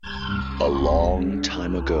A long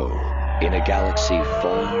time ago, in a galaxy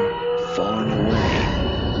far, far away.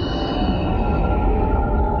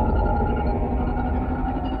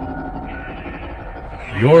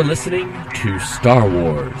 You're listening to Star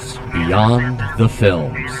Wars Beyond the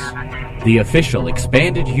Films, the official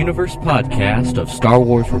expanded universe podcast of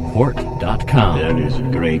StarWarsReport.com. There is a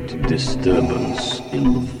great disturbance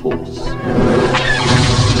in the Force.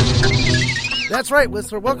 That's right,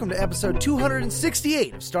 listener. Welcome to episode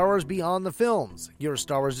 268 of Star Wars Beyond the Films, your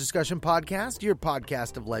Star Wars discussion podcast, your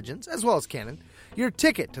podcast of legends, as well as canon, your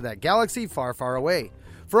ticket to that galaxy far, far away.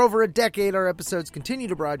 For over a decade, our episodes continue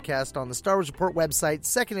to broadcast on the Star Wars Report website,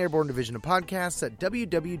 2nd Airborne Division of Podcasts at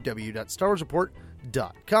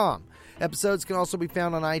www.starwarsreport.com. Episodes can also be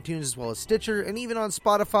found on iTunes as well as Stitcher and even on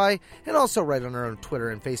Spotify, and also right on our own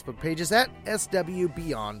Twitter and Facebook pages at SW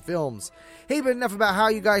Beyond Films. Hey, but enough about how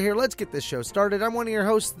you got here. Let's get this show started. I'm one of your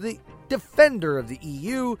hosts, the defender of the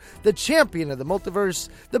EU, the champion of the multiverse,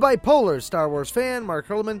 the bipolar Star Wars fan, Mark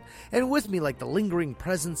Hurlman, and with me like the lingering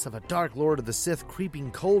presence of a Dark Lord of the Sith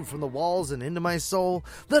creeping cold from the walls and into my soul,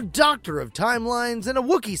 the doctor of timelines and a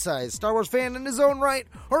Wookiee-sized Star Wars fan in his own right,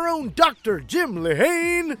 our own Dr. Jim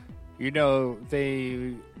Lehane. You know,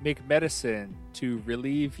 they make medicine to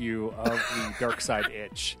relieve you of the dark side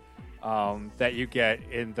itch that you get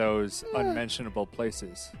in those unmentionable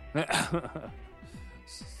places.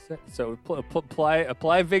 So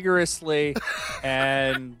apply vigorously,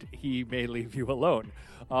 and he may leave you alone.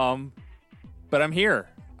 But I'm here.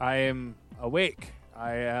 I am awake.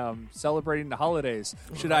 I am celebrating the holidays.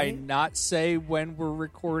 Should I not say when we're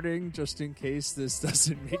recording, just in case this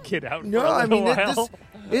doesn't make it out? No, for a I mean while?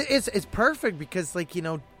 it's perfect because, like, you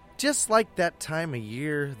know, just like that time of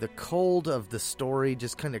year, the cold of the story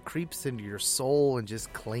just kind of creeps into your soul and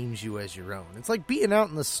just claims you as your own. It's like being out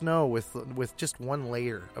in the snow with just one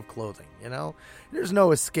layer of clothing. You know, there's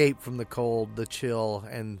no escape from the cold, the chill,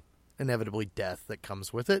 and inevitably death that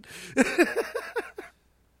comes with it.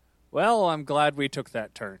 Well, I'm glad we took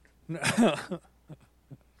that turn.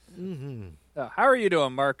 Mm-hmm. How are you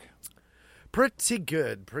doing, Mark? Pretty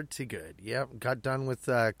good. Yep, got done with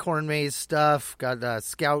corn maze stuff. Got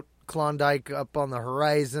Scout Klondike up on the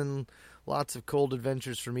horizon. Lots of cold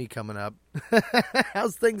adventures for me coming up.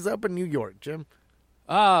 How's things up in New York, Jim?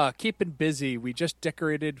 Keeping busy. We just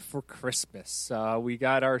decorated for Christmas. We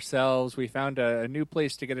found a new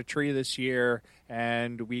place to get a tree this year,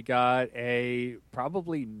 and we got a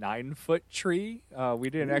probably 9-foot tree. We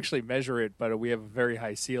didn't actually measure it, but we have a very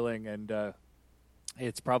high ceiling, and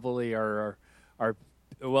it's probably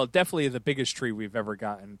definitely the biggest tree we've ever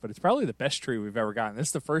gotten, but it's probably the best tree we've ever gotten. This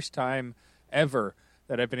is the first time ever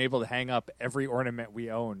that I've been able to hang up every ornament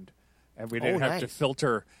we owned, and we didn't have to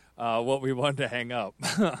filter what we wanted to hang up.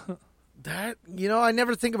 That, you know, I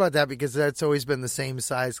never think about that because that's always been the same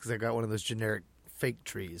size because I got one of those generic fake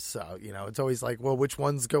trees. So, you know, it's always like, well, which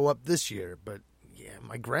ones go up this year? But yeah,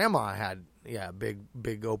 my grandma had,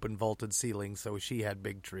 big open vaulted ceilings, so she had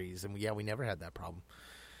big trees. And we never had that problem.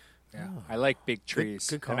 Yeah, I like big trees,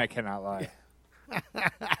 good call. and I cannot lie.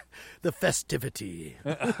 The festivity.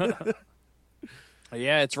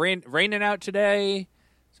 Yeah, it's raining out today,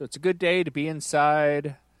 so it's a good day to be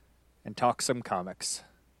inside and talk some comics.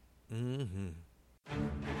 Mm-hmm.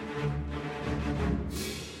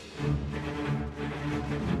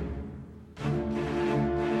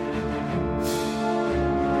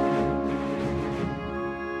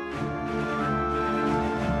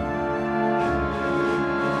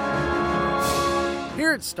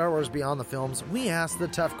 Here at Star Wars Beyond the Films, we ask the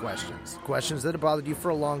tough questions. Questions that have bothered you for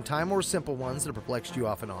a long time, or simple ones that have perplexed you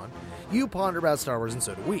off and on. You ponder about Star Wars, and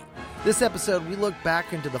so do we. This episode, we look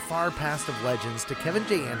back into the far past of legends to Kevin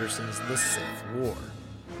J. Anderson's The Sith War.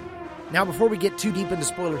 Now, before we get too deep into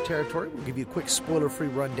spoiler territory, we'll give you a quick spoiler-free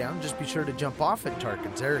rundown. Just be sure to jump off at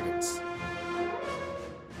Tarkin's arrogance.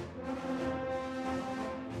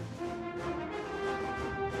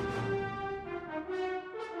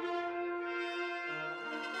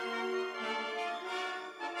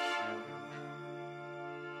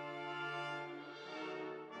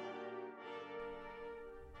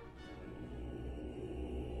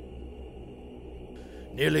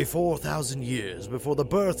 Nearly 4,000 years before the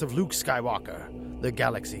birth of Luke Skywalker, the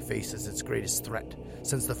galaxy faces its greatest threat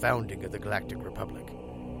since the founding of the Galactic Republic.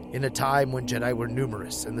 In a time when Jedi were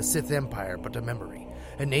numerous and the Sith Empire but a memory,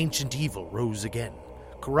 an ancient evil rose again,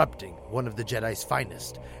 corrupting one of the Jedi's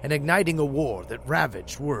finest and igniting a war that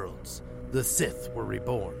ravaged worlds. The Sith were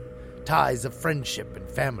reborn, ties of friendship and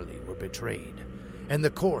family were betrayed, and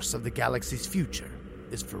the course of the galaxy's future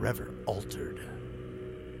is forever altered.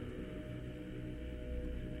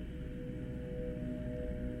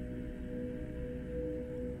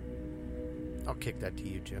 I'll kick that to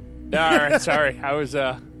you, Jim. All right, sorry. I was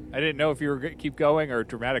I didn't know if you were going to keep going or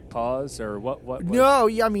dramatic pause or what. No,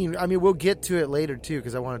 yeah, I mean, we'll get to it later too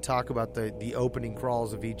because I want to talk about the opening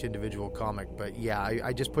crawls of each individual comic. But yeah,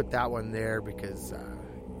 I just put that one there because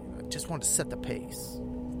I just wanted to set the pace.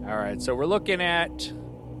 All right, so we're looking at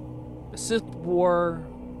the Sith War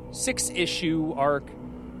 6-issue arc,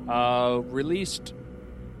 released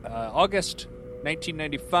August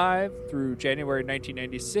 1995 through January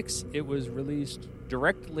 1996. It was released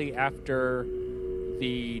directly after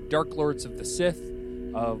the Dark Lords of the Sith,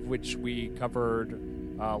 of which we covered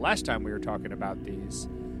last time we were talking about these,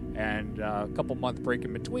 and a couple month break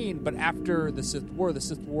in between. But after the Sith War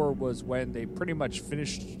was when they pretty much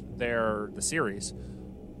finished the series,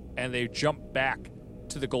 and they jumped back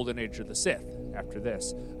to the Golden Age of the Sith after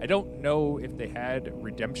this. I don't know if they had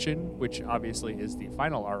Redemption, which obviously is the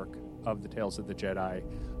final arc of the Tales of the Jedi,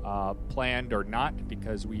 planned or not,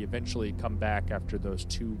 because we eventually come back after those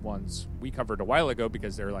two ones we covered a while ago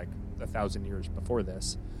because they're like 1,000 years before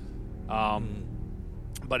this.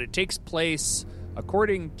 But it takes place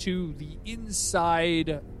according to the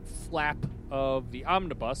inside flap of the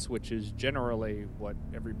omnibus, which is generally what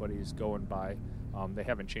everybody's going by. They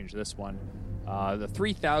haven't changed this one. The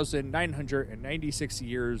 3,996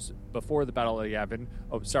 years before the Battle of Yavin.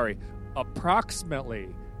 Oh, sorry. Approximately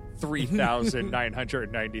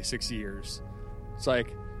 3,996 years. It's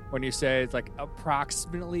like when you say it's like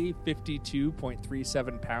approximately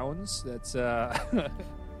 52.37 pounds. That's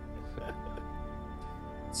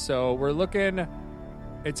so we're looking.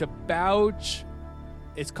 It's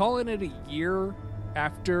calling it a year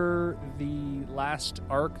after the last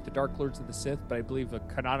arc, the Dark Lords of the Sith, but I believe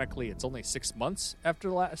canonically it's only 6 months after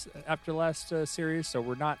the last series, so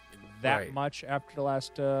we're not that much after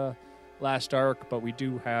the last arc, but we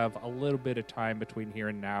do have a little bit of time between here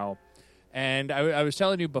and now. And I was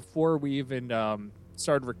telling you before we even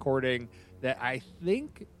started recording that I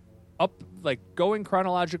think going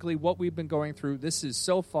chronologically, what we've been going through, this is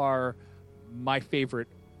so far my favorite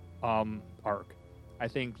arc. I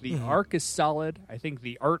think the arc is solid. I think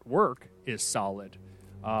the artwork is solid.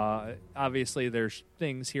 Obviously, there's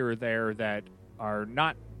things here or there that are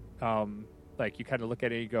not like you kind of look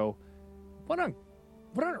at it and you go, what on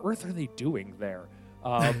earth are they doing there?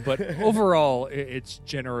 But overall, it's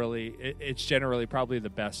generally probably the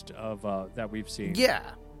best of that we've seen. Yeah,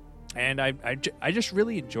 and I just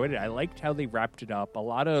really enjoyed it. I liked how they wrapped it up. A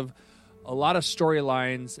lot of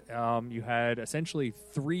storylines. You had essentially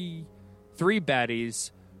three baddies,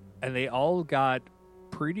 and they all got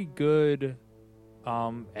pretty good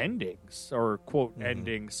endings, or quote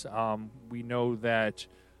endings. We know that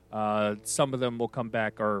some of them will come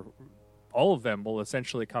back, or all of them will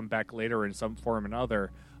essentially come back later in some form or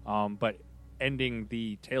another. But ending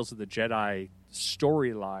the Tales of the Jedi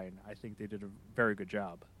storyline, I think they did a very good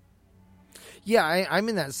job. Yeah, I'm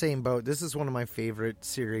in that same boat. This is one of my favorite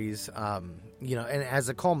series, and as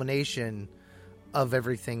a culmination of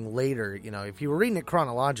everything later, if you were reading it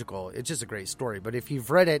chronological, it's just a great story. But if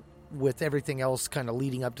you've read it with everything else kind of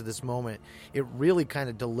leading up to this moment, it really kind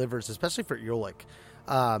of delivers, especially for Ulick.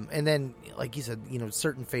 And then, like you said,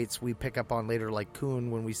 certain fates we pick up on later, like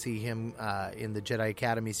Kuhn when we see him in the Jedi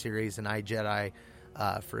Academy series and I, Jedi,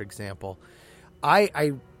 for example.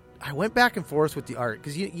 I went back and forth with the art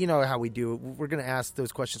because you know how we do. We're going to ask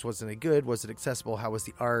those questions. Wasn't it good? Was it accessible? How was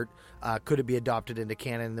the art? Could it be adopted into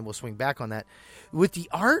canon? And then we'll swing back on that. With the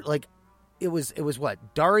art, like it was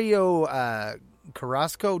what? Dario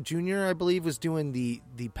Carrasco Jr., I believe, was doing the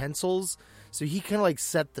pencils. So he kind of like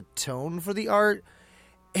set the tone for the art.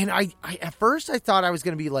 And I at first I thought I was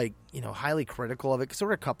going to be like, highly critical of it because there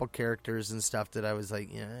were a couple characters and stuff that I was like,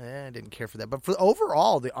 I didn't care for that. But for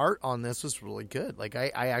overall, the art on this was really good. Like I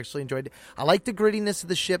actually enjoyed it. I like the grittiness of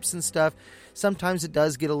the ships and stuff. Sometimes it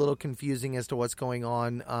does get a little confusing as to what's going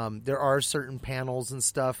on. There are certain panels and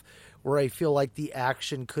stuff where I feel like the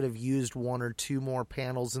action could have used one or two more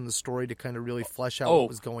panels in the story to kind of really flesh out what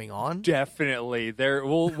was going on. Definitely. There,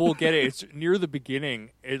 we'll get it. It's near the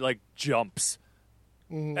beginning. It like jumps.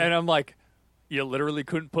 And I'm like, you literally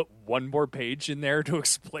couldn't put one more page in there to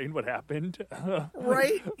explain what happened?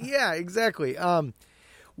 Right? Yeah, exactly.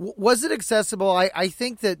 Was it accessible? I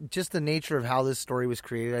think that just the nature of how this story was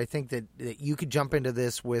created, I think that you could jump into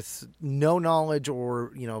this with no knowledge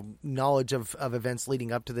or, knowledge of events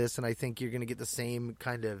leading up to this, and I think you're going to get the same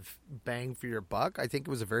kind of bang for your buck. I think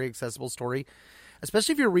it was a very accessible story,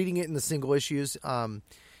 especially if you're reading it in the single issues. The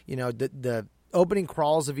opening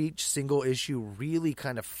crawls of each single issue really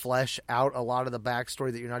kind of flesh out a lot of the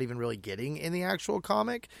backstory that you're not even really getting in the actual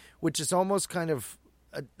comic, which is almost kind of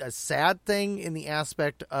a sad thing in the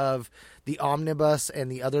aspect of the omnibus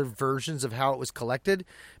and the other versions of how it was collected,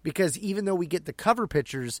 because even though we get the cover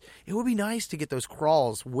pictures, it would be nice to get those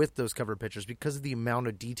crawls with those cover pictures because of the amount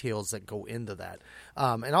of details that go into that.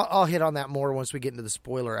 And I'll hit on that more once we get into the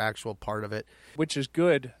spoiler actual part of it. Which is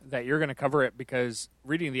good that you're going to cover it, because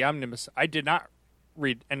reading the omnibus, I did not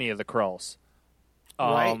read any of the crawls.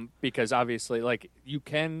 Right. Because obviously, like, you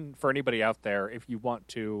can, for anybody out there, if you want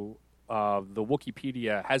to, the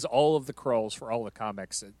Wikipedia has all of the crawls for all the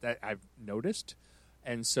comics that I've noticed.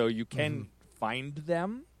 And so you can find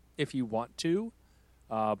them if you want to.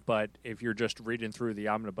 But if you're just reading through the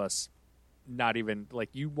omnibus, not even, like,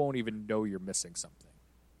 you won't even know you're missing something.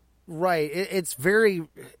 Right.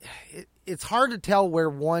 It's hard to tell where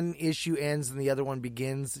one issue ends and the other one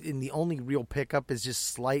begins. And the only real pickup is just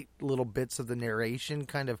slight little bits of the narration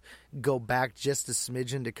kind of go back just a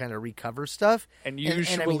smidgen to kind of recover stuff. And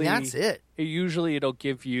usually, and I mean, that's it. Usually it'll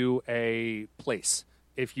give you a place.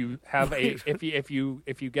 If you have if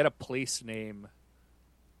you get a place name,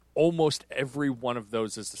 almost every one of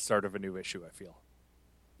those is the start of a new issue, I feel.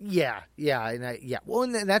 Yeah. Well,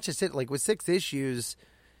 and that's just it. Like with 6 issues,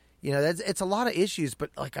 you know, it's a lot of issues,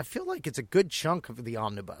 but like I feel like it's a good chunk of the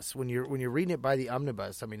omnibus. When you're reading it by the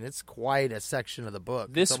omnibus, I mean, it's quite a section of the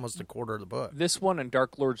book. It's almost a quarter of the book. This one and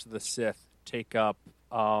Dark Lords of the Sith take up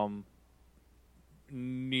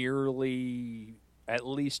nearly at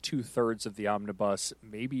least 2/3 of the omnibus,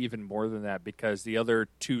 maybe even more than that, because the other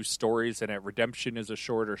 2 stories in it, Redemption is a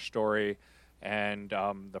shorter story, and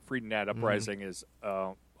the Friedenad Uprising is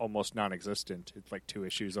almost non-existent. It's like 2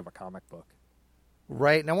 issues of a comic book.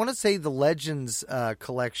 Right, and I want to say the Legends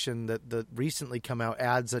collection that recently come out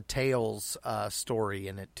adds a Tales story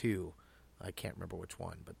in it too. I can't remember which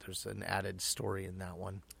one, but there's an added story in that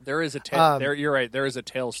one. There is a you're right. There is a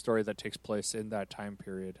Tales story that takes place in that time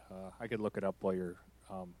period. I could look it up while you're.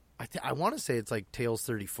 I want to say it's like Tales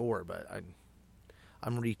 34, but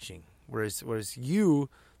I'm reaching. Whereas you,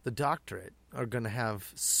 the doctorate, are going to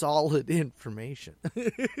have solid information.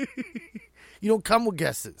 You don't come with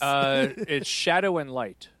guesses. It's Shadow and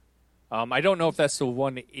Light. I don't know if that's the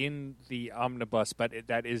one in the omnibus, but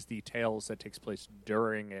that is the Tales that takes place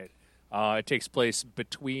during it. It takes place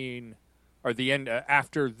between, or the end,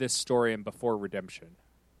 after this story and before Redemption.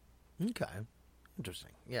 Okay.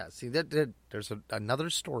 Interesting. Yeah, see, there's another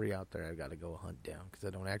story out there I've got to go hunt down because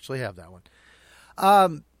I don't actually have that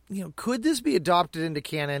one. You know, could this be adopted into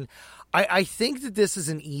canon? I think that this is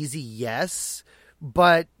an easy yes,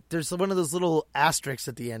 but there's one of those little asterisks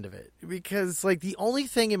at the end of it. Because, like, the only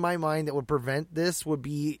thing in my mind that would prevent this would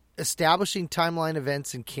be establishing timeline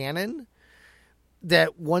events in canon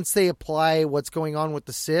that once they apply what's going on with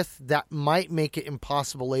the Sith, that might make it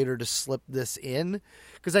impossible later to slip this in.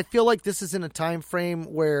 Because I feel like this is in a time frame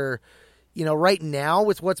where, you know, right now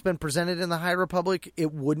with what's been presented in the High Republic,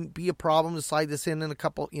 it wouldn't be a problem to slide this in a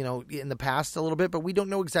couple, you know, in the past a little bit. But we don't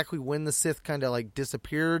know exactly when the Sith kind of like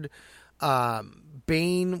disappeared.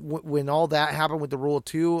 Bane, when all that happened with the Rule of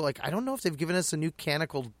 2, like, I don't know if they've given us a new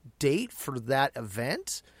canonical date for that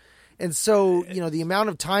event. And so, you know, the amount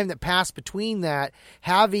of time that passed between that,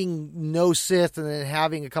 having no Sith and then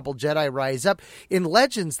having a couple Jedi rise up. In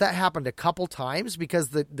Legends, that happened a couple times because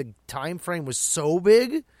the time frame was so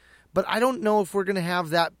big. But I don't know if we're going to have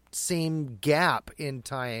that same gap in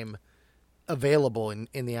time available in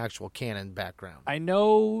the actual canon background. I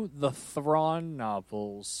know the Thrawn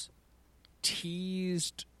novels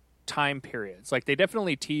teased time periods. Like, they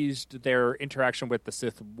definitely teased their interaction with the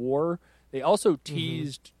Sith War. They also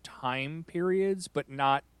teased time periods, but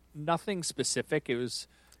nothing specific. It was,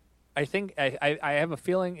 I think, I have a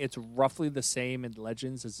feeling it's roughly the same in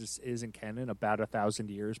Legends as this is in canon. About 1,000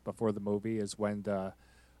 years before the movie is when the,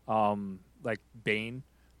 like, Bane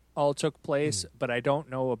all took place. But I don't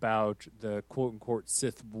know about the quote unquote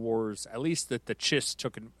Sith Wars. At least that the Chiss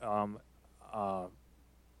took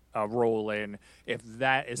a role in. If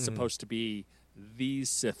that is supposed to be these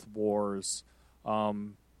Sith Wars.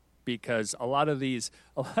 Because a lot of the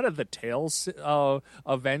Tales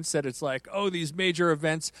events that it's like, oh, these major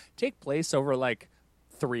events take place over like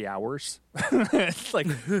 3 hours. It's like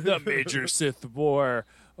the major Sith War.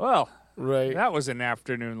 Well, right. That was an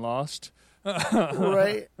afternoon lost.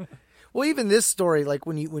 Right. Well, even this story, like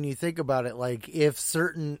when you think about it, like if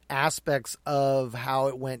certain aspects of how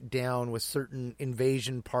it went down with certain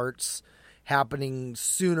invasion parts happening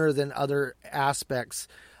sooner than other aspects.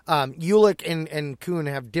 Ulick and Kuhn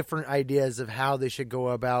have different ideas of how they should go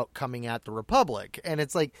about coming at the Republic. And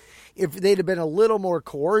it's like, if they'd have been a little more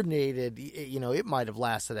coordinated, you know, it might have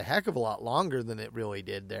lasted a heck of a lot longer than it really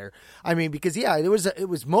did there. I mean, because, yeah, it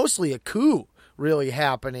was mostly a coup, really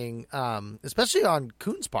happening, especially on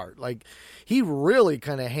Kuhn's part. Like, he really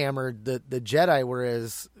kind of hammered the Jedi,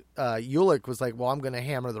 whereas Ulick was like, well, I'm going to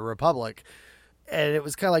hammer the Republic. And it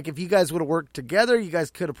was kind of like, if you guys would have worked together, you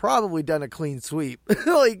guys could have probably done a clean sweep.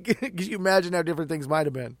 Like, could you imagine how different things might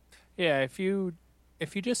have been? Yeah, if you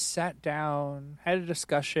just sat down, had a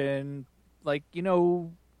discussion, like,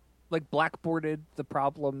 like blackboarded the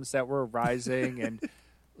problems that were arising and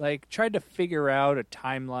like tried to figure out a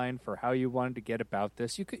timeline for how you wanted to get about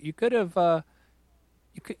this, you could have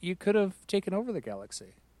taken over the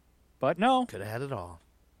galaxy. But no. Could have had it all.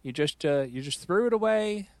 You just threw it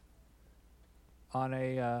away on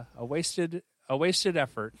a wasted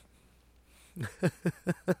effort.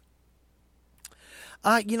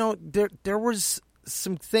 There was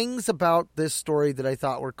some things about this story that I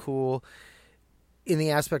thought were cool in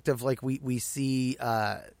the aspect of, like, we see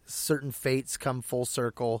certain fates come full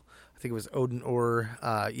circle. I think it was Odin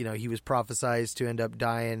Ur. He was prophesized to end up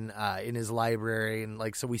dying in his library, and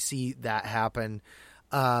like, so we see that happen.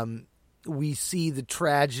 We see the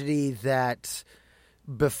tragedy that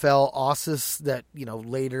befell Ossus that,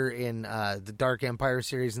 later in the Dark Empire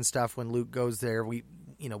series and stuff, when Luke goes there, we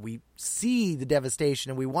see the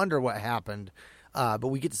devastation and we wonder what happened, but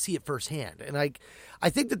we get to see it firsthand. And I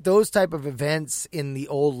think that those type of events in the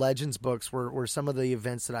old Legends books were some of the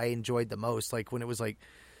events that I enjoyed the most. Like when it was like,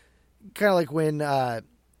 kind of like when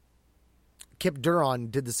Kip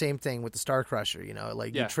Duron did the same thing with the Star Crusher,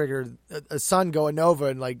 you triggered a sun going nova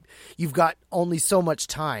and like you've got only so much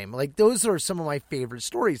time. Like those are some of my favorite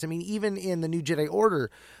stories. I mean, even in the New Jedi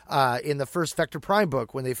Order, in the first Vector Prime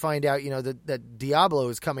book, when they find out, that Diablo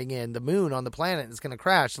is coming in, the moon on the planet is going to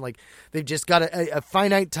crash. And like, they've just got a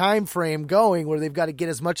finite time frame going where they've got to get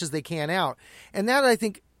as much as they can out. And that, I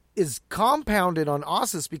think, is compounded on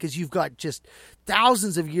Ossus because you've got just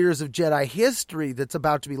thousands of years of Jedi history that's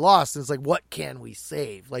about to be lost. And it's like, what can we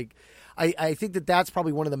save? Like, I think that that's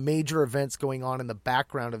probably one of the major events going on in the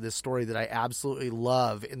background of this story that I absolutely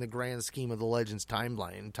love in the grand scheme of the Legends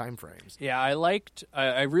timeline and time frames. Yeah, I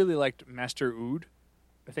really liked Master Ood.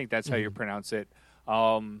 I think that's how you pronounce it.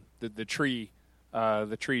 The tree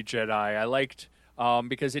Jedi. I liked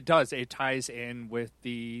because it ties in with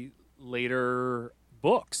the later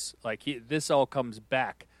books. Like this all comes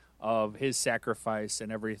back of his sacrifice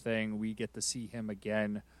and everything. We get to see him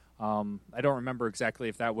again. I don't remember exactly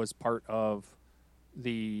if that was part of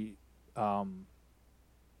the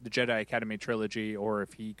Jedi Academy trilogy or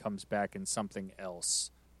if he comes back in something else.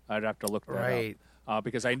 I'd have to look that up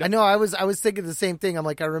because I know I was thinking the same thing. I'm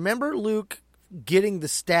like, I remember Luke getting the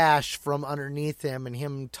stash from underneath him and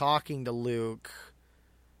him talking to Luke.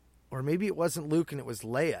 Or maybe it wasn't Luke and it was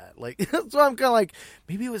Leia. Like, so I'm kind of like,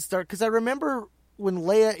 maybe it was Dark. Because I remember when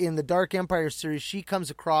Leia in the Dark Empire series, she comes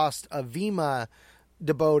across a Vima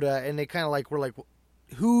Deboda, and they kind of like were like,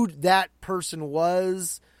 who that person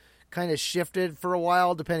was kind of shifted for a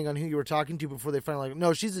while, depending on who you were talking to, before they finally like,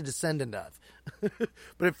 no, she's a descendant of.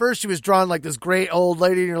 But at first she was drawn like this great old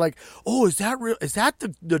lady, and you're like, oh, is that real? Is that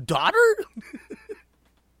the daughter?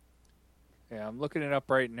 Yeah, I'm looking it up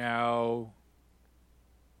right now.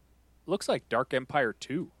 Looks like Dark Empire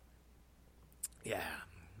 2. Yeah,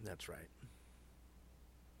 that's right.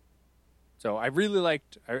 So I really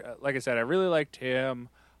liked, like I said, I really liked him.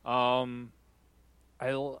 I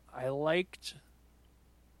liked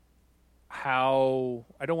how,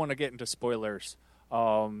 I don't want to get into spoilers.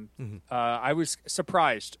 I was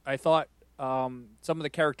surprised. I thought some of the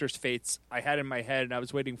characters' fates I had in my head, and I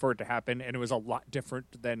was waiting for it to happen, and it was a lot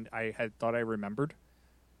different than I had thought I remembered.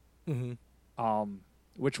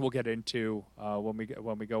 Which we'll get into when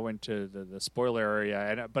we go into the spoiler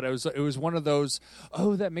area. But it was one of those,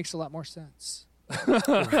 oh, that makes a lot more sense.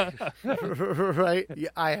 Right? Yeah,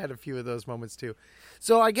 I had a few of those moments too.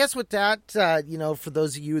 So I guess with that, for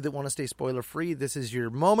those of you that want to stay spoiler free, this is your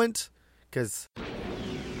moment, because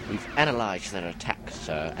we've analyzed their attacks,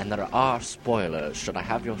 sir, and there are spoilers. Should I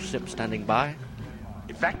have your ship standing by?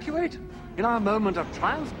 Evacuate? In our moment of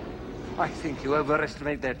triumph? I think you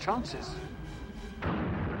overestimate their chances.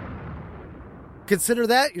 Consider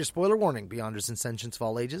that your spoiler warning, Beyonders and Sentients of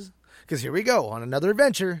all ages, because here we go on another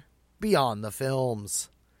adventure beyond the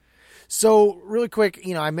films. So, really quick,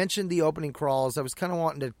 I mentioned the opening crawls. I was kind of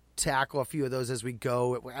wanting to tackle a few of those as we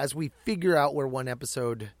go, as we figure out where one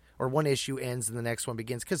episode or one issue ends and the next one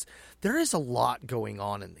begins, because there is a lot going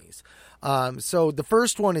on in these. So, the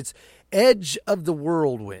first one is Edge of the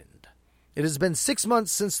Whirlwind. It has been 6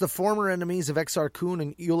 months since the former enemies of Exar Kun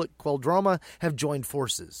and Ulic Qel-Droma have joined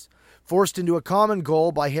forces, forced into a common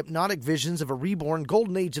goal by hypnotic visions of a reborn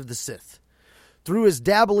Golden Age of the Sith. Through his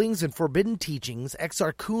dabblings in forbidden teachings,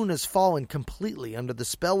 Exar Kun has fallen completely under the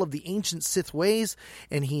spell of the ancient Sith ways,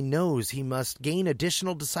 and he knows he must gain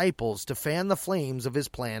additional disciples to fan the flames of his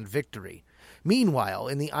planned victory. Meanwhile,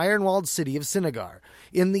 in the iron-walled city of Sinagar,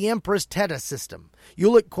 in the Empress Teta system,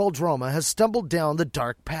 Ulic Qel-Droma has stumbled down the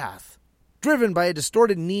dark path. Driven by a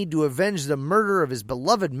distorted need to avenge the murder of his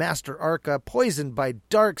beloved Master Arca, poisoned by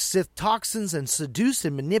dark Sith toxins and seduced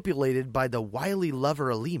and manipulated by the wily lover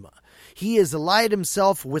Alima, he has allied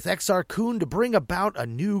himself with Exar Kun to bring about a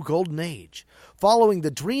new golden age, following the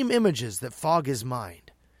dream images that fog his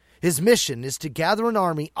mind. His mission is to gather an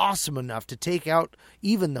army awesome enough to take out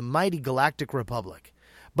even the mighty Galactic Republic.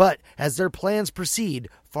 But as their plans proceed,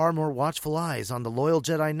 far more watchful eyes on the loyal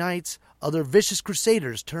Jedi Knights, other vicious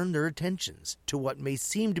crusaders turn their attentions to what may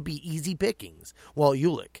seem to be easy pickings, while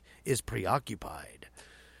Ulic is preoccupied.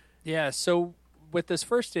 Yeah, so with this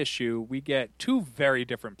first issue, we get two very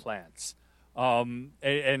different plans.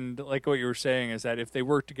 And like what you were saying is that if they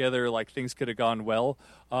work together, like things could have gone well.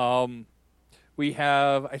 We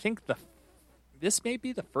have, I think this may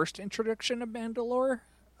be the first introduction of Mandalore.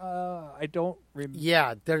 I don't remember.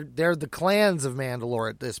 Yeah, they're the clans of Mandalore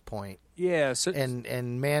at this point. Yeah, so and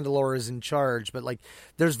Mandalore is in charge, but like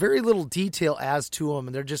there's very little detail as to them,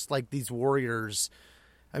 and they're just like these warriors.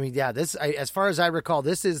 I mean, yeah, as far as I recall,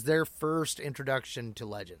 this is their first introduction to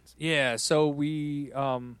Legends. Yeah, so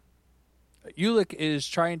Ulic is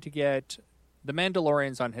trying to get the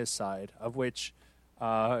Mandalorians on his side, of which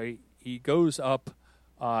he goes up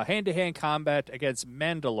hand-to-hand combat against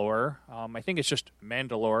Mandalore. I think it's just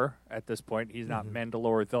Mandalore at this point. He's not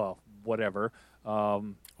Mandalore the whatever.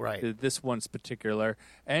 Right. This one's particular.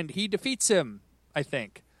 And he defeats him, I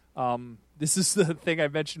think. This is the thing I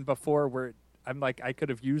mentioned before where I'm like, I could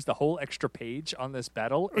have used the whole extra page on this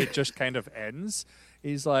battle. It just kind of ends.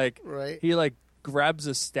 He's like, right. He like grabs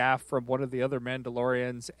a staff from one of the other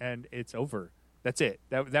Mandalorians and it's over. That's it.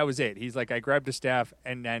 That was it. He's like, I grabbed a staff,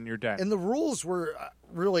 and then you're done. And the rules were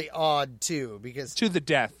really odd, too, because... To the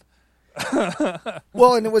death.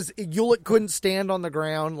 Well, and it was... Ulic couldn't stand on the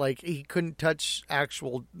ground. Like, he couldn't touch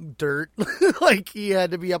actual dirt. Like, he had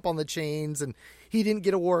to be up on the chains, and he didn't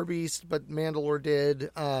get a War Beast, but Mandalore did.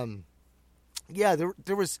 Yeah,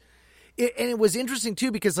 there was... and it was interesting, too,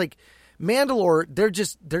 because, like, Mandalore, they're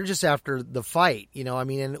just after the fight, you know? I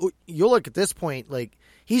mean, and Ulic at this point, like...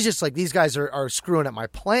 He's just like, these guys are screwing up my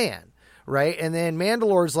plan, right? And then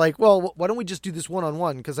Mandalore's like, well, why don't we just do this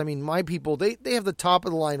one-on-one? Because, I mean, my people, they have the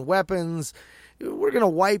top-of-the-line weapons. We're going to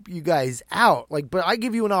wipe you guys out. Like, but I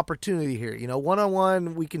give you an opportunity here. You know,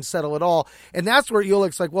 one-on-one, we can settle it all. And that's where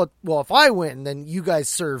Ulic's like, well, if I win, then you guys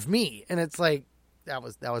serve me. And it's like, that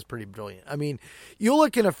was pretty brilliant. I mean,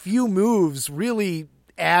 Ulic in a few moves really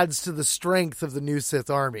adds to the strength of the new Sith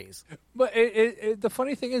armies. But the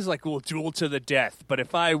funny thing is, like, we'll duel to the death, but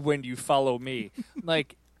if I win, you follow me.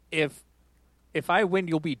 Like, if I win,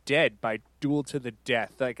 you'll be dead by duel to the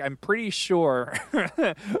death. Like, I'm pretty sure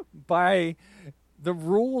by the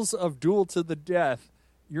rules of duel to the death,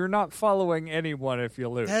 you're not following anyone if you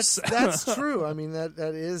lose. That's true. I mean, that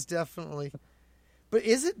is definitely... But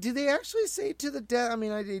is it... Do they actually say to the death? I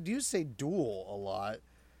mean, they do say duel a lot.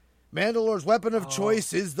 Mandalore's weapon of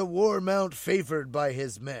choice is the war mount favored by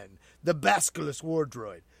his men, the Basculus war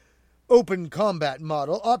droid. Open combat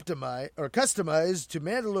model customized to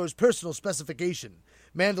Mandalore's personal specification.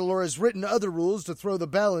 Mandalore has written other rules to throw the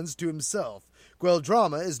balance to himself.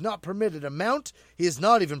 Qel-Droma is not permitted a mount. He is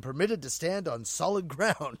not even permitted to stand on solid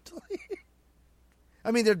ground.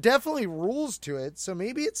 I mean, there are definitely rules to it, so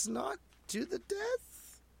maybe it's not to the death.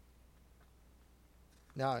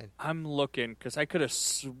 No. I'm looking because I could have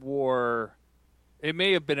swore it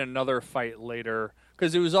may have been another fight later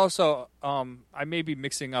because it was also I may be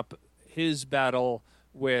mixing up his battle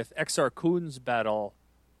with Exar Kun's battle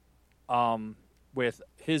with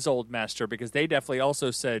his old master because they definitely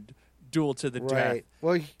also said duel to the death.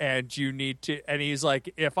 Well, and you need to and he's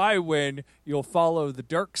like, if I win, you'll follow the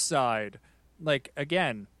dark side. Like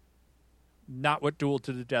again, not what duel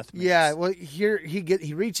to the death means. Yeah, well, here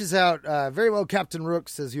he reaches out. Very well, Captain Rook,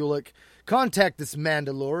 says Ulic. Contact this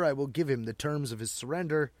Mandalore. I will give him the terms of his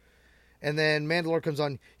surrender. And then Mandalore comes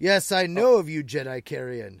on. Yes, I know of you, Jedi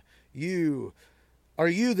Carrion. Are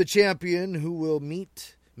you the champion who will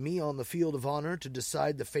meet me on the field of honor to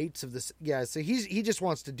decide the fates of this? Yeah, so he just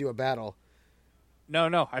wants to do a battle.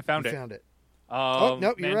 No, I found it. Found it. Oh,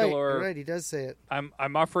 no, you're right. Mandalore, You're right. He does say it.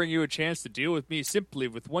 I'm offering you a chance to deal with me simply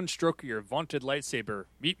with one stroke of your vaunted lightsaber.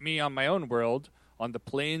 Meet me on my own world, on the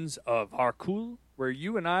plains of Harkul, where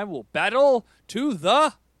you and I will battle to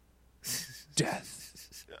the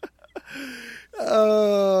death.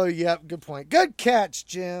 Oh, yep, good point. Good catch,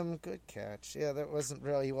 Jim. Good catch. Yeah, that wasn't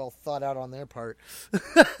really well thought out on their part.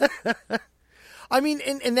 I mean,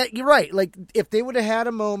 and that you're right. Like, if they would have had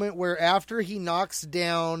a moment where after he knocks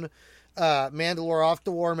down Mandalore off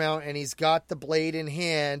the War Mount and he's got the blade in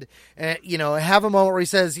hand, and have a moment where he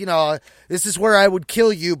says, this is where I would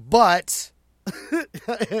kill you, but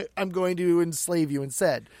I'm going to enslave you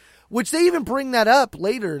instead. Which they even bring that up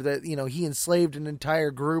later, that he enslaved an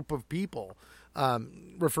entire group of people,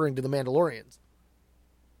 referring to the Mandalorians.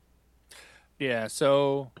 Yeah.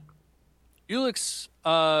 So Ulick's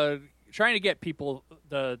trying to get people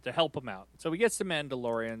to help him out. So he gets the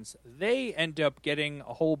Mandalorians. They end up getting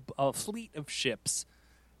a fleet of ships.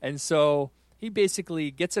 And so he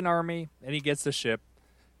basically gets an army and he gets the ship.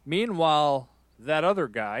 Meanwhile, that other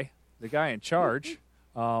guy, the guy in charge,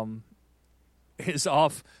 is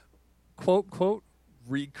off, quote, quote,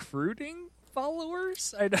 recruiting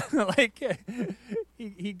followers. I don't like.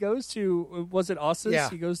 He goes to, was it Ossus? Yeah.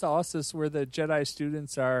 He goes to Ossus where the Jedi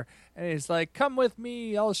students are, and he's like, "Come with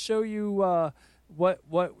me. I'll show you what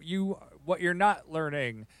you're not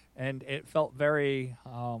learning." And it felt very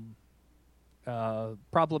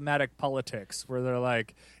problematic politics, where they're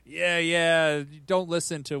like, "Yeah, don't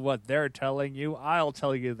listen to what they're telling you. I'll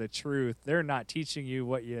tell you the truth. They're not teaching you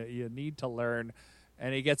what you need to learn."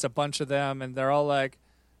 And he gets a bunch of them, and they're all like,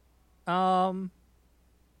 I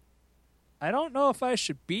don't know if I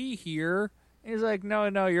should be here. And he's like,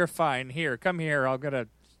 no, you're fine. Here, come here. I'm going to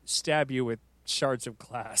stab you with shards of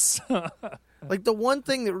glass. Like, the one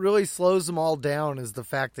thing that really slows them all down is the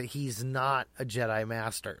fact that he's not a Jedi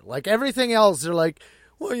Master. Like, everything else, they're like,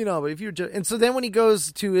 well, but if you're Jedi... And so then when he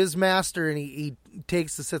goes to his master and he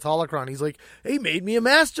takes the Sith holocron, he's like, he made me a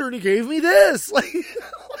master and he gave me this. Like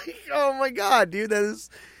oh my God, dude, that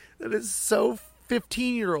is so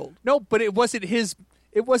 15-year-old. No, but it wasn't his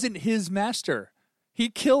master. He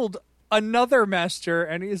killed another master,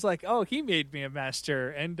 and he's like, "Oh, he made me a master."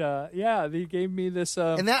 And he gave me this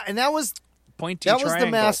and that was pointy that was triangle.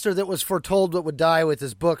 the master that was foretold what would die with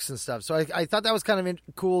his books and stuff. So I thought that was kind of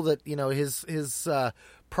cool that his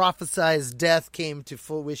prophesized death came to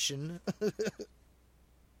fruition.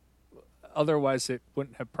 Otherwise, it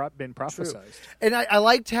wouldn't have been prophesized. True. And I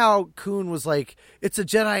liked how Kuhn was like, it's a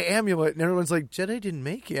Jedi amulet. And everyone's like, Jedi didn't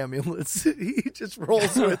make amulets. He just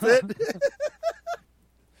rolls with it.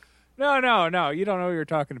 No. You don't know what you're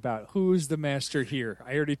talking about. Who's the master here?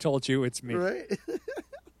 I already told you it's me. Right.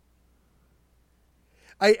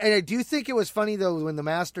 I do think it was funny, though, when the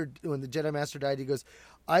Jedi Master died, he goes,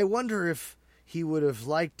 I wonder if he would have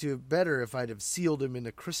liked to better if I'd have sealed him in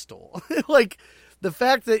a crystal. Like, the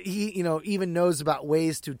fact that he, even knows about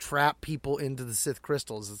ways to trap people into the Sith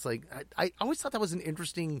crystals. It's like, I always thought that was an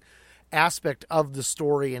interesting aspect of the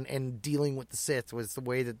story and dealing with the Sith, was the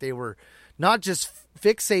way that they were not just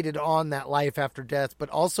fixated on that life after death, but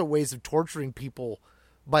also ways of torturing people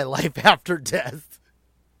by life after death.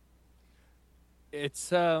 It's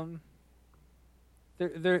they're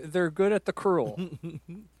good at the cruel.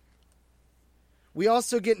 We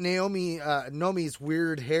also get Nomi's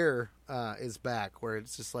weird hair is back, where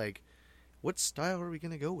it's just like, what style are we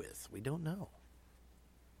going to go with? We don't know.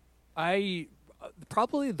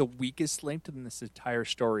 Probably the weakest link in this entire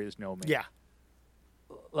story is Nomi. Yeah.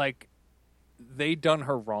 Like, they done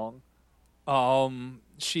her wrong.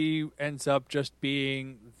 She ends up just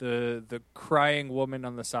being the crying woman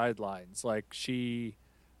on the sidelines. Like, she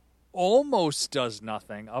almost does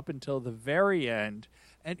nothing up until the very end.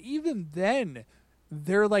 And even then,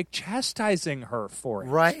 they're like chastising her for it.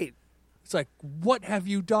 Right. It's like, what have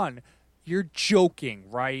you done? You're joking,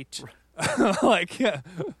 right? Like,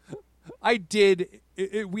 I did.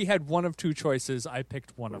 We had one of two choices. I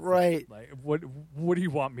picked one of them. Right. Like, what do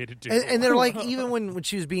you want me to do? And they're like, even when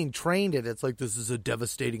she was being trained it's like, this is a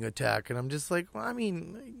devastating attack. And I'm just like, well, I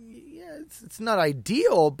mean, yeah, it's not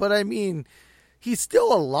ideal, but I mean, he's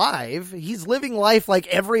still alive. He's living life like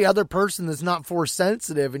every other person that's not Force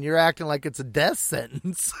sensitive, and you're acting like it's a death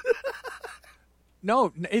sentence.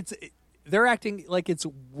 No, they're acting like it's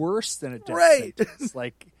worse than a death right. sentence.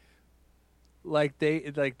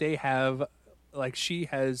 They have, like, she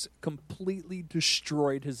has completely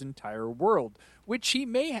destroyed his entire world, which she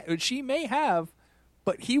may have,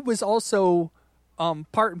 but he was also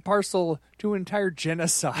part and parcel to an entire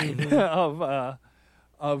genocide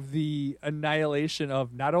of the annihilation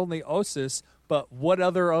of not only Ossus, but what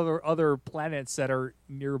other planets that are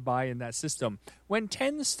nearby in that system. When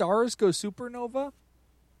 10 stars go supernova,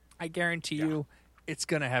 I guarantee you it's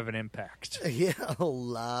going to have an impact. Yeah, a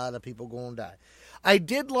lot of people going to die. I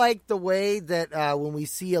did like the way that when we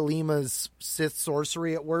see Alima's Sith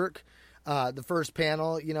sorcery at work, the first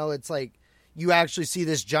panel, it's like you actually see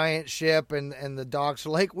this giant ship and the docks are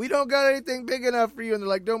like, we don't got anything big enough for you. And they're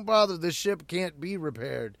like, don't bother. This ship can't be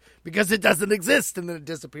repaired because it doesn't exist. And then it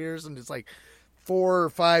disappears. And it's like 4 or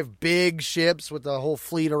 5 big ships with the whole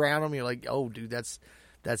fleet around them. You're like, oh, dude, that's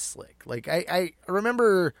slick. Like I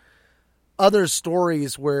remember other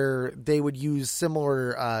stories where they would use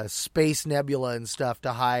similar space nebula and stuff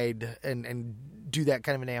to hide and do that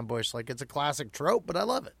kind of an ambush. Like, it's a classic trope, but I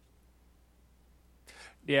love it.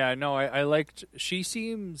 Yeah, no, I liked. She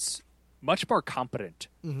seems much more competent.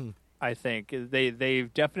 Mm-hmm. I think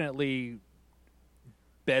they've definitely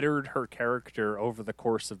bettered her character over the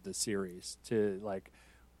course of the series. To like,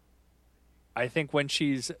 I think when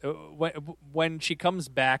when she comes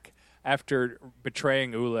back after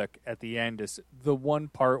betraying Ulik at the end is the one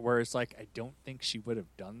part where it's like, I don't think she would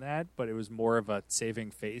have done that, but it was more of a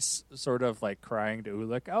saving face, sort of like crying to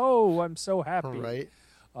Ulik, "Oh, I'm so happy." Right.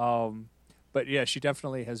 But yeah, she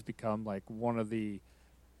definitely has become like one of the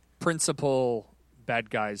principal bad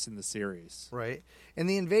guys in the series. Right. And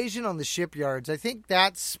the invasion on the shipyards, I think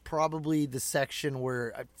that's probably the section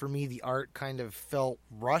where, for me, the art kind of felt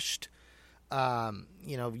rushed.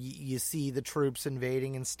 You see the troops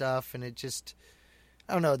invading and stuff, and it just,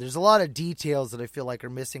 I don't know, there's a lot of details that I feel like are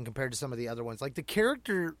missing compared to some of the other ones. Like, the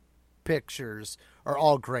character pictures are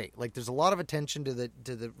all great. Like, there's a lot of attention to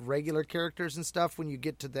the regular characters and stuff when you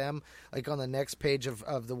get to them. Like, on the next page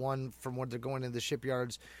of the one from where they're going into the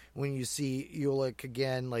shipyards, when you see Ulik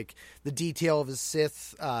again, like, the detail of his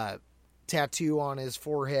Sith tattoo on his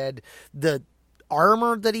forehead, the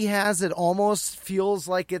armor that he has, it almost feels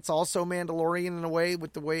like it's also Mandalorian in a way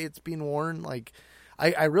with the way it's being worn. Like,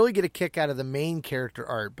 I really get a kick out of the main character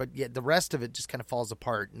art, but yet the rest of it just kind of falls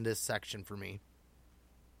apart in this section for me.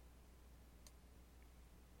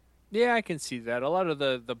 Yeah, I can see that. A lot of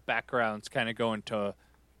the backgrounds kind of go into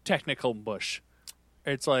technical mush.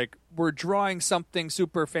 It's like, we're drawing something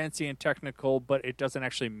super fancy and technical, but it doesn't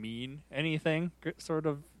actually mean anything, sort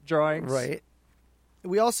of drawings. Right.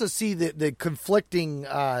 We also see the conflicting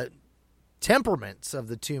temperaments of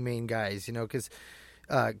the two main guys, because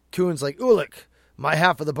Kuhn's like, Ulik, my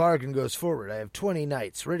half of the bargain goes forward. I have 20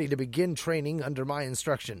 knights ready to begin training under my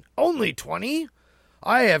instruction. Only 20?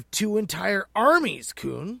 I have 2 entire armies,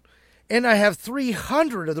 Kuhn. And I have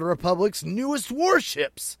 300 of the Republic's newest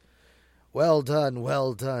warships. Well done,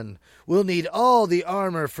 well done. We'll need all the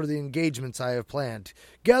armor for the engagements I have planned.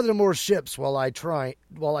 Gather more ships while I train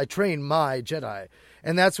my Jedi.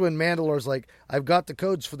 And that's when Mandalore's like, I've got the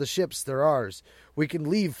codes for the ships, they're ours. We can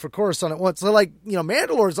leave for Coruscant at once. So, like,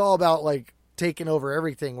 Mandalore's all about, like, taking over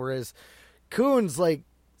everything, whereas Kuhn's, like,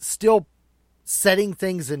 still setting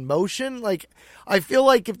things in motion. Like, I feel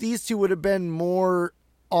like if these two would have been more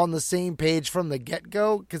on the same page from the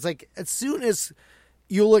get-go, because, like, as soon as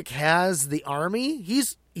Ulik has the army,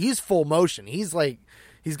 he's full motion. He's like,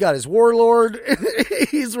 he's got his warlord.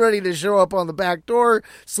 He's ready to show up on the back door,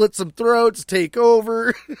 slit some throats, take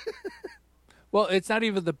over. Well, it's not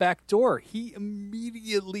even the back door. He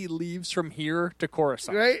immediately leaves from here to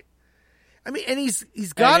Coruscant. Right? I mean, and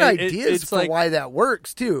he's got ideas for like, why that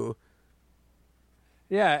works, too.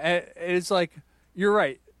 Yeah, it's like, you're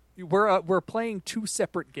right. We're playing 2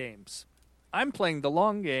 separate games. I'm playing the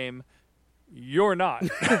long game. You're not.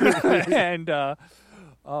 And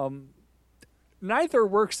neither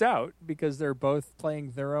works out because they're both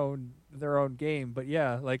playing their own game. But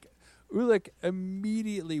yeah, like, Ulik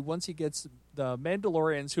immediately, once he gets the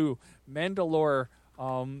Mandalorians, who Mandalore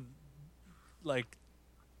like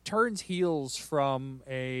turns heels from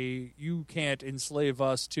a "you can't enslave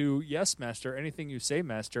us" to "yes, master, anything you say,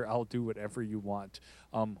 master, I'll do whatever you want,"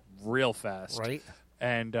 real fast. Right.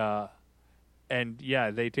 And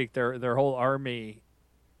yeah, they take their whole army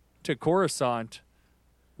to Coruscant,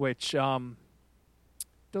 which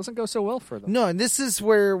doesn't go so well for them. No, and this is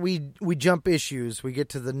where we jump issues. We get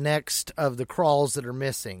to the next of the crawls that are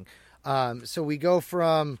missing. So we go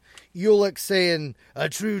from Ulik saying, a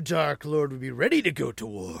true Dark Lord would be ready to go to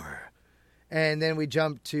war. And then we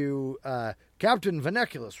jump to Captain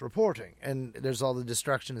Veneculus reporting, and there's all the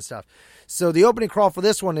destruction and stuff. So the opening crawl for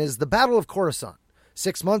this one is the Battle of Coruscant.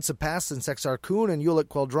 6 months have passed since Exar Kun and Ulik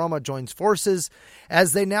Qel-Droma joins forces,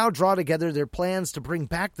 as they now draw together their plans to bring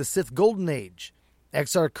back the Sith Golden Age.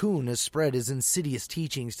 Exar Kun has spread his insidious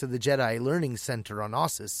teachings to the Jedi Learning Center on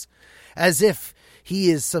Ossus, as if he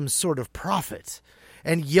is some sort of prophet,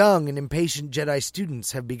 and young and impatient Jedi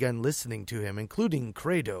students have begun listening to him, including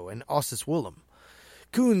Credo and Ossus Willem.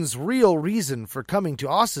 Kuhn's real reason for coming to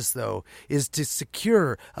Ossus, though, is to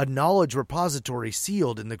secure a knowledge repository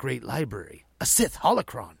sealed in the Great Library, a Sith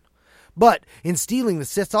holocron. But in stealing the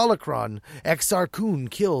Sith holocron, Exar Kun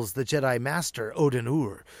kills the Jedi Master Oden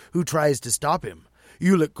Ur, who tries to stop him.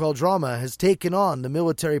 Ulic Qel-Droma has taken on the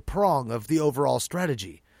military prong of the overall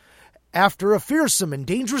strategy. After a fearsome and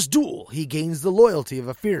dangerous duel, he gains the loyalty of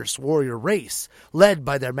a fierce warrior race, led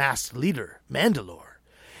by their masked leader, Mandalore.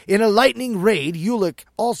 In a lightning raid, Ulic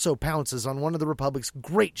also pounces on one of the Republic's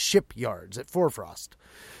great shipyards at Forfrost,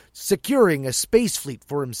 securing a space fleet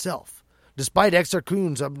for himself. Despite Exar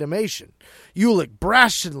Kun's abnegation, Ulic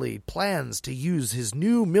brashly plans to use his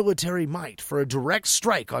new military might for a direct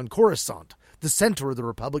strike on Coruscant, the center of the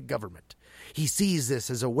Republic government. He sees this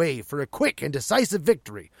as a way for a quick and decisive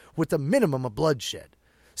victory with a minimum of bloodshed.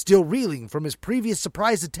 Still reeling from his previous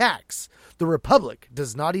surprise attacks, the Republic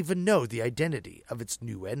does not even know the identity of its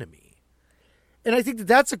new enemy. And I think that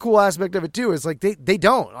that's a cool aspect of it too, is like they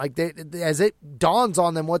don't. Like as it dawns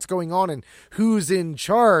on them what's going on and who's in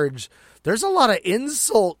charge, there's a lot of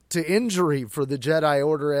insult to injury for the Jedi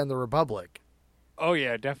Order and the Republic. Oh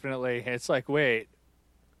yeah, definitely. It's like, wait,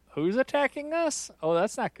 who's attacking us? Oh,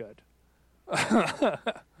 that's not good.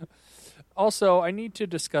 Also, I need to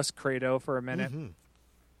discuss Credo for a minute. Mm-hmm.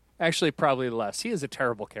 Actually, probably less. He is a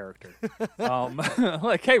terrible character.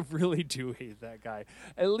 Like, I really do hate that guy.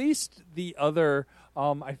 At least the other,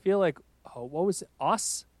 I feel like, what was it?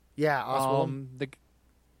 Os? Yeah, Os Willem.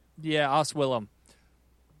 Os Willem.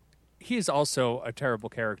 He's also a terrible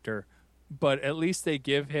character, but at least they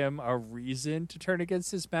give him a reason to turn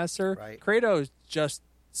against his master. Right. Credo is just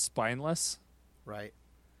spineless. Right.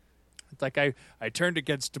 It's like, I turned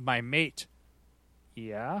against my mate.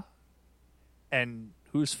 Yeah? And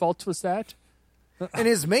whose fault was that? And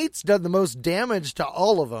his mate's done the most damage to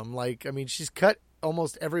all of them. Like, I mean, she's cut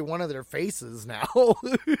almost every one of their faces now.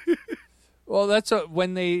 Well, that's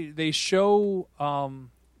when they show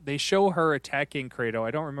her attacking Credo.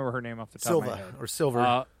 I don't remember her name off the top of my head. Or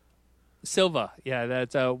Silver. Silva, yeah,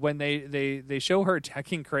 that's when they show her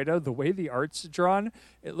attacking Credo, the way the art's drawn,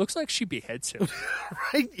 it looks like she beheads him.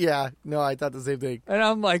 Right? Yeah. No, I thought the same thing. And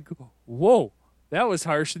I'm like, whoa, that was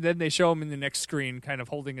harsh. And then they show him in the next screen kind of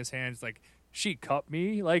holding his hands like, she cut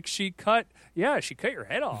me? Like, she cut your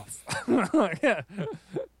head off. Yeah.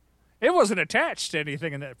 It wasn't attached to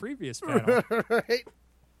anything in that previous panel. Right?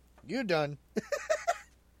 You're done.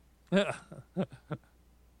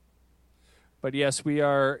 But yes, we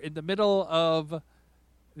are in the middle of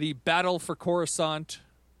the battle for Coruscant,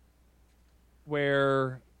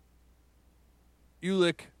 where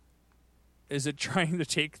Ulic is trying to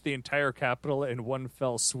take the entire capital in one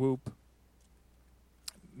fell swoop.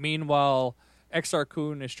 Meanwhile, Exar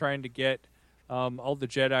Kun is trying to get all the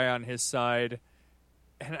Jedi on his side.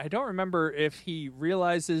 And I don't remember if he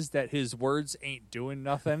realizes that his words ain't doing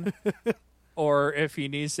nothing or if he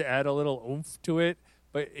needs to add a little oomph to it.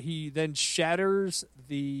 But he then shatters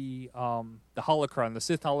the holocron, the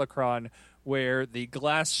Sith holocron, where the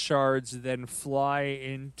glass shards then fly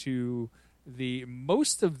into the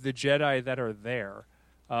most of the Jedi that are there,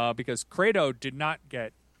 because Credo did not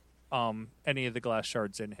get any of the glass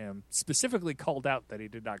shards in him. Specifically called out that he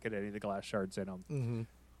did not get any of the glass shards in him. Mm-hmm.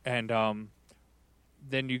 And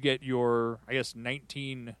then you get your,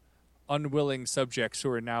 19 unwilling subjects who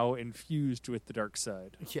are now infused with the dark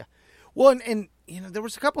side. Yeah. Well, and there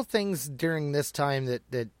was a couple things during this time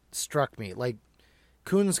that struck me. Like,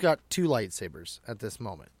 Kun's got 2 lightsabers at this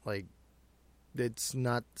moment. Like, it's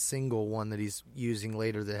not single one that he's using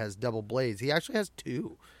later that has double blades. He actually has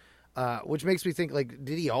 2, which makes me think, like,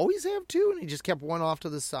 did he always have 2 and he just kept one off to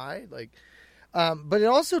the side? Like, but it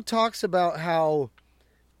also talks about how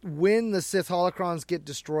when the Sith holocrons get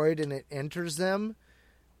destroyed and it enters them,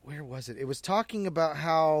 where was it? It was talking about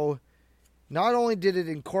how not only did it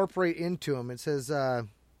incorporate into him, it says,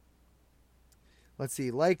 let's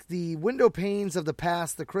see, like the window panes of the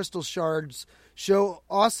past, the crystal shards show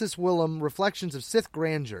Ossus Willem reflections of Sith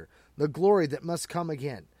grandeur, the glory that must come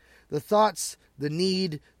again. The thoughts, the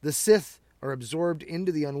need, the Sith are absorbed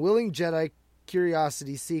into the unwilling Jedi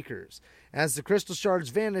curiosity seekers, as the crystal shards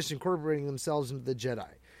vanish, incorporating themselves into the Jedi.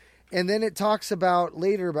 And then it talks about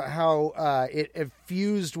later about how it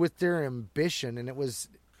fused with their ambition, and it was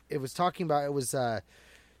talking about it was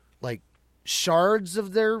like shards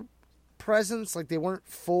of their presence, like they weren't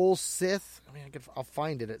full Sith. I mean, I'll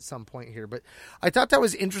find it at some point here, but I thought that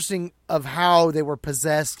was interesting of how they were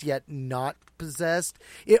possessed yet not possessed.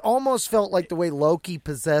 It almost felt like the way Loki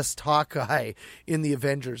possessed Hawkeye in the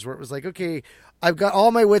Avengers, where it was like, okay, I've got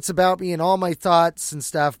all my wits about me and all my thoughts and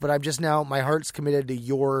stuff, but I'm just now, my heart's committed to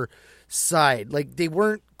your side. Like, they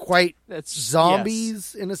weren't quite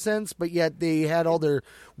zombies in a sense, but yet they had all their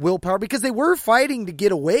willpower because they were fighting to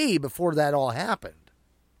get away before that all happened.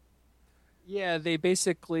 Yeah, they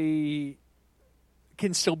basically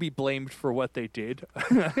can still be blamed for what they did.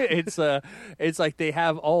 It's like they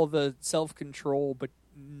have all the self-control but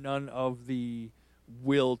none of the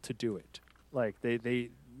will to do it. Like they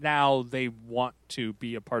now they want to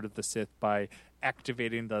be a part of the Sith by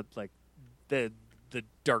activating the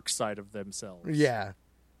dark side of themselves. Yeah.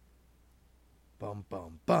 Bum,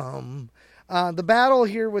 bum, bum. The battle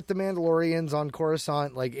here with the Mandalorians on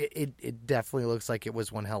Coruscant, like, it definitely looks like it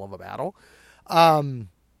was one hell of a battle. And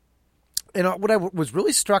what I was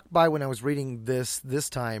really struck by when I was reading this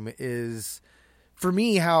time is, for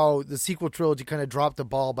me, how the sequel trilogy kind of dropped the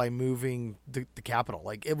ball by moving the capital.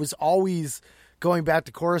 Like, it was always going back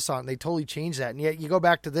to Coruscant, and they totally changed that. And yet you go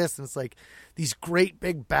back to this, and it's like these great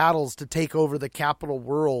big battles to take over the capital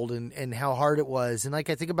world, and how hard it was. And like,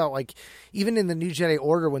 I think about, like, even in the New Jedi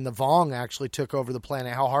Order, when the Vong actually took over the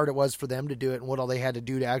planet, how hard it was for them to do it and what all they had to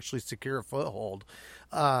do to actually secure a foothold.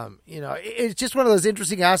 It's just one of those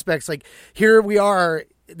interesting aspects. Like, here we are,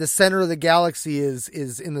 the center of the galaxy is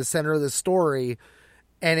in the center of the story,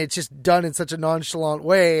 and it's just done in such a nonchalant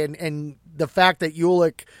way. And the fact that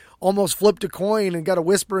Ulick almost flipped a coin and got a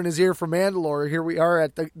whisper in his ear from Mandalore. Here we are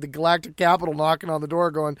at the galactic capital, knocking on the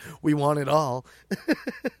door going, we want it all.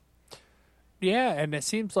 Yeah, and it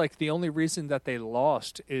seems like the only reason that they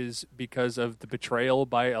lost is because of the betrayal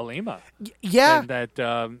by Alima. Yeah. And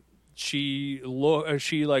that she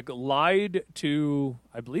lied to,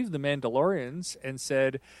 I believe, the Mandalorians and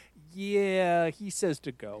said, yeah, he says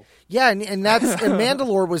to go. Yeah, and that's and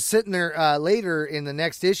Mandalore was sitting there later in the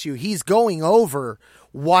next issue. He's going over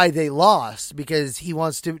why they lost because he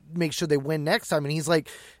wants to make sure they win next time. And he's like,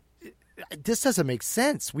 this doesn't make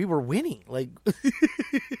sense. We were winning. Like,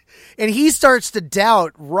 and he starts to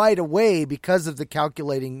doubt right away because of the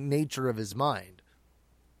calculating nature of his mind.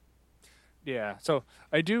 Yeah, so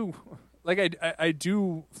I do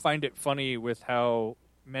find it funny with how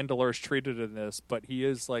Mandalore's treated in this, but he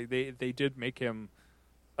is like they did make him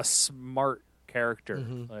a smart character.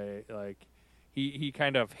 Mm-hmm. Like he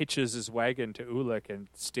kind of hitches his wagon to Ulick and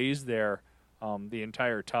stays there the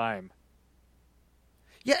entire time.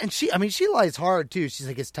 Yeah, and she lies hard too. She's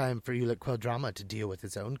like, it's time for Ulick Qel-Droma to deal with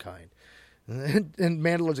his own kind. And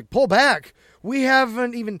Mandalore's like, pull back. We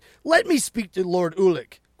haven't even let me speak to Lord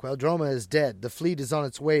Ulick. Qel-Droma is dead. The fleet is on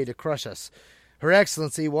its way to crush us. Her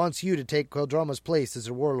Excellency wants you to take Qel-Droma's place as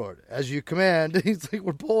her warlord. As you command. He's like,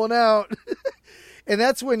 we're pulling out. And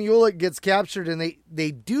that's when Ulick gets captured, and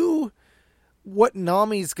they do what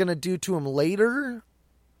Nami's going to do to him later,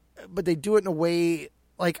 but they do it in a way,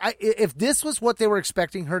 like, if this was what they were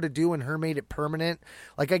expecting her to do and her made it permanent,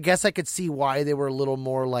 like, I guess I could see why they were a little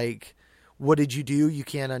more like, what did you do? You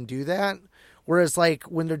can't undo that. Whereas, like,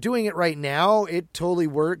 when they're doing it right now, it totally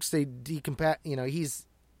works. They he's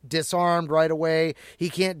disarmed right away.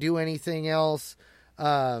 He can't do anything else.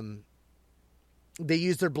 They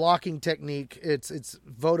use their blocking technique. It's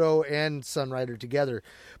Voto and Sunrider together.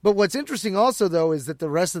 But what's interesting also, though, is that the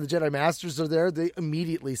rest of the Jedi Masters are there. They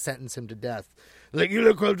immediately sentence him to death. Like,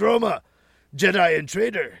 Ulick Qel-Droma, Jedi and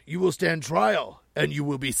traitor, you will stand trial, and you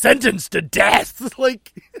will be sentenced to death.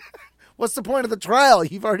 Like, what's the point of the trial?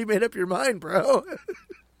 You've already made up your mind, bro.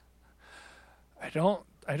 I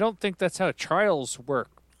don't think that's how trials work,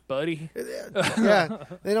 buddy. Yeah,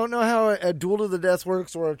 they don't know how a duel to the death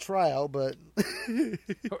works or a trial, but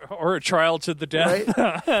or a trial to the death.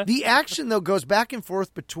 Right? The action though goes back and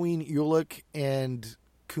forth between Ulick and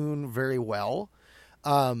Kun very well.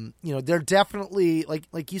 They're definitely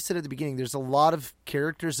like you said at the beginning. There's a lot of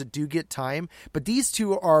characters that do get time, but these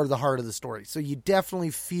two are the heart of the story. So you definitely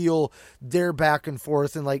feel their back and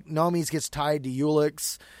forth, and like Nami's gets tied to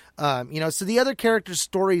Ulick's. So the other characters'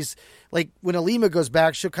 stories, like when Alima goes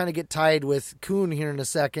back, she'll kind of get tied with Kun here in a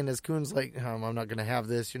second, as Kun's like, I'm not going to have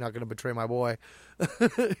this. You're not going to betray my boy.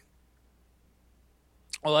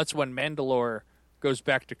 Well, that's when Mandalore goes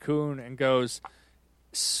back to Kun and goes,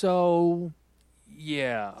 so,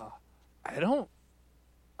 yeah, I don't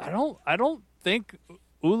think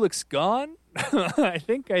Ulick's gone. I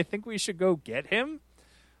think we should go get him.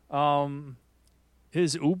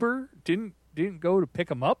 His Uber didn't go to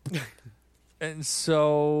pick him up, and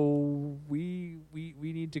so we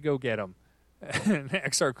need to go get him. And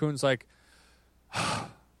Exar Kun's like,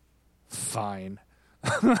 fine.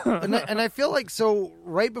 and I feel like, so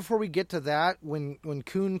right before we get to that, when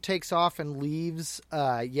Kun takes off and leaves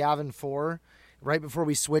Yavin 4, right before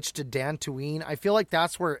we switch to Dantooine, I feel like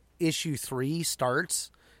that's where issue 3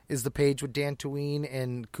 starts, is the page with Dantooine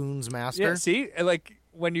and Kun's master. Yeah, see, like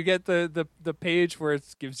when you get the page where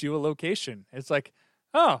it gives you a location, it's like,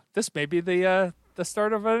 oh, this may be the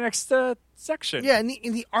start of our next section. Yeah, and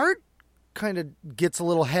the art kind of gets a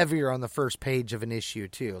little heavier on the first page of an issue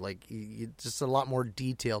too. Like just a lot more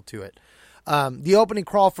detail to it. The opening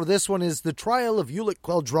crawl for this one is The Trial of Ulic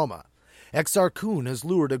Qel-Droma. Exar Kun has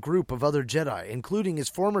lured a group of other Jedi, including his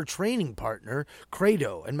former training partner,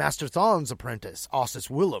 Credo, and Master Thrawn's apprentice, Ossus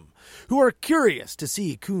Willem, who are curious to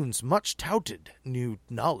see Kun's much-touted new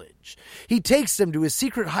knowledge. He takes them to his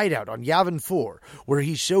secret hideout on Yavin 4, where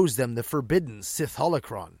he shows them the forbidden Sith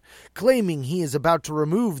holocron. Claiming he is about to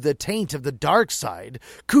remove the taint of the dark side,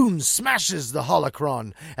 Kun smashes the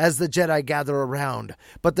holocron as the Jedi gather around,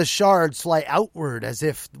 but the shards fly outward as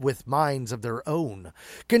if with minds of their own.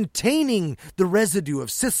 Containing the residue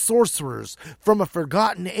of Sith sorcerers from a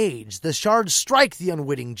forgotten age, the shards strike the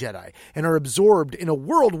unwitting Jedi and are absorbed in a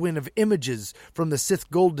whirlwind of images from the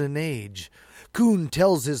Sith Golden Age. Kun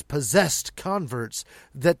tells his possessed converts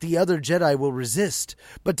that the other Jedi will resist,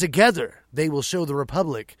 but together they will show the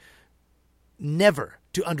Republic never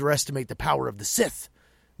to underestimate the power of the Sith.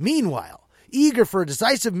 Meanwhile, eager for a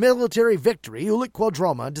decisive military victory, Ulic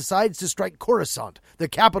Qel-Droma decides to strike Coruscant, the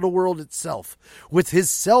capital world itself, with his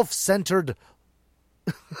self-centered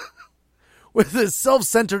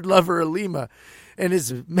lover Alima and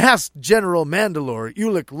his masked general Mandalore.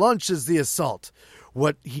 Ulic launches the assault.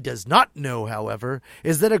 What he does not know, however,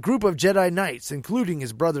 is that a group of Jedi Knights, including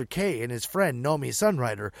his brother Kay and his friend Nomi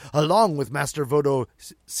Sunrider, along with Master Vodo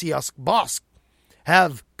Siosk Bosk,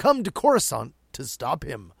 have come to Coruscant to stop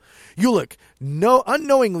him. Ulic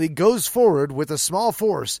unknowingly goes forward with a small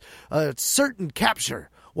force, a certain capture,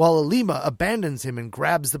 while Alima abandons him and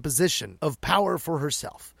grabs the position of power for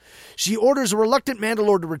herself. She orders a reluctant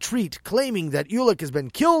Mandalore to retreat, claiming that Ulic has been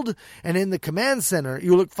killed, and in the command center,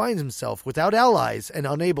 Ulic finds himself without allies and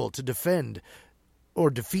unable to defend or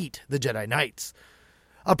defeat the Jedi Knights.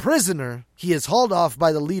 A prisoner, he is hauled off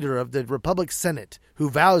by the leader of the Republic Senate, who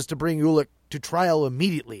vows to bring Ulic to trial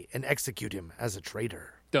immediately and execute him as a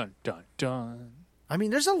traitor. Dun, dun, dun. I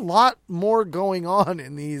mean, there's a lot more going on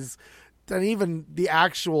in these than even the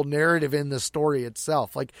actual narrative in the story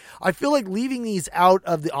itself. Like, I feel like leaving these out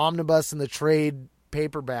of the omnibus and the trade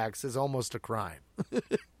paperbacks is almost a crime.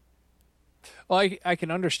 Well, I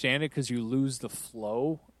can understand it because you lose the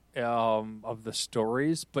flow of the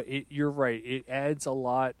stories, but you're right. It adds a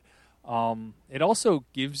lot. It also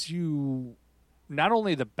gives you not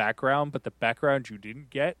only the background, but the background you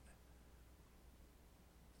didn't get.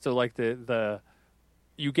 So, like, the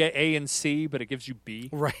you get A and C, but it gives you B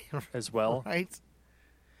right as well. Right.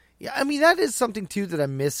 Yeah, I mean, that is something, too, that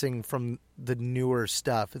I'm missing from the newer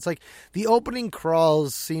stuff. It's like the opening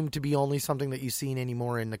crawls seem to be only something that you've seen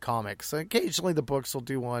anymore in the comics. So occasionally the books will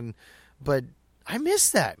do one, but I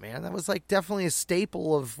miss that, man. That was like definitely a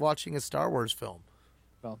staple of watching a Star Wars film.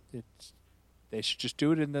 Well, they should just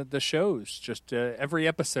do it in the shows. Just every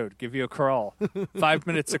episode, give you a crawl. 5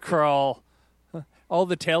 minutes of crawl. All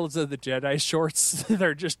the Tales of the Jedi shorts,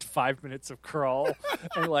 they're just 5 minutes of crawl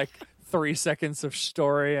and like 3 seconds of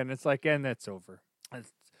story, and it's like, and that's over.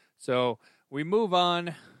 So we move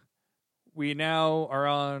on. We now are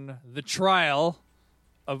on the trial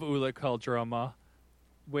of Ulic Qel-Droma,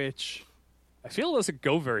 which I feel doesn't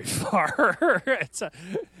go very far. It's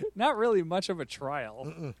not really much of a trial.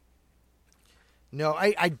 Mm-mm. No,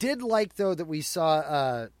 I did like, though, that we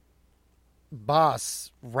saw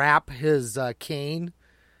Boss wrap his cane,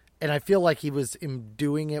 and I feel like he was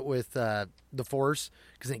doing it with the Force,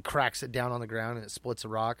 because then he cracks it down on the ground and it splits a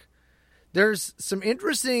rock. There's some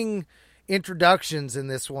interesting introductions in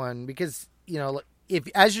this one, because, you know, if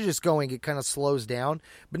as you're just going, it kind of slows down,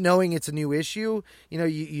 but knowing it's a new issue, you know,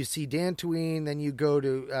 you see Dantooine, then you go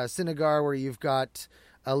to Sinagar, where you've got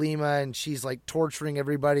Alima, and she's like torturing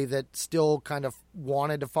everybody that still kind of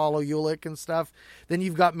wanted to follow Ulic and stuff. Then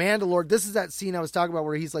you've got Mandalore. This is that scene I was talking about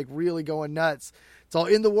where he's like really going nuts. It's all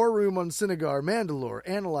in the war room on Sinagar. Mandalore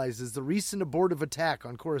analyzes the recent abortive attack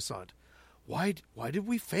on Coruscant. Why did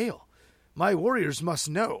we fail? My warriors must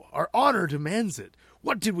know. Our honor demands it.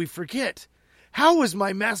 What did we forget? How was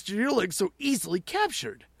my master Ulic so easily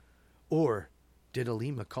captured? Or did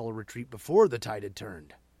Alima call a retreat before the tide had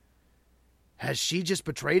turned? Has she just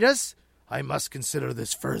betrayed us? I must consider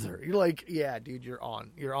this further. You're like, yeah, dude, you're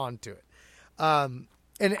on to it.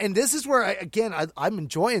 And this is where I'm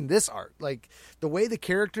enjoying this art. Like the way the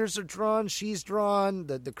characters are drawn, she's drawn,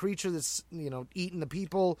 the creature that's, you know, eating the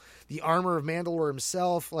people, the armor of Mandalore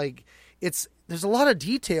himself. Like there's a lot of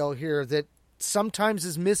detail here that sometimes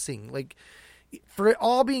is missing. Like for it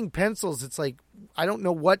all being pencils, it's like, I don't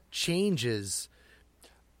know what changes.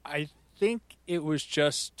 I think it was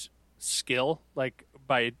just skill, like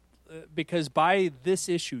because by this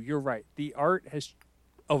issue, you're right, the art has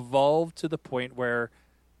evolved to the point where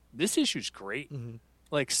this issue's great. Mm-hmm.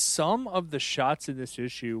 like some of the shots in this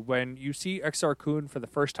issue when you see Exar Kun for the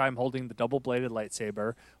first time holding the double-bladed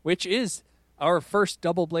lightsaber, which is our first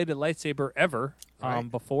double-bladed lightsaber ever,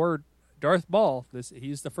 Right. before Darth Maul.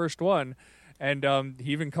 He's the first one, and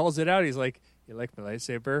he even calls it out. He's like, "You like my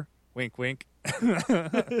lightsaber? Wink, wink."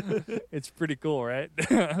 It's pretty cool, right?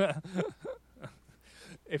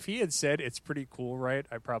 If he had said it's pretty cool, right,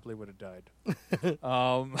 I probably would have died.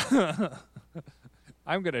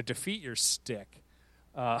 I'm gonna defeat your stick.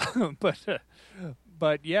 But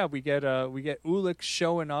yeah, we get Ulick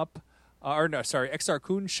showing up, Exar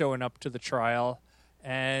Kun showing up to the trial,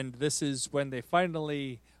 and this is when they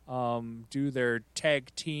finally do their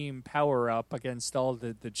tag team power up against all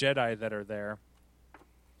the Jedi that are there,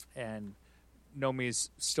 and Nomi's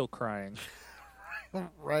still crying.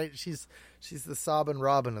 Right, she's the Sob and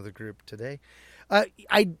Robin of the group today.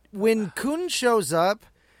 When Kun shows up,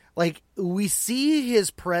 like, we see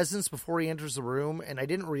his presence before he enters the room, and I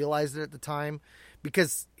didn't realize it at the time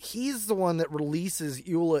because he's the one that releases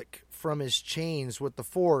Ulick from his chains with the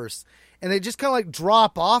Force, and they just kind of like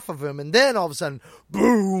drop off of him, and then all of a sudden,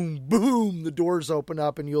 boom, boom, the doors open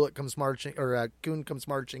up, and Ulick comes marching, or Kun comes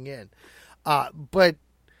marching in. But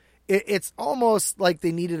it's almost like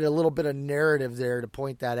they needed a little bit of narrative there to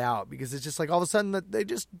point that out, because it's just like all of a sudden that they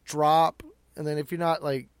just drop, and then if you're not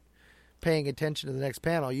like paying attention to the next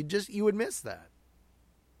panel, you would miss that.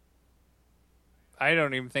 I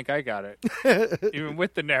don't even think I got it, even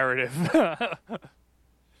with the narrative.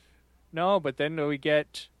 No, but then we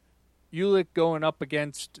get Ulick going up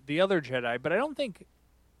against the other Jedi, but I don't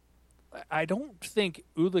think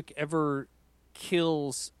Ulick ever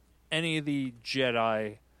kills any of the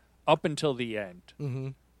Jedi up until the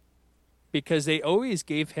end, because they always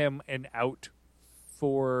gave him an out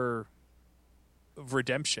for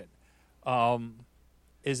redemption.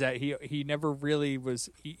 Is that he never really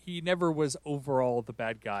was he never was overall the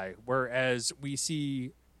bad guy, whereas we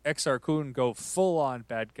see Exar Kun go full on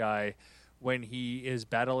bad guy when he is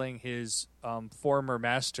battling his former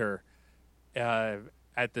master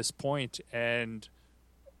at this point, and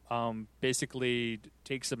basically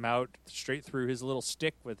takes him out straight through his little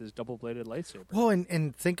stick with his double-bladed lightsaber. Well,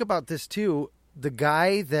 and think about this too. The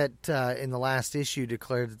guy that in the last issue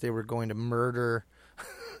declared that they were going to murder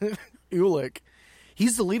Ulick,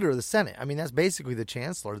 he's the leader of the Senate. I mean, that's basically the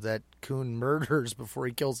Chancellor that Kun murders before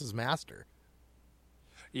he kills his master.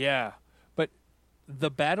 Yeah, but the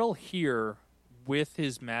battle here with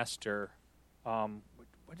his master,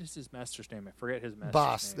 what is his master's name? I forget his master's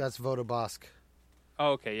Bosk, name. that's Voda Bosk.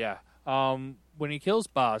 Oh, okay, yeah. When he kills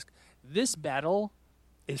Bosk, this battle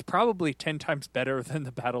is probably 10 times better than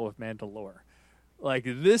the Battle of Mandalore. Like,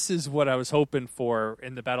 this is what I was hoping for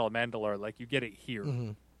in the Battle of Mandalore. Like, you get it here.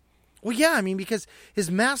 Mm-hmm. Well, yeah, I mean, because his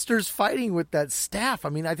master's fighting with that staff. I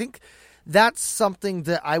mean, I think that's something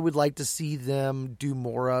that I would like to see them do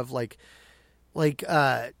more of, like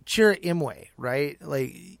Chirrut Imwe, right?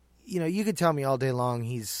 Like, you know, you could tell me all day long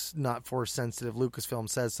he's not force sensitive. Lucasfilm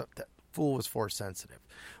says that fool was force sensitive,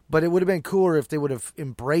 but it would have been cooler if they would have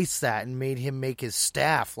embraced that and made him make his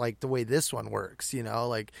staff like the way this one works. You know,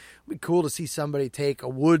 like, it'd be cool to see somebody take a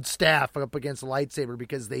wood staff up against a lightsaber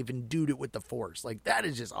because they've endued it with the Force. Like, that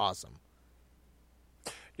is just awesome.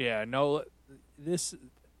 Yeah, no, this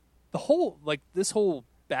whole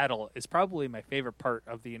battle is probably my favorite part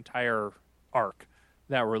of the entire arc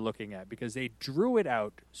that we're looking at, because they drew it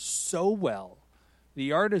out so well.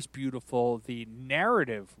 The art is beautiful. The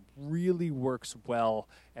narrative really works well.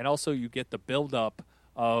 And also you get the build-up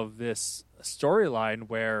of this storyline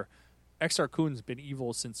where Exar Kun's been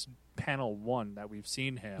evil since panel 1 that we've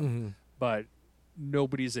seen him, but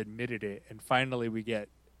nobody's admitted it. And finally we get,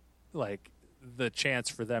 like, the chance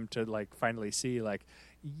for them to, like, finally see, like,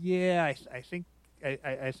 yeah, I think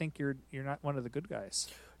you're not one of the good guys.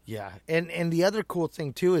 Yeah. And the other cool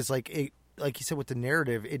thing, too, is, like you said with the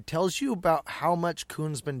narrative, it tells you about how much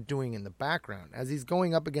Kun's been doing in the background. As he's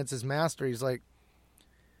going up against his master, he's like,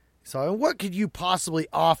 so what could you possibly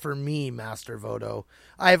offer me, Master Vodo?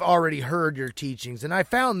 I've already heard your teachings, and I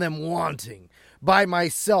found them wanting. By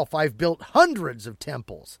myself, I've built hundreds of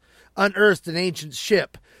temples, unearthed an ancient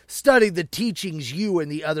ship, studied the teachings you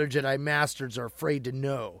and the other Jedi Masters are afraid to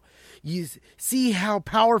know. You see how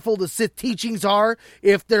powerful the Sith teachings are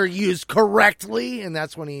if they're used correctly? And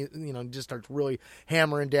that's when he, just starts really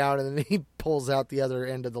hammering down, and then he pulls out the other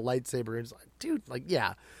end of the lightsaber. And it's like, dude, like,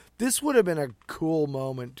 yeah, this would have been a cool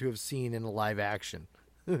moment to have seen in a live action.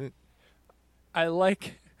 I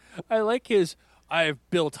like his, I've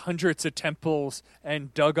built hundreds of temples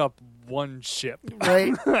and dug up one ship.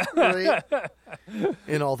 Right?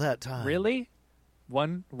 In all that time. Really?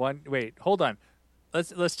 Wait, hold on.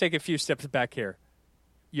 Let's take a few steps back here.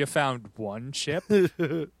 you found one ship.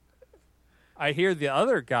 I hear the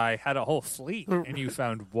other guy had a whole fleet, and you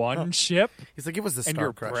found one ship. He's like, it was the and Star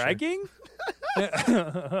you're Crusher. bragging?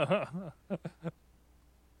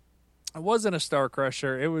 It wasn't a Star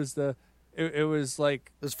Crusher. It was it was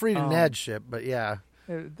like It was Freed and Ned's ship, but yeah.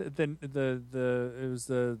 it was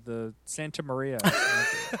the Santa Maria.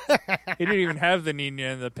 He didn't even have the Nina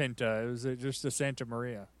and the Pinta. It was just the Santa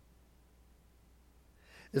Maria.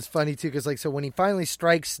 It's funny too, because so when he finally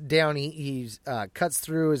strikes down, he cuts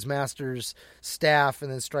through his master's staff and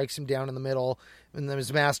then strikes him down in the middle, and then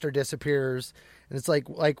his master disappears. And it's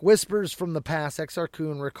like whispers from the past. Exar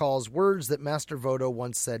Kun recalls words that Master Vodo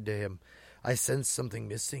once said to him: "I sense something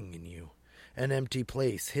missing in you, an empty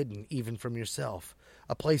place hidden even from yourself,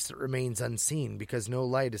 a place that remains unseen because no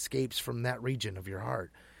light escapes from that region of your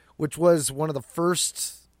heart," which was one of the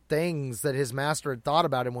first things that his master had thought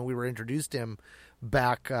about him when we were introduced to him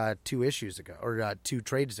back 2 issues ago, or 2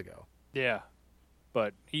 trades ago. Yeah,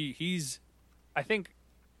 but he's. I think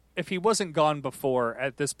if he wasn't gone before,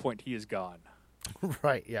 at this point he is gone.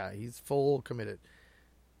 Right? Yeah, he's full committed.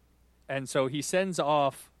 And so he sends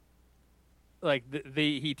off, like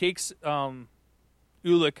he takes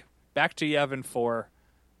Ulik back to Yavin 4,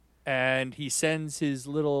 and he sends his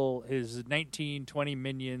 19, 20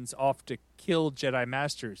 minions off to kill Jedi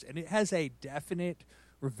Masters, and it has a definite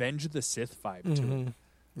Revenge of the Sith vibe to it.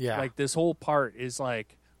 Yeah. Like this whole part is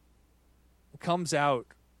like comes out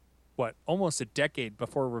almost a decade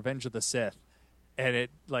before Revenge of the Sith, and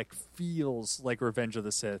it like feels like Revenge of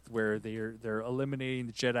the Sith, where they're eliminating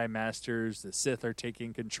the Jedi Masters, the Sith are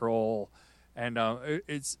taking control, and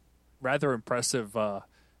it's rather impressive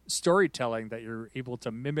storytelling that you're able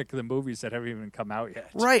to mimic the movies that haven't even come out yet.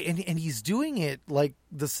 Right, and he's doing it like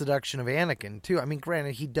the seduction of Anakin, too. I mean,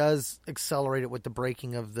 granted, he does accelerate it with the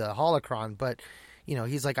breaking of the holocron, but,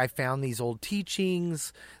 he's like, I found these old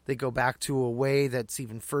teachings. They go back to a way that's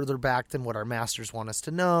even further back than what our masters want us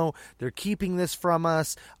to know. They're keeping this from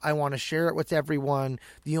us. I want to share it with everyone.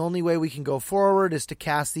 The only way we can go forward is to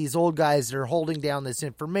cast these old guys that are holding down this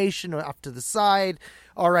information off to the side.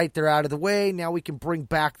 All right, they're out of the way. Now we can bring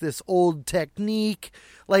back this old technique.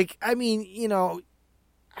 Like, I mean,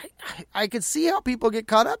 I could see how people get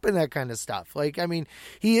caught up in that kind of stuff. Like, I mean,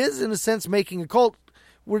 he is, in a sense, making a cult.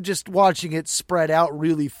 We're just watching it spread out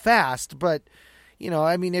really fast. But,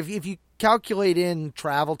 I mean, if you calculate in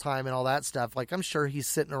travel time and all that stuff, like, I'm sure he's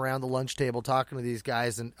sitting around the lunch table talking to these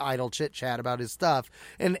guys and idle chit-chat about his stuff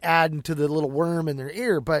and adding to the little worm in their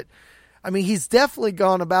ear. But, I mean, he's definitely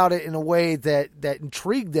gone about it in a way that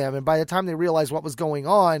intrigued them. And by the time they realized what was going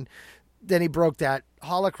on, then he broke that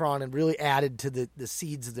holocron and really added to the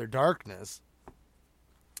seeds of their darkness.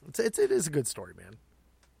 It is a good story, man.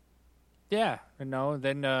 Yeah,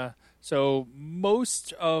 then so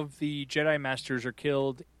most of the Jedi Masters are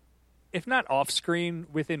killed, if not off screen,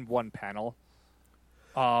 within one panel.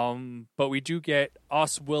 But we do get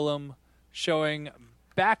Os Willem showing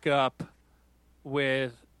back up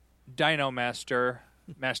with Dino Master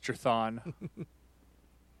Thon.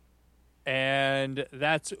 And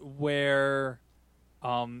that's where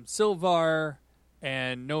Silvar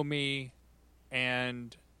and Nomi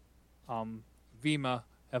and Vima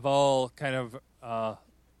have all kind of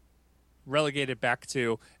relegated back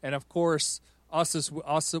to. And of course,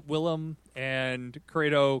 Os Willem and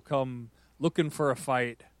Credo come looking for a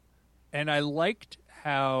fight. And I liked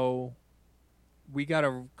how we got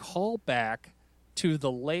a call back to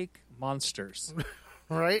the lake monsters.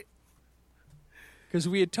 Right? Because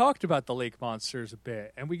we had talked about the lake monsters a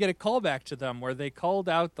bit, and we get a callback to them where they called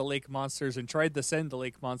out the lake monsters and tried to send the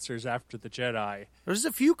lake monsters after the Jedi. There's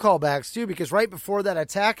a few callbacks, too, because right before that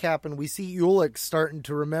attack happened, we see Ulik starting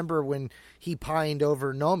to remember when he pined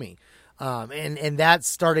over Nomi. And that's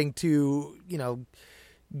starting to,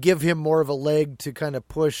 give him more of a leg to kind of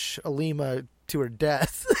push Alima to her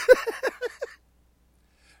death.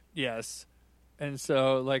 Yes. And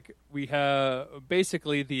so, we have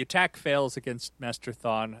basically the attack fails against Master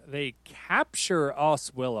Thon. They capture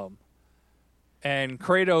Os Willem, and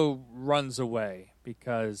Credo runs away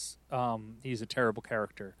because he's a terrible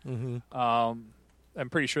character. Mm-hmm. I'm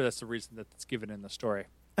pretty sure that's the reason that it's given in the story.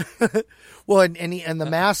 Well, and the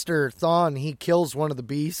Master Thon, he kills one of the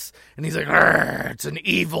beasts, and he's like, "It's an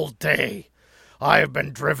evil day. I have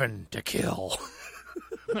been driven to kill."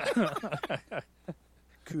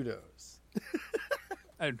 Kudos.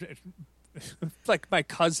 Like my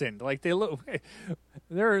cousin, like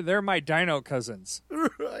they're my dino cousins,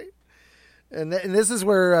 right? And this is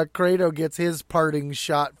where Credo gets his parting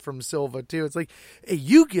shot from Silva too. It's like, hey,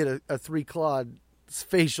 you get a 3-clawed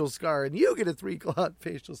facial scar, and you get a 3-clawed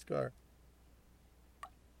facial scar.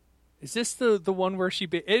 Is this the one where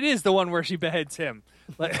it is the one where she beheads him.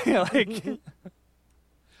 Like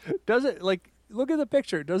does it, like, look at the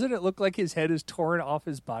picture. Doesn't it look like his head is torn off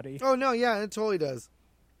his body? Oh, no, yeah, it totally does.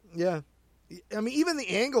 Yeah. I mean, even the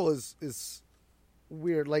angle is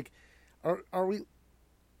weird. Like, are we...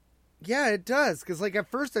 Yeah, it does. Because, like, at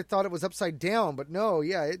first I thought it was upside down, but no,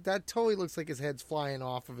 yeah, that totally looks like his head's flying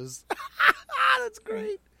off of his... That's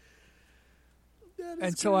great.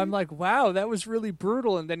 And so I'm like, wow, that was really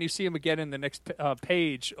brutal. And then you see him again in the next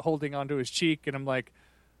page holding onto his cheek. And I'm like,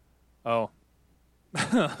 oh,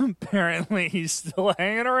 apparently he's still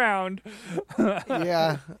hanging around.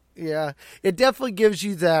 Yeah. It definitely gives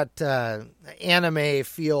you that anime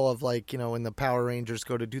feel of, like, you know, when the Power Rangers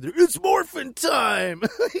go to do their "It's Morphin' Time."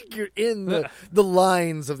 Like, you're in the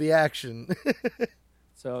lines of the action.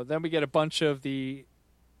 So then we get a bunch of the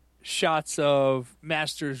shots of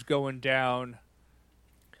Masters going down.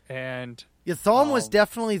 And Thawne was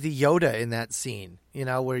definitely the Yoda in that scene, you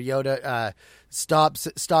know, where Yoda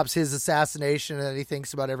stops his assassination and then he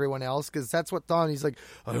thinks about everyone else, because that's what Thawne, he's like,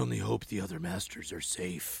 I only hope the other Masters are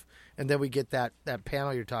safe. And then we get that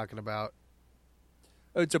panel you're talking about.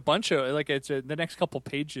 It's a bunch of, like, the next couple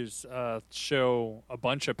pages show a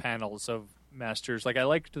bunch of panels of Masters. Like, I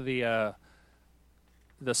liked the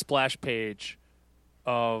splash page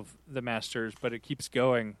of the Masters, but it keeps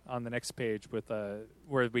going on the next page with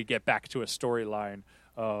where we get back to a storyline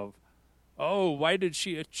of, oh, why did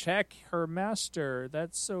she attack her master?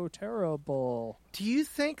 That's so terrible. Do you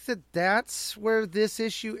think that that's where this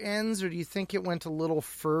issue ends, or do you think it went a little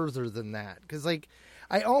further than that? Because, like,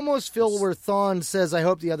 I almost feel where Thawne says, I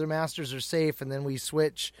hope the other Masters are safe, and then we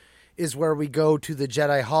switch, is where we go to the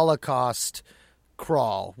Jedi Holocaust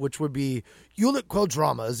crawl, which would be Ulic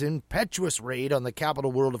Qel-Drama's impetuous raid on the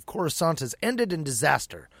capital world of Coruscant has ended in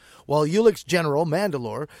disaster. While Ulic's general,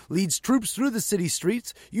 Mandalore, leads troops through the city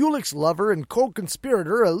streets, Ulic's lover and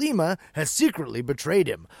co-conspirator, Alima, has secretly betrayed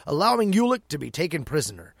him, allowing Ulic to be taken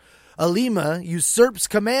prisoner. Alima usurps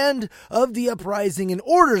command of the uprising and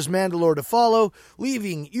orders Mandalore to follow,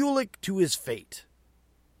 leaving Ulic to his fate.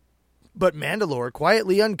 But Mandalore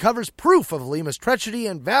quietly uncovers proof of Alima's treachery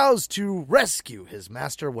and vows to rescue his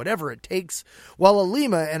master, whatever it takes, while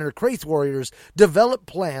Alima and her Kraith warriors develop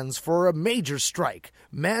plans for a major strike.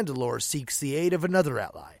 Mandalore seeks the aid of another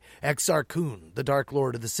ally, Exar Kun, the Dark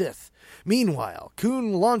Lord of the Sith. Meanwhile,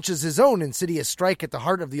 Kun launches his own insidious strike at the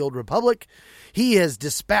heart of the Old Republic. He has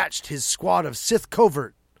dispatched his squad of Sith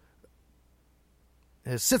converts.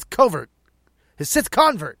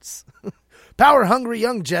 Power-hungry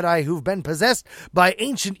young Jedi who've been possessed by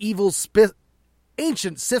ancient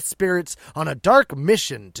Sith spirits on a dark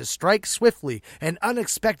mission to strike swiftly and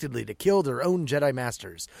unexpectedly to kill their own Jedi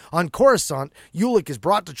Masters. On Coruscant, Ulic is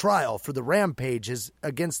brought to trial for the rampages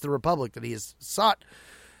against the Republic that he has sought.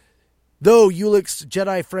 Though Ulic's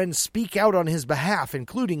Jedi friends speak out on his behalf,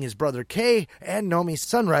 including his brother Kay and Nomi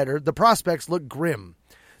Sunrider, the prospects look grim.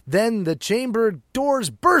 Then the chamber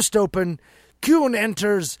doors burst open. Kun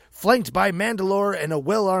enters, flanked by Mandalore and a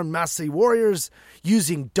well-armed Massey warriors.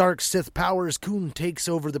 Using dark Sith powers, Kun takes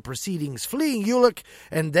over the proceedings, fleeing Ulic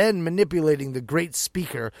and then manipulating the Great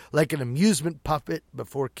Speaker like an amusement puppet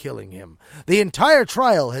before killing him. The entire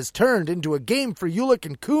trial has turned into a game for Ulic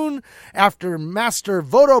and Kun after Master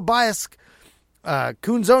Vodo Byask,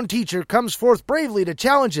 Kun's own teacher, comes forth bravely to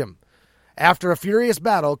challenge him. After a furious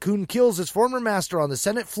battle, Kun kills his former master on the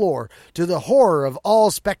Senate floor, to the horror of all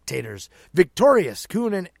spectators. Victorious,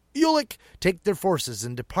 Kun and Ulic take their forces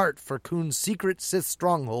and depart for Kun's secret Sith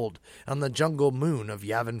stronghold on the jungle moon of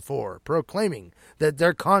Yavin 4, proclaiming that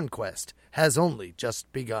their conquest has only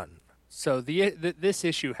just begun. So this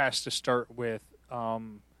issue has to start with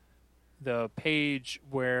the page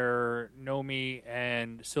where Nomi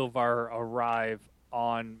and Silvar arrive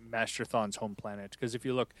on Master Thawne's home planet. Because if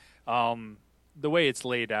you look, the way it's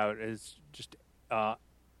laid out is just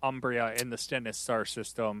Umbria in the Stennis star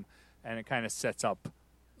system, and it kind of sets up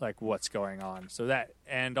like what's going on. So that,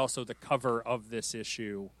 and also the cover of this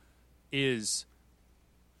issue is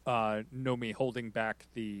Nomi holding back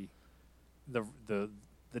the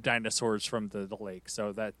dinosaurs from the lake.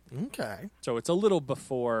 So that okay. So it's a little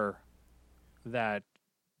before that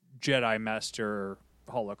Jedi Master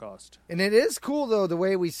Holocaust. And it is cool though the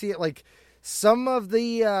way we see it. Like some of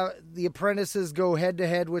the apprentices go head to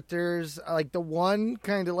head with theirs. Like the one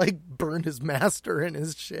kind of like burned his master in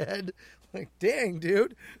his shed. Like, dang,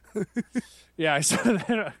 dude. Yeah, I saw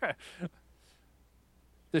that.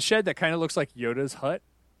 The shed that kind of looks like Yoda's hut.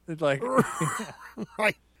 It's like,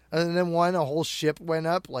 right. And then a whole ship went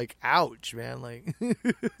up. Like, ouch, man. Like,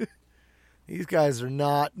 these guys are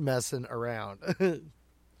not messing around.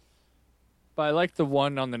 But I like the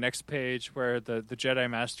one on the next page where the Jedi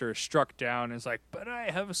Master is struck down and is like, but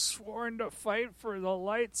I have sworn to fight for the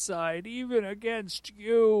light side, even against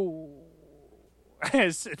you.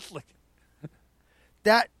 It's like...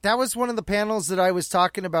 That was one of the panels that I was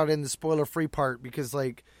talking about in the spoiler-free part, because,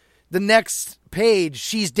 like, the next page,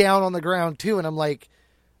 she's down on the ground, too, and I'm like,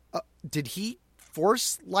 did he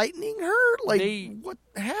force lightning her? Like, what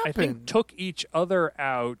happened? I think took each other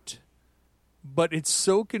out, but it's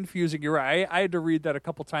so confusing. You're right. I had to read that a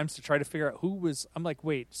couple times to try to figure out who was... I'm like,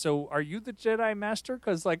 wait, so are you the Jedi Master?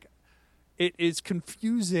 Because, like, it is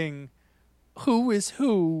confusing who is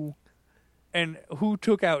who and who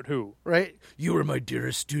took out who. Right? You were my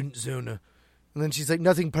dearest student, Zona. And then she's like,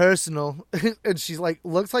 nothing personal. And she's like,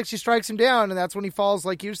 looks like she strikes him down, and that's when he falls,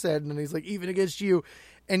 like you said. And he's like, even against you.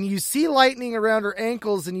 And you see lightning around her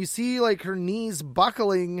ankles, and you see, like, her knees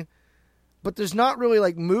buckling, but there's not really,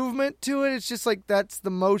 like, movement to it. It's just like that's the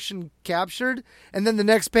motion captured. And then the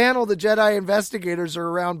next panel, the Jedi investigators are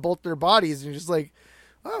around both their bodies, and you're just like,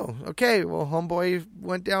 oh, okay, well, homeboy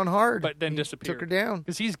went down hard. But then He disappeared. Took her down.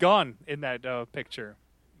 Because he's gone in that picture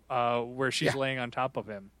where she's laying on top of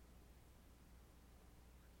him.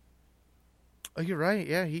 Oh, you're right.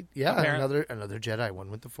 Yeah, Apparently. another Jedi, one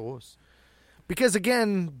with the Force. Because,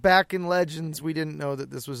 again, back in Legends, we didn't know that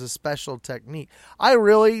this was a special technique. I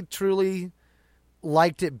really, truly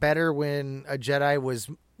liked it better when a Jedi was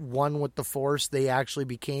one with the Force. They actually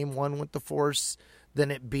became one with the Force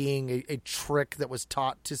than it being a trick that was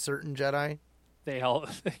taught to certain Jedi. They all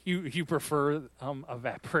you prefer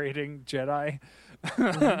evaporating Jedi?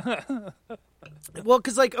 Well,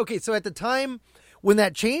 because, like, okay, so at the time when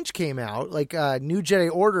that change came out, like, New Jedi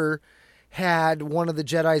Order had one of the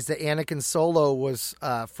Jedis that Anakin Solo was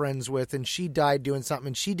friends with, and she died doing something,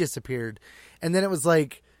 and she disappeared. And then it was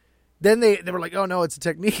like, then they were like, oh, no, it's a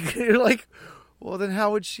technique. And you're like, well, then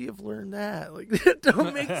how would she have learned that? Like, that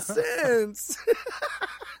don't make sense.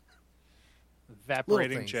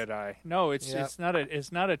 Evaporating Jedi. No, it's not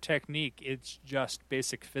a technique. It's just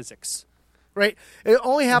basic physics. Right. It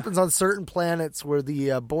only happens on certain planets where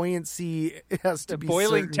the buoyancy has to be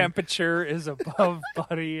boiling certain. Temperature is above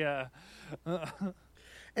body. And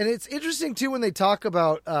it's interesting too when they talk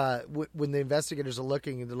about when the investigators are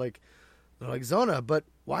looking and they're like Zona, but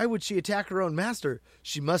why would she attack her own master?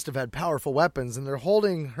 She must have had powerful weapons, and they're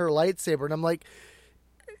holding her lightsaber, and I'm like,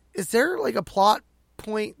 is there like a plot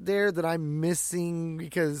point there that I'm missing?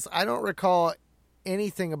 Because I don't recall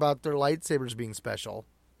anything about their lightsabers being special.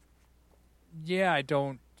 Yeah, I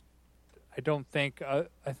don't think.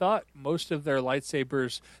 I thought most of their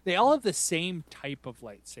lightsabers, they all have the same type of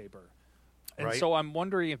lightsaber. And right. So I'm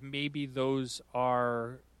wondering if maybe those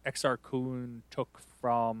are Exar Kun took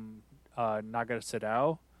from Naga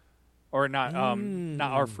Sadao, or not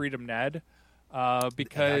our Freedom Ned,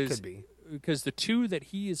 because that could be. Because the two that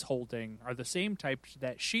he is holding are the same type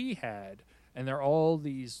that she had, and they're all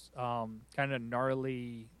these kind of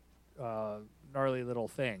gnarly little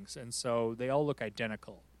things, and so they all look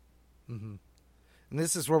identical. Mm-hmm. And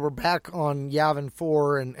this is where we're back on Yavin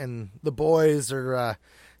 4, and the boys are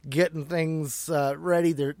getting things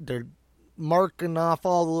ready. They're marking off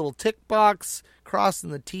all the little tick box,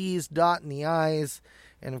 crossing the T's, dotting the I's,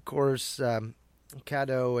 and of course,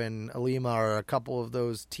 Cato and Alima are a couple of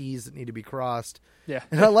those T's that need to be crossed. Yeah,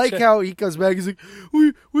 and I like how he comes back. He's like,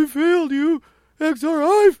 "We failed you, XR.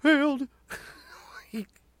 I failed."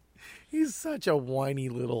 He's such a whiny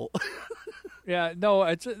little. Yeah, no,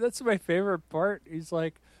 that's my favorite part. He's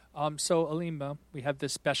like, so Alima, we have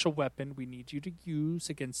this special weapon we need you to use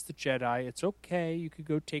against the Jedi. It's okay. You could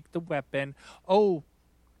go take the weapon. Oh,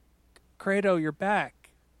 Credo, you're back.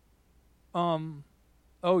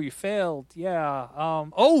 Oh, you failed. Yeah.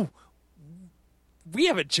 Oh, we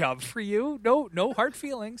have a job for you. No hard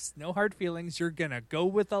feelings. No hard feelings. You're going to go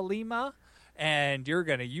with Alima, and you're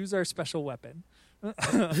going to use our special weapon.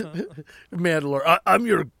 Mandalore, I'm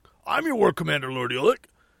your war commander, Lord Ulick.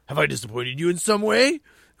 Have I disappointed you in some way?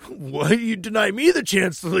 Why you deny me the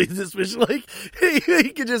chance to lead this mission? Like,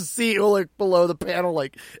 you can just see Ulick below the panel,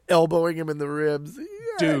 like, elbowing him in the ribs. Yeah,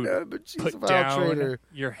 dude, no, but she's put a vile down traitor.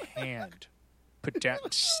 your hand. Put down.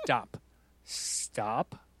 Stop.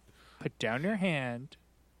 Put down your hand.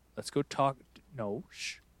 Let's go talk. No,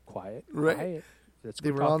 shh. Quiet. Right. Quiet. Let's They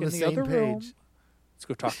go were talk on in the the other same room. page. Let's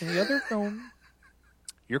go talk in the other room.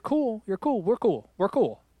 You're cool. We're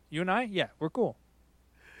cool. You and I, yeah, we're cool.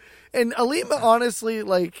 And Alima, honestly,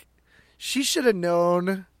 like, she should have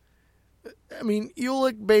known. I mean,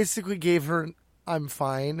 Ulick basically gave her "I'm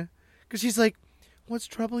fine," because she's like, "What's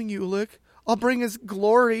troubling you, Ulick? I'll bring us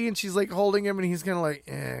glory." And she's like holding him, and he's kind of like,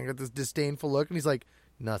 got this disdainful look, and he's like,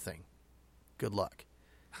 "Nothing. Good luck."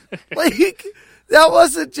 Like, that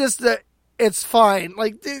wasn't just it's fine.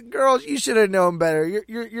 Like, dude, girls, you should have known better.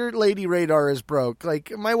 Your lady radar is broke.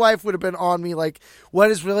 Like, my wife would have been on me, like, what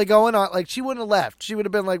is really going on? Like, she wouldn't have left. She would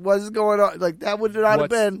have been like, what is going on? Like, that would not have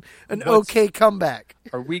been an okay comeback.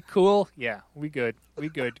 Are we cool? Yeah, we good. We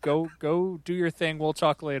good. Go do your thing. We'll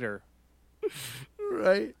talk later.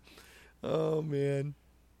 Right? Oh, man.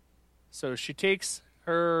 So she takes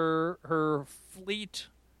her fleet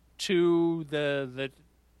to the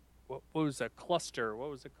what was a cluster? What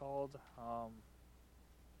was it called?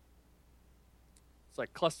 It's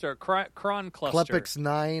like cluster Kron cluster. Klepix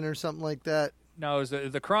 9 or something like that. No, it was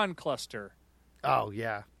the Kron cluster. Oh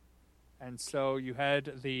yeah. And so you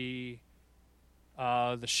had the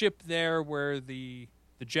ship there where the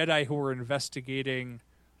Jedi who were investigating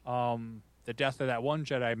the death of that one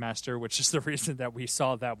Jedi Master, which is the reason that we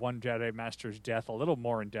saw that one Jedi Master's death a little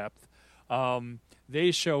more in depth.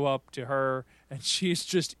 They show up to her, and she's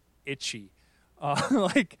just itchy.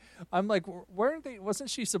 Like, I'm like, wasn't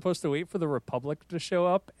she supposed to wait for the Republic to show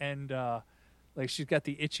up? And like, she's got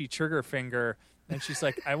the itchy trigger finger, and she's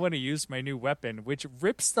like, I want to use my new weapon, which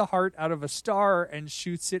rips the heart out of a star and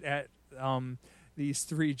shoots it at these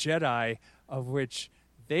 3 Jedi, of which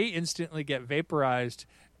they instantly get vaporized.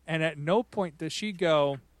 And at no point does she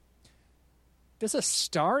go, does a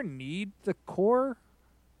star need the core?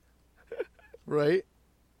 Right?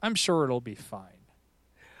 I'm sure it'll be fine.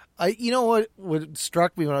 You know what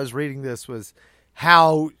struck me when I was reading this was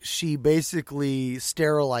how she basically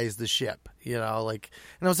sterilized the ship, you know, like,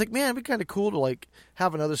 and I was like, man, it'd be kind of cool to like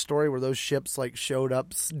have another story where those ships like showed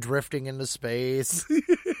up drifting into space.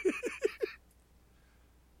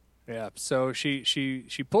 Yeah. So she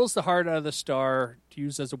pulls the heart out of the star to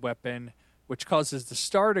use as a weapon, which causes the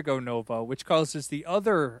star to go nova, which causes the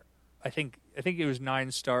other, I think it was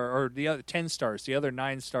 9 star or the other 10 stars, the other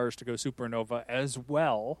 9 stars to go supernova as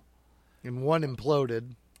well. And one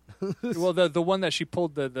imploded. Well, the one that she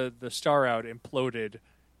pulled the star out imploded.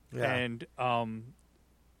 Yeah. And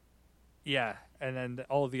yeah, and then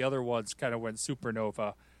all of the other ones kind of went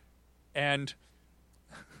supernova. And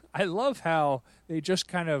I love how they just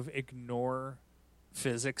kind of ignore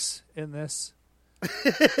physics in this.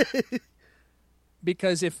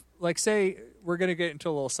 Because if, like, say, we're going to get into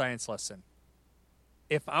a little science lesson.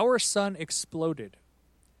 If our sun exploded,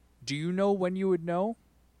 do you know when you would know?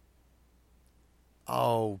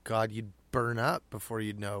 Oh, God, you'd burn up before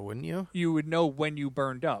you'd know, wouldn't you? You would know when you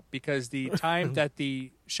burned up, because the time that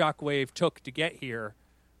the shockwave took to get here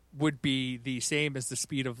would be the same as the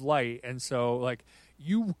speed of light. And so, like,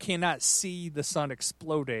 you cannot see the sun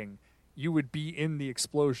exploding. You would be in the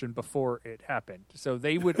explosion before it happened. So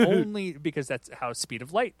they would only, because that's how speed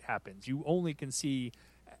of light happens. You only can see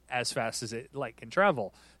as fast as light can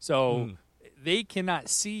travel. So they cannot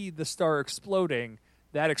see the star exploding.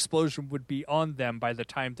 That explosion would be on them by the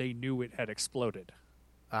time they knew it had exploded.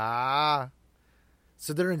 Ah.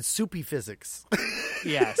 So they're in soupy physics.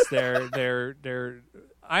 Yes, they're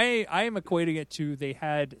I am equating it to they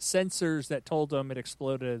had sensors that told them it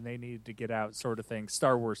exploded and they needed to get out, sort of thing.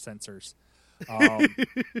 Star Wars sensors.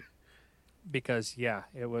 Because yeah,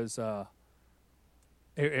 it was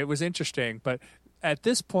it was interesting. But at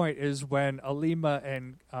this point is when Alima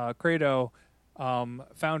and Credo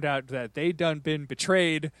found out that they done been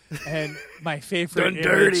betrayed, and my favorite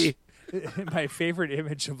image, my favorite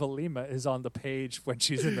image of Alima is on the page when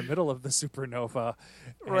she's in the middle of the supernova.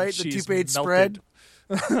 Right, the 2-page spread.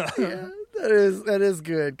 Yeah, that is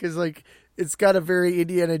good, because like it's got a very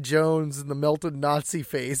Indiana Jones and the melted Nazi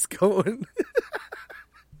face going.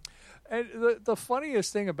 And the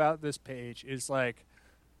funniest thing about this page is like,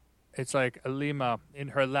 it's like Alima, in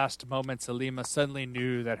her last moments, Alima suddenly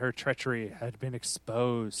knew that her treachery had been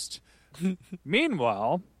exposed.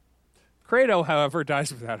 Meanwhile, Credo, however,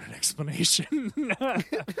 dies without an explanation.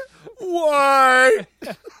 Why?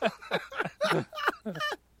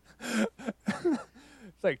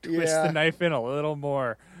 It's like, twist the knife in a little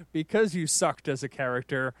more. Because you sucked as a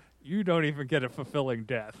character, you don't even get a fulfilling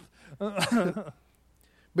death.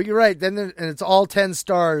 But you're right. Then and it's all 10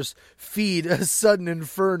 stars feed a sudden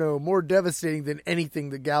inferno more devastating than anything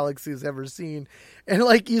the galaxy has ever seen. And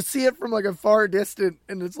like you see it from like a far distant,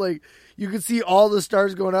 and it's like you can see all the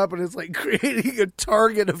stars going up, and it's like creating a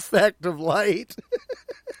target effect of light.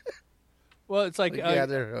 Well, it's like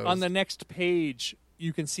on the next page,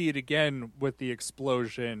 you can see it again with the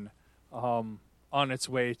explosion on its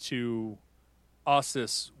way to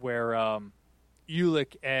Ossus, where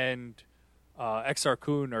Ulick and Exar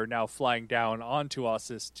Kun are now flying down onto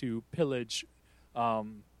Ossus to pillage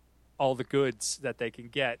all the goods that they can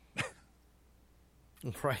get.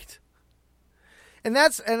 Right. And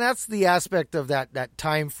that's the aspect of that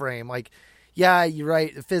time frame. Like, yeah, you're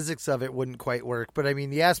right. The physics of it wouldn't quite work, but I mean,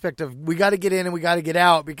 the aspect of we got to get in and we got to get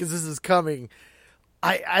out because this is coming.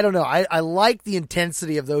 I don't know. I like the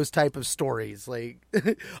intensity of those type of stories. Like,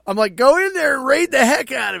 I'm like, go in there and raid the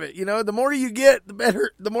heck out of it. You know, the more you get, the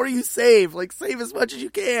better. The more you save. Like, save as much as you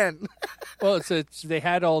can. Well, they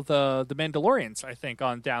had all the Mandalorians, I think,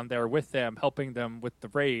 on down there with them, helping them with the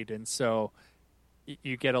raid, and so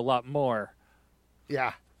you get a lot more.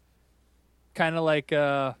 Yeah. Kind of like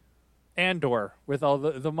Andor with all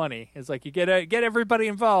the money. It's like you get everybody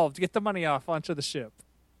involved, get the money off onto the ship.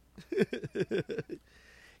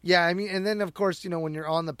 Yeah, I mean, and then of course, you know, when you're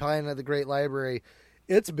on the planet of the Great Library,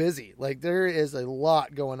 it's busy. Like, there is a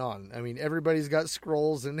lot going on. I mean, everybody's got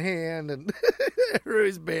scrolls in hand and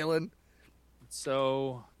everybody's bailing.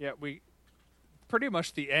 So, yeah, we pretty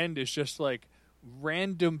much the end is just like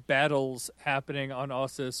random battles happening on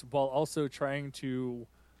Ossus while also trying to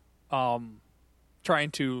loot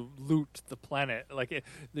the planet. Like,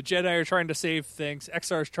 the Jedi are trying to save things,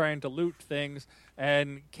 Exar is trying to loot things,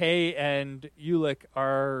 and Kay and Ulic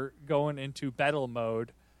are going into battle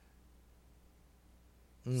mode.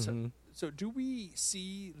 Mm-hmm. So do we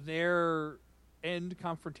see their end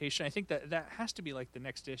confrontation? I think that has to be like the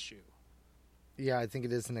next issue. Yeah, I think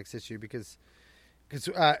it is the next issue because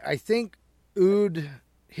I think Ood,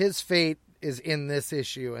 his fate is in this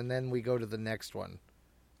issue, and then we go to the next one.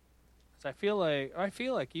 So I feel like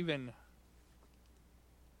even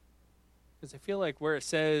because I feel like where it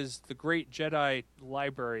says the Great Jedi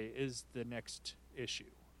Library is the next issue.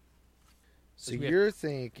 So you're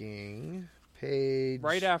thinking page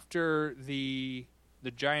right after the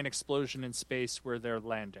giant explosion in space where they're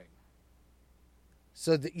landing.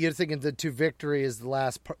 So you're thinking the To Victory is the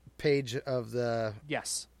last page of the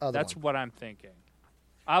yes. Other that's one. What I'm thinking.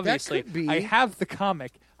 Obviously, I have the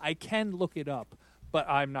comic. I can look it up, but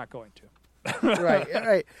I'm not going to.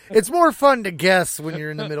 Right. It's more fun to guess when you're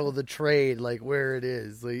in the middle of the trade, like where it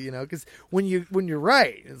is, like, you know, because when you're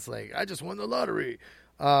right, it's like I just won the lottery.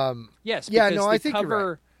 Yes. Yeah. No, I think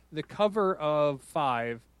you're right. The cover of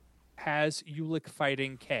 5 has Ulic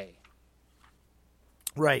fighting Kay.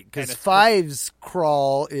 Right, because 5's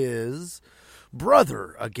crawl is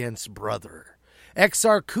brother against brother.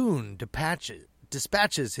 Exar Kun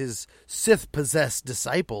dispatches his Sith-possessed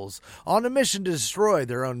disciples on a mission to destroy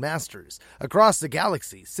their own masters. Across the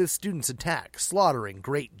galaxy, Sith students attack, slaughtering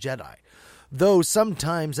great Jedi, though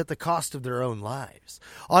sometimes at the cost of their own lives.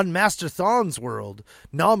 On Master Thrawn's world,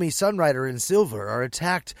 Nami, Sunrider, and Silver are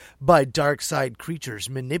attacked by dark side creatures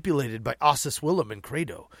manipulated by Ossus Willem and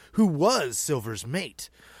Credo, who was Silver's mate.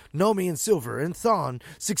 Nami and Silver and Thrawn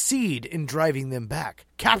succeed in driving them back,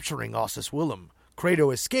 capturing Ossus Willem.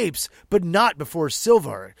 Credo escapes, but not before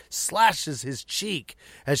Silver slashes his cheek,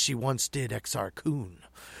 as she once did Exar Kun.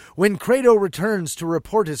 When Credo returns to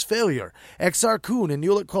report his failure, Exar Kun and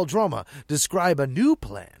Ulic Qel-Droma describe a new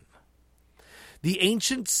plan. The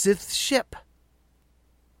ancient Sith ship,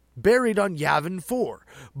 buried on Yavin 4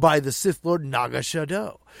 by the Sith Lord Naga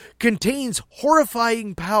Shadow, contains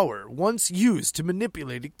horrifying power once used to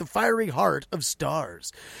manipulate the fiery heart of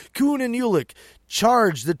stars. Kun and Ulic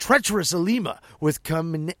charge the treacherous Alima with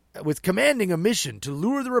commanding a mission to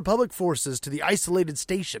lure the Republic forces to the isolated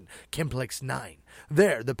station, Kemplex 9.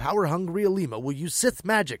 There, the power-hungry Alima will use Sith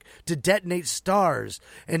magic to detonate stars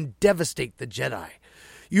and devastate the Jedi.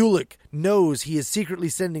 Ulic knows he is secretly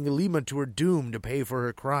sending Alima to her doom to pay for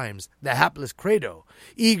her crimes. The hapless Credo,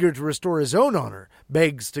 eager to restore his own honor,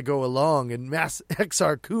 begs to go along, and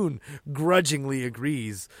Exar Kun grudgingly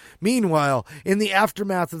agrees. Meanwhile, in the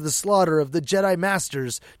aftermath of the slaughter of the Jedi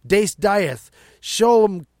Masters, Dace Dieth,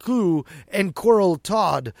 Sholem Ku, and Coral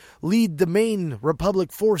Todd lead the main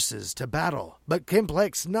Republic forces to battle, but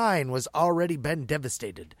Kemplex 9 was already been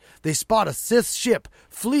devastated. They spot a Sith ship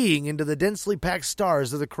fleeing into the densely packed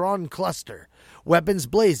stars of the Kron cluster. Weapons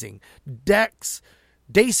blazing, Dace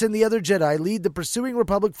and the other Jedi lead the pursuing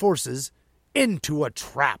Republic forces into a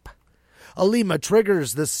trap. Alima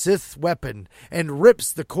triggers the Sith weapon and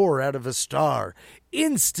rips the core out of a star,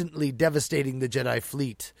 instantly devastating the Jedi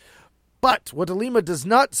fleet. But what Alima does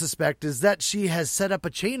not suspect is that she has set up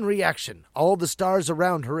a chain reaction. All the stars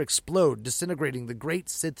around her explode, disintegrating the great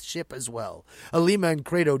Sith ship as well. Alima and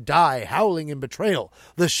Credo die, howling in betrayal.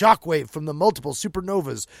 The shockwave from the multiple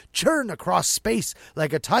supernovas churn across space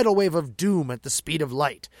like a tidal wave of doom at the speed of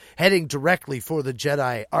light, heading directly for the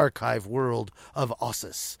Jedi archive world of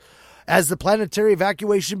Ossus. As the planetary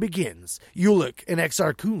evacuation begins, Ulic and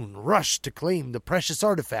Exar Kun rush to claim the precious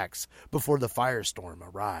artifacts before the firestorm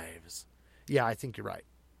arrives. Yeah, I think you're right.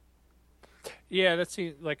 Yeah, that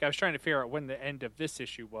seems like I was trying to figure out when the end of this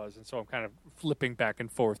issue was, and so I'm kind of flipping back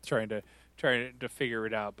and forth trying to figure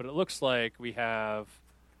it out. But it looks like we have,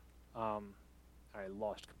 I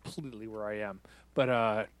lost completely where I am.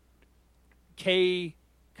 But Kay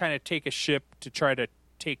kind of take a ship to try to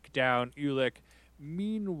take down Ulick.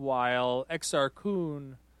 Meanwhile, Exar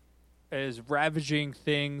Kun is ravaging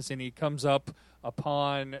things, and he comes up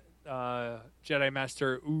upon Jedi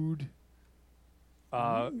Master Ood.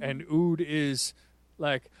 And Ood is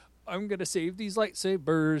like, I'm going to save these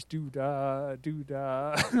lightsabers, doo-dah,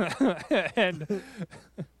 doo-dah. And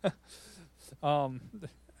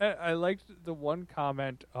I liked the one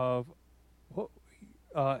comment of,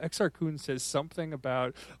 Exar Kun says something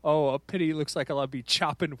about, a pity looks like I'll be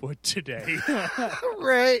chopping wood today.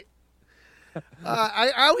 Right.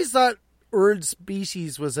 I always thought Erd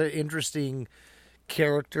Species was an interesting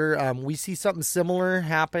character. We see something similar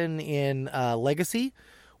happen in Legacy,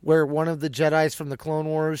 where one of the Jedis from the Clone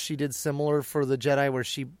Wars, she did similar for the Jedi where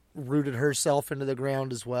she rooted herself into the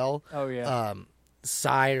ground as well. Oh, yeah.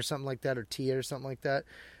 Sai or something like that, or Tia or something like that.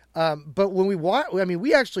 But when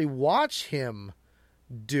we actually watch him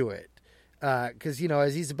do it. Because,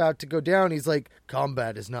 as he's about to go down, he's like,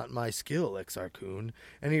 combat is not my skill, Exar Kun.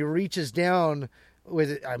 And he reaches down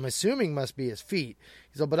with it, I'm assuming must be his feet.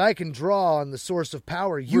 He's like, but I can draw on the source of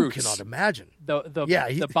power you Roots. cannot imagine.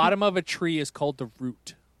 The bottom of a tree is called the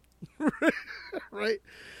root. Right.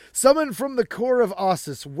 Summoned from the core of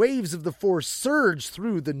Ossus, waves of the Force surge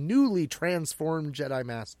through the newly transformed Jedi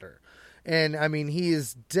Master. And, he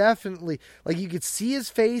is definitely, you could see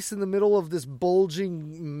his face in the middle of this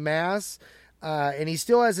bulging mass, and he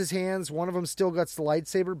still has his hands. One of them still got the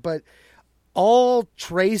lightsaber, but all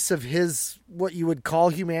trace of his, what you would call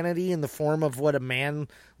humanity in the form of what a man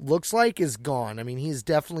looks like, is gone. He's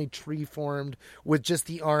definitely tree-formed with just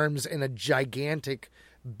the arms and a gigantic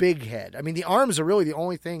big head. The arms are really the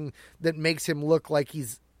only thing that makes him look like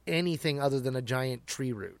he's anything other than a giant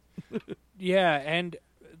tree root. Yeah, and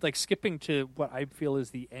skipping to what I feel is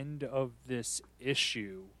the end of this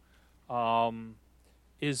issue,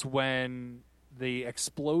 is when the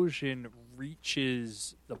explosion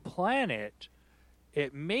reaches the planet.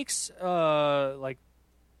 It makes here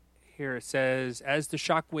it says, as the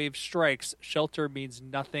shockwave strikes, shelter means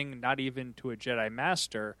nothing, not even to a Jedi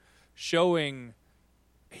Master, showing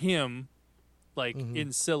him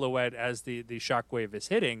in silhouette as the shockwave is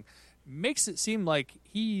hitting, makes it seem like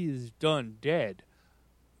he's done dead.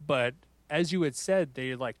 But as you had said,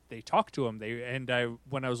 they talked to him.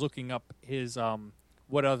 When I was looking up his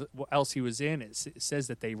what else he was in, it says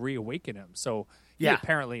that they reawaken him. So he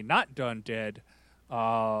apparently not done dead.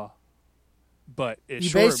 But he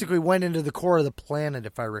basically went into the core of the planet,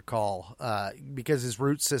 if I recall, because his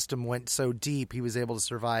root system went so deep, he was able to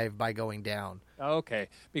survive by going down. Okay,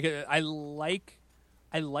 because I like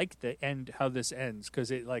the end, how this ends, because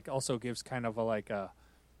it also gives kind of a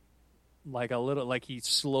little, he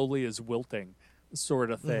slowly is wilting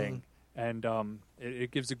sort of thing. Mm-hmm. And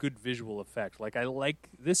it gives a good visual effect. I like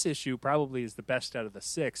this issue probably is the best out of the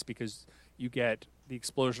 6, because you get the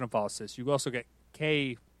explosion of Ossus. You also get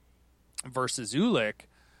Kay versus Ulick,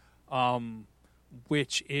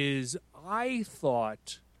 which is, I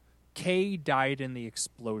thought Kay died in the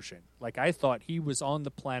explosion. I thought he was on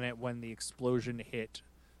the planet when the explosion hit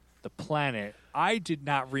the planet. I did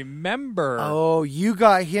not remember. Oh, you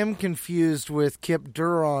got him confused with Kip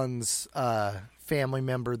Duron's family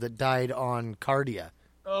member that died on Cardia.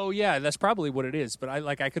 Oh yeah, that's probably what it is. But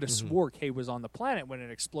I could have swore Kay was on the planet when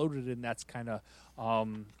it exploded, and that's kind of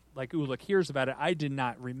Ulick hears about it. I did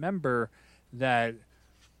not remember that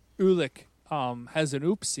Ulick has an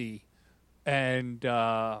oopsie and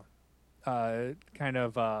kind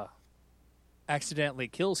of accidentally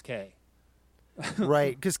kills Kay.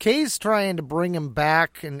 Right, because Kay's trying to bring him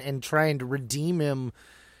back and trying to redeem him,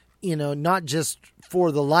 not just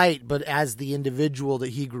for the light, but as the individual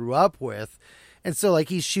that he grew up with. And so,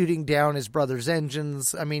 he's shooting down his brother's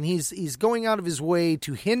engines. He's going out of his way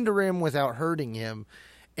to hinder him without hurting him,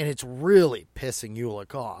 and it's really pissing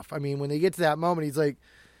Ulick off. When they get to that moment, he's like,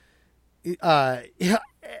 yeah,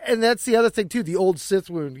 and that's the other thing, too, the old Sith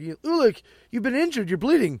wound. Ulick, you've been injured, you're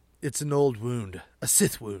bleeding. It's an old wound, a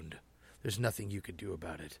Sith wound. There's nothing you can do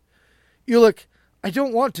about it. Ulick, I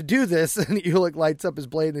don't want to do this. And Ulick lights up his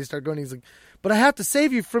blade and they start going. He's like, but I have to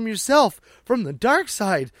save you from yourself, from the dark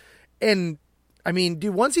side. And,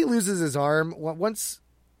 dude, once he loses his arm, once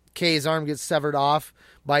Kay's arm gets severed off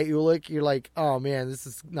by Ulick, you're like, oh, man, this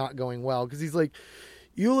is not going well. Because he's like,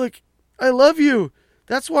 Ulick, I love you.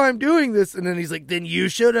 That's why I'm doing this. And then he's like, then you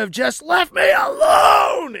should have just left me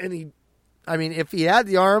alone. And if he had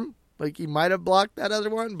the arm, Like, he might have blocked that other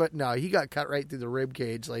one, but no, he got cut right through the rib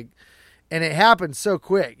cage. Like, and it happened so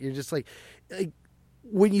quick. You're just like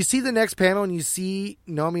when you see the next panel and you see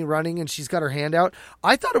Nomi running and she's got her hand out,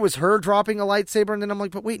 I thought it was her dropping a lightsaber, and then I'm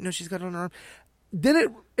like, but wait, no, she's got it on her arm.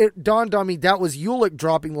 Then it dawned on me that was Ulick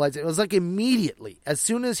dropping the lightsaber. It was like immediately. As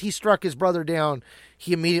soon as he struck his brother down,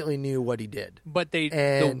 he immediately knew what he did. But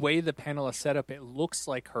the way the panel is set up, it looks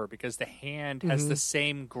like her because the hand has the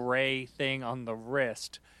same gray thing on the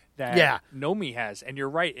wrist that Nomi has. And you're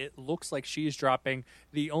right, it looks like she's dropping.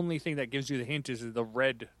 The only thing that gives you the hint is the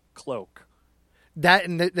red cloak. That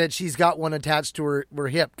and that she's got one attached to her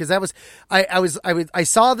hip, because that was I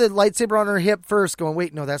saw the lightsaber on her hip first, going,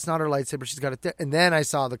 wait, no, that's not her lightsaber. She's got it, and then I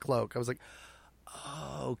saw the cloak. I was like,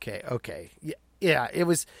 oh, okay, yeah. It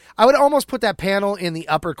was. I would almost put that panel in the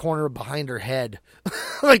upper corner behind her head,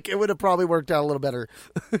 like it would have probably worked out a little better.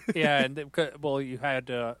 Yeah, and you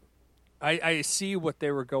had. I see what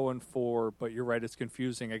they were going for, but you're right, it's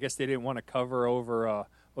confusing. I guess they didn't want to cover over. What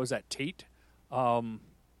was that, Tate?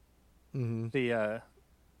 The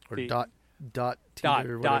Dot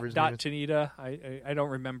Tanita. I don't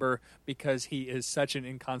remember because he is such an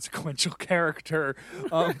inconsequential character.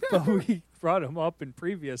 But we brought him up in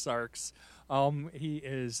previous arcs. He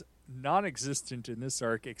is non-existent in this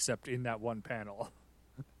arc except in that one panel.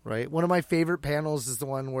 Right. One of my favorite panels is the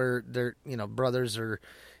one where they're brothers are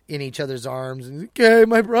in each other's arms and, okay,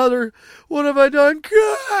 my brother, what have I done?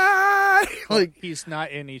 Like, he's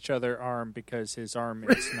not in each other's arm because his arm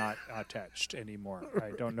is not attached anymore.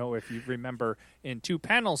 I don't know if you remember in 2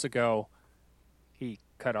 panels ago, he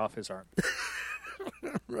cut off his arm.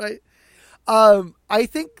 Right. I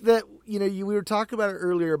think that, we were talking about it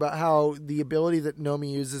earlier about how the ability that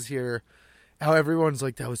Nomi uses here, how everyone's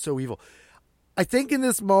like, that was so evil. I think in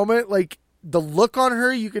this moment, like, the look on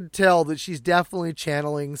her, you could tell that she's definitely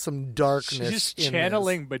channeling some darkness. She's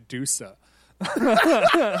channeling Medusa.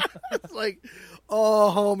 It's like,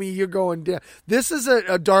 oh, homie, you're going down. This is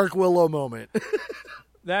a Dark Willow moment.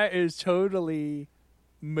 That is totally.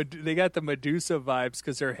 They got the Medusa vibes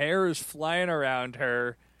because her hair is flying around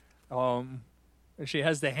her. She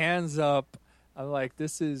has the hands up. I'm like,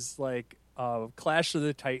 this is like Clash of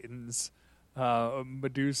the Titans,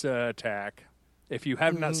 Medusa attack. If you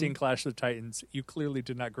have not seen Clash of the Titans, you clearly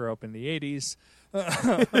did not grow up in the 80s.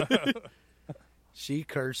 She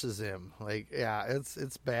curses him. Like, yeah,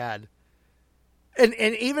 it's bad. And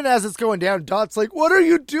even as it's going down, Dot's like, what are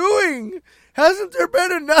you doing? Hasn't there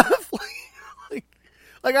been enough?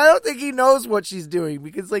 like I don't think he knows what she's doing,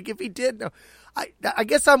 because, like, if he did know, I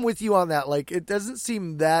guess I'm with you on that. Like, it doesn't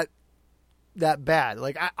seem that bad.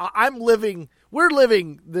 Like, we're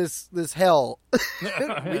living this hell.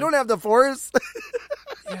 We don't have the Force.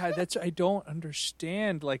 Yeah, I don't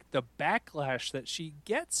understand, like, the backlash that she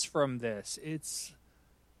gets from this. It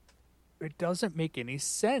doesn't make any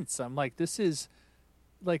sense. I'm like, this is,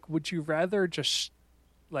 like, would you rather just,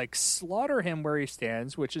 like, slaughter him where he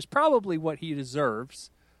stands, which is probably what he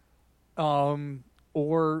deserves,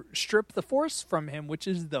 or strip the Force from him, which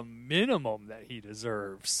is the minimum that he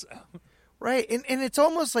deserves. Right, and it's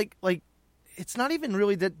almost like it's not even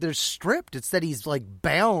really that they're stripped. It's that he's, like,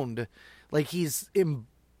 bound, like he's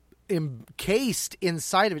encased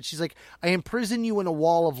inside of it. She's like, I imprison you in a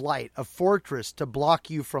wall of light, a fortress to block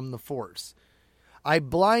you from the Force. I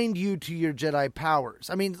blind you to your Jedi powers.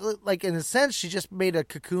 I mean, like, in a sense, she just made a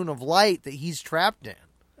cocoon of light that he's trapped in.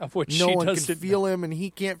 Of which no one can feel him, and he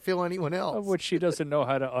can't feel anyone else. Of which she doesn't know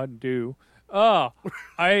how to undo. Oh,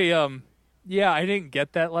 I didn't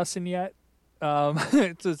get that lesson yet.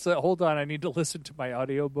 Hold on, I need to listen to my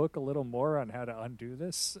audiobook a little more on how to undo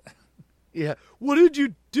this. Yeah. What did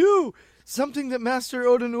you do? Something that Master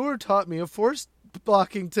Oda-Nur taught me, a force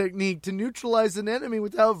blocking technique to neutralize an enemy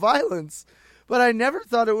without violence. But I never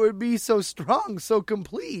thought it would be so strong, so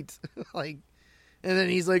complete. Like, and then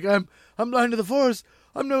he's like, I'm blind to the Force.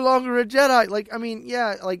 I'm no longer a Jedi. Like, I mean,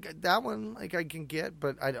 yeah, like that one, like, I can get,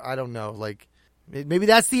 but I don't know. Like, maybe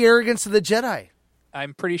that's the arrogance of the Jedi.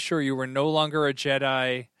 I'm pretty sure you were no longer a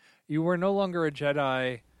Jedi. You were no longer a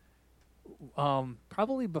Jedi.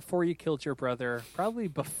 Probably before you killed your brother, probably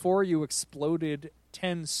before you exploded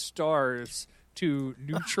 10 stars to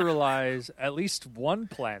neutralize at least one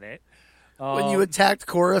planet. When you attacked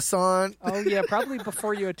Coruscant. Oh yeah, probably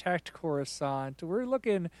before you attacked Coruscant. We're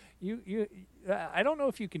looking. I don't know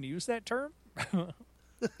if you can use that term.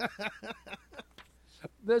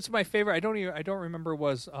 That's my favorite. I don't remember.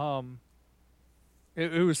 Was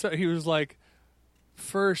it was he was like.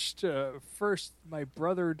 First my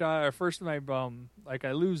brother died. First my like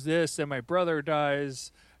I lose this, and my brother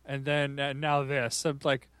dies, and then now this. I'm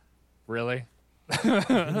like, really?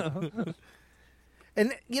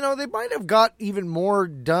 And, they might have got even more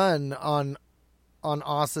done on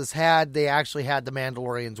Ossus had they actually had the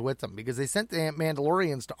Mandalorians with them, because they sent the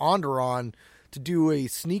Mandalorians to Onderon to do a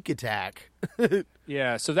sneak attack.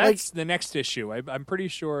 Yeah, so that's the next issue. I'm pretty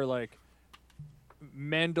sure,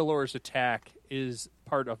 Mandalore's attack is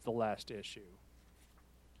part of the last issue.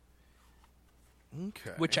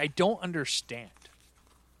 Okay. Which I don't understand.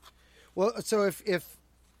 Well, so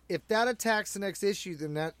if that attacks the next issue,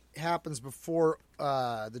 then that happens before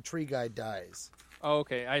the tree guy dies. Oh,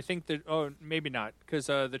 okay. I think that... Oh, maybe not. Because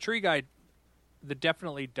the tree guy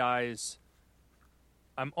definitely dies,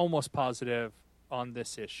 I'm almost positive, on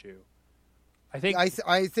this issue. I think...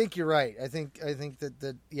 I think you're right. I think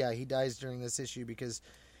that he dies during this issue, because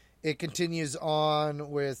it continues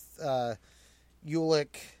on with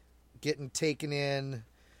Ulic getting taken in,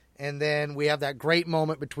 and then we have that great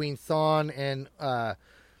moment between Thawne and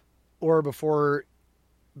Or before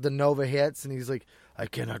the Nova hits, and he's like, "I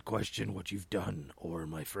cannot question what you've done, Or,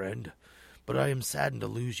 my friend, but I am saddened to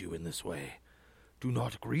lose you in this way. Do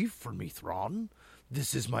not grieve for me, Thrawn.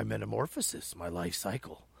 This is my metamorphosis, my life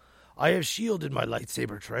cycle. I have shielded my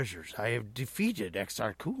lightsaber treasures. I have defeated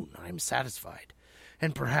Exar Kun. I am satisfied.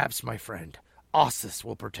 And perhaps, my friend, Ossus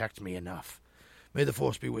will protect me enough. May the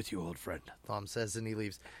Force be with you, old friend," Thom says, and he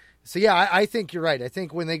leaves. So, yeah, I think you're right. I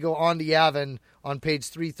think when they go on to Yavin on page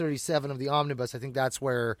 337 of the Omnibus, I think that's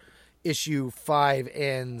where issue 5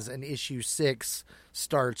 ends and issue 6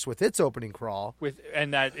 starts with its opening crawl.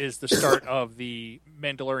 And that is the start of the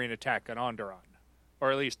Mandalorian attack on Onderon.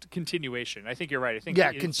 Or at least continuation. I think you're right. I think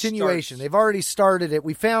continuation. They've already started it.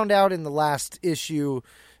 We found out in the last issue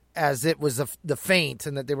as it was the feint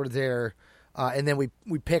and that they were there. And then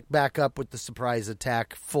we picked back up with the surprise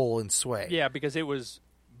attack full in sway. Yeah, because it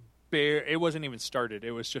wasn't even started.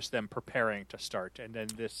 It was just them preparing to start. And then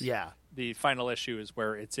the final issue is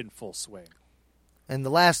where it's in full swing. And the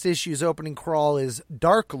last issue's opening crawl is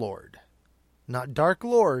Dark Lord. Not Dark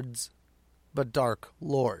Lords, but Dark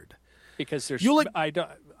Lord. Because there's...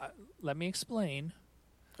 let me explain.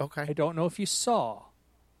 Okay. I don't know if you saw,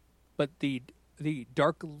 but the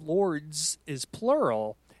Dark Lords is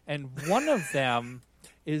plural, and one of them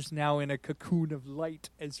is now in a cocoon of light,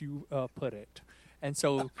 as you put it. And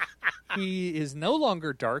so he is no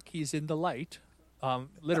longer dark. He's in the light.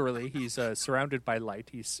 Literally, he's surrounded by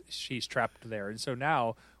light. She's trapped there. And so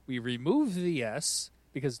now we remove the S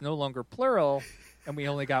because it's no longer plural, and we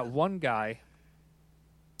only got one guy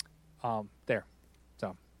there.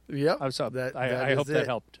 So, yep. I hope that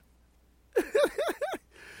helped.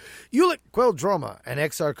 Ulic Qel-Droma and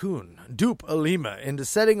Exar Kun dupe Alima into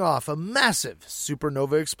setting off a massive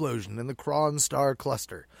supernova explosion in the Kron star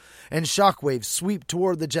cluster, and shockwaves sweep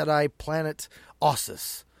toward the Jedi planet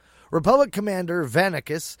Ossus. Republic Commander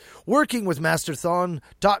Vanicus, working with Master Thawne,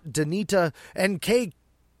 Dot Danita, and Kay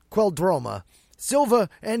Qel-Droma, Silva,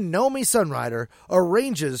 and Nomi Sunrider,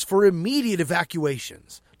 arranges for immediate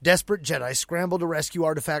evacuations. Desperate Jedi scramble to rescue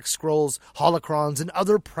artifacts, scrolls, holocrons, and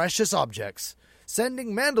other precious objects.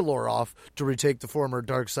 Sending Mandalore off to retake the former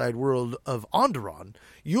dark side world of Onderon,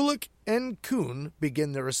 Ulic and Kun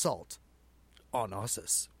begin their assault on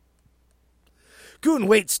Ossus. Kun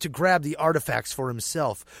waits to grab the artifacts for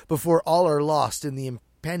himself before all are lost in the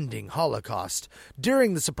impending Holocaust.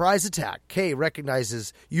 During the surprise attack, Kay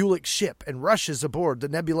recognizes Ulic's ship and rushes aboard the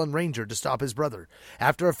Nebulan Ranger to stop his brother.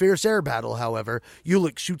 After a fierce air battle, however,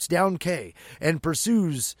 Ulic shoots down Kay and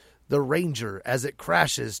pursues the Ranger as it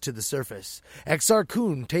crashes to the surface. Exar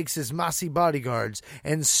Kun takes his Massey bodyguards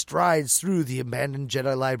and strides through the abandoned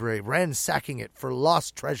Jedi library, ransacking it for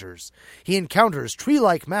lost treasures. He encounters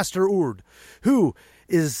tree-like Master Urd, who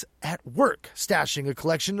is at work stashing a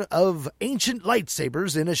collection of ancient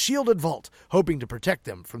lightsabers in a shielded vault, hoping to protect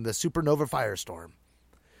them from the supernova firestorm.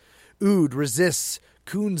 Urd resists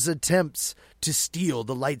Kun's attempts to steal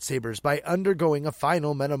the lightsabers by undergoing a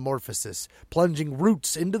final metamorphosis, plunging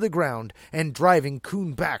roots into the ground and driving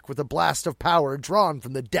Kun back with a blast of power drawn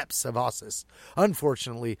from the depths of Ossus.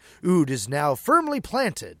 Unfortunately, Urd is now firmly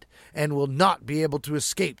planted and will not be able to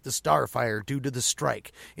escape the Starfire due to the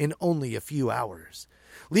strike in only a few hours.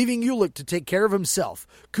 Leaving Ulic to take care of himself,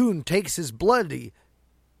 Kun takes his booty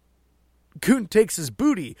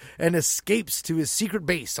and escapes to his secret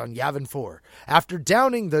base on Yavin 4. After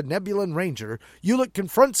downing the Nebulan Ranger, Ulic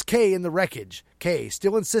confronts Kay in the wreckage. Kay,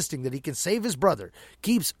 still insisting that he can save his brother,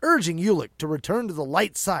 keeps urging Ulic to return to the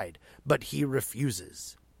light side, but he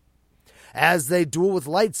refuses. As they duel with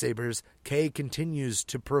lightsabers, Kay continues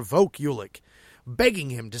to provoke Ulic, begging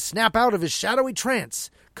him to snap out of his shadowy trance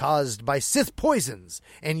caused by Sith poisons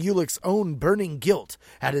and Ulic's own burning guilt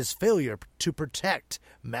at his failure to protect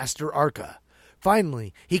Master Arca.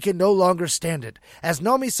 Finally, he can no longer stand it, as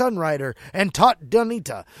Nomi Sunrider and Tot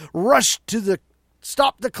Donita rush to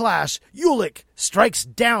stop the clash. Ulick strikes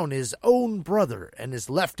down his own brother and is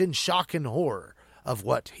left in shock and horror of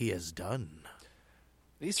what he has done.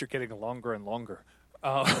 These are getting longer and longer.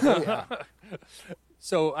 Yeah.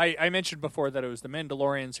 So I mentioned before that it was the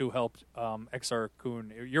Mandalorians who helped Exar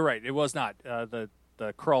Kun. You're right. It was not. The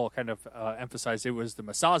Krull kind of emphasized it was the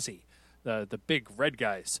Masazi, the big red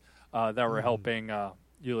guys that were helping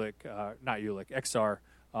Exar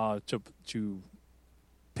to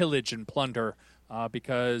pillage and plunder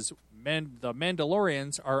because the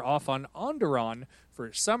Mandalorians are off on Onderon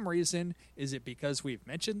for some reason. Is it because we've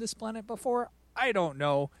mentioned this planet before? I don't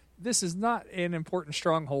know. This is not an important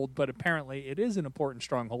stronghold, but apparently it is an important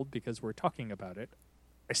stronghold because we're talking about it.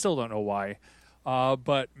 I still don't know why.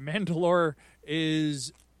 But Mandalore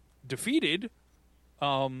is defeated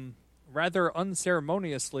rather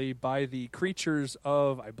unceremoniously by the creatures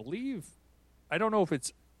of, I don't know if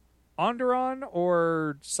it's Onderon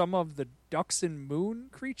or some of the Ducks and Moon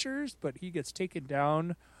creatures, but he gets taken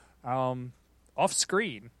down off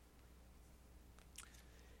screen.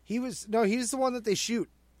 He's the one that they shoot.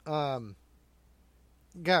 Yeah,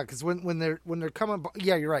 because when they're coming,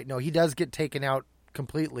 yeah, you're right. No, he does get taken out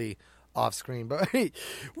completely off screen, but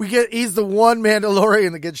he's the one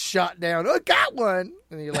Mandalorian that gets shot down. Oh, got one,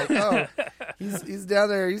 and you're like, oh, he's down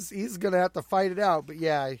there. He's gonna have to fight it out. But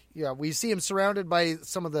yeah, we see him surrounded by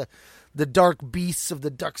some of the dark beasts of the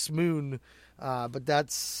Duck's Moon. But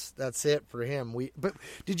that's it for him. But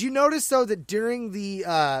did you notice though that during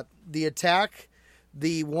the attack,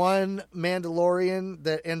 the one Mandalorian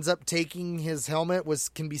that ends up taking his helmet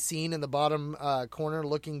can be seen in the bottom corner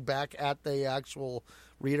looking back at the actual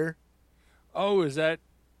reader? Oh, is that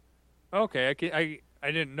okay?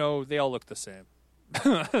 I didn't know they all look the same.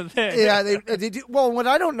 Yeah, they do. Well, what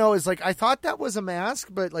I don't know is I thought that was a mask,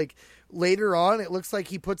 but later on it looks like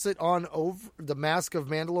he puts it on over the mask of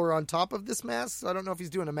Mandalore on top of this mask. So I don't know if he's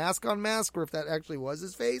doing a mask on mask or if that actually was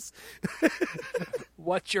his face.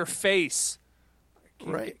 What's your face?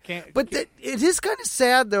 Right. It is kind of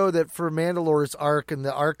sad, though, that for Mandalore's arc and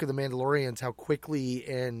the arc of the Mandalorians, how quickly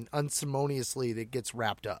and unceremoniously that gets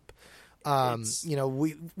wrapped up.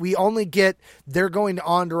 We only get they're going to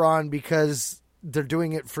Onderon because they're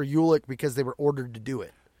doing it for Ulick because they were ordered to do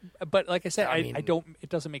it. But like I said, I don't. It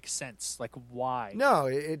doesn't make sense. Why? No,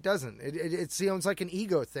 it doesn't. It sounds like an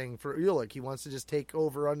ego thing for Ulick. He wants to just take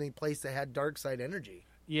over any place that had dark side energy.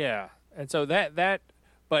 Yeah, and so that.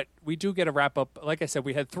 But we do get a wrap-up. Like I said,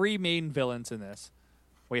 we had three main villains in this.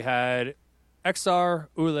 We had Exar,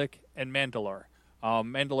 Ulick, and Mandalore.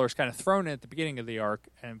 Mandalore's kind of thrown in at the beginning of the arc,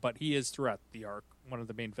 but he is throughout the arc one of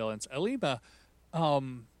the main villains. Alima,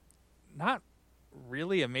 not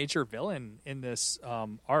really a major villain in this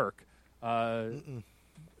arc.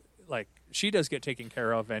 She does get taken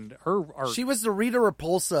care of, and her arc... She was the Rita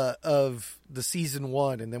Repulsa of the season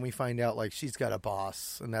 1, and then we find out she's got a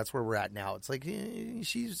boss, and that's where we're at now. It's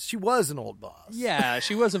she was an old boss. Yeah,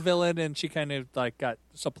 she was a villain, and she kind of got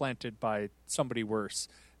supplanted by somebody worse.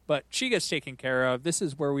 But she gets taken care of. This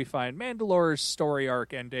is where we find Mandalore's story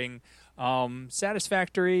arc ending.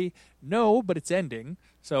 Satisfactory? No, but it's ending.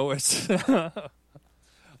 So it's... but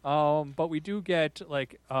we do get,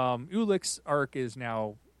 Ulick's arc is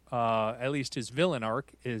now... at least his villain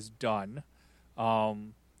arc is done.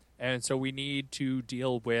 And so we need to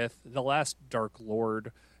deal with the last Dark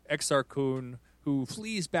Lord, Exar Kun, who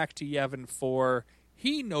flees back to Yavin 4.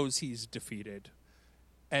 He knows he's defeated.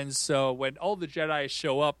 And so when all the Jedi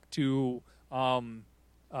show up to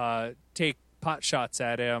take pot shots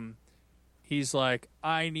at him, he's like,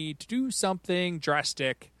 I need to do something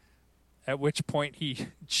drastic. At which point he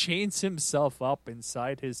chains himself up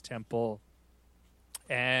inside his temple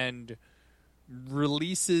and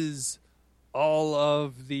releases all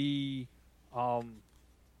of the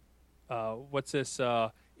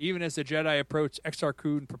even as the Jedi approach, Exar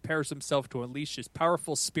Kun prepares himself to unleash his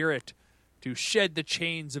powerful spirit to shed the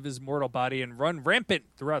chains of his mortal body and run rampant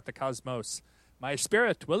throughout the cosmos. My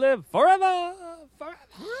spirit will live forever. But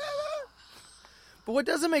what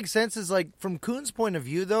doesn't make sense is, from Kun's point of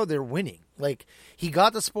view, though, they're winning. He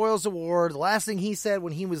got the Spoils Award. The last thing he said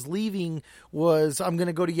when he was leaving was, I'm going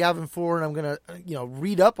to go to Yavin 4 and I'm going to,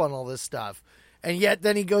 read up on all this stuff. And yet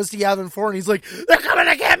then he goes to Yavin 4 and he's like, they're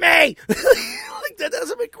coming to get me! That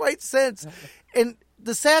doesn't make quite sense. And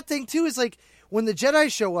the sad thing, too, is, when the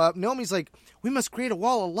Jedi show up, Nomi's like, we must create a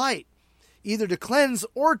wall of light, either to cleanse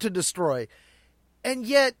or to destroy. And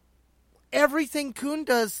yet... everything Kun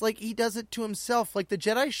does, he does it to himself. The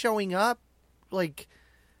Jedi showing up,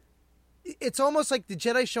 it's almost like the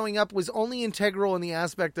Jedi showing up was only integral in the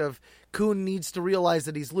aspect of Kuhn needs to realize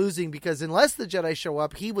that he's losing, because unless the Jedi show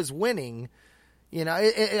up, he was winning. You know,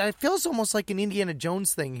 it feels almost like an Indiana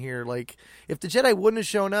Jones thing here. Like, if the Jedi wouldn't have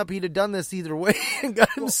shown up, he'd have done this either way and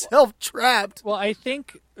got himself trapped. Well, I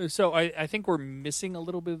think so. I think we're missing a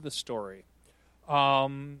little bit of the story.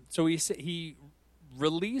 So he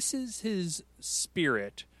releases his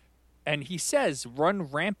spirit, and he says, "Run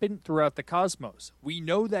rampant throughout the cosmos." We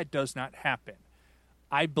know that does not happen.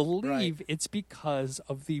 I believe it's because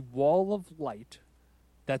of the wall of light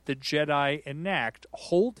that the Jedi enact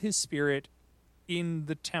hold his spirit in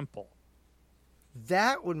the temple.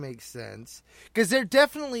 That would make sense, because they're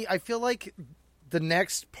definitely, I feel like the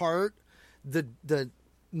next part, the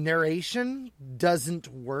narration doesn't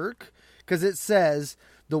work, because it says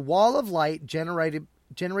the wall of light generated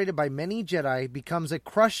by many Jedi becomes a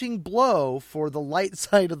crushing blow for the light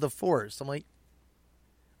side of the Force. I'm like,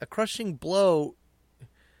 a crushing blow,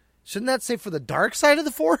 shouldn't that say for the dark side of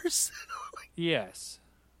the Force? Yes.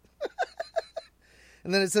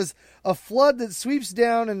 And then it says, a flood that sweeps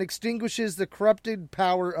down and extinguishes the corrupted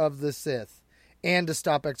power of the Sith, and to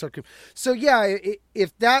stop Exar Kun. So yeah,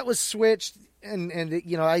 if that was switched and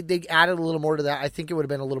they added a little more to that, I think it would have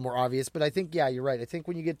been a little more obvious. But I think, yeah, you're right. I think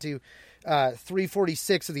when you get to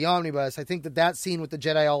 346 of the omnibus, I think that scene with the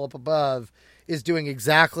Jedi all up above is doing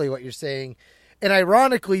exactly what you're saying. And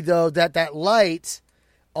ironically, though, that light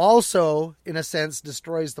also, in a sense,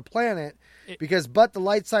 destroys the planet. Because the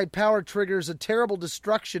light side power triggers a terrible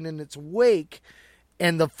destruction in its wake,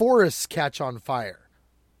 and the forests catch on fire.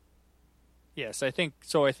 Yes, I think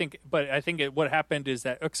so. What happened is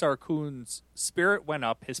that Uxar Kun's spirit went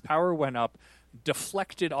up, his power went up,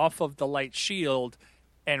 deflected off of the light shield,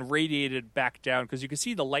 and radiated back down. Because you can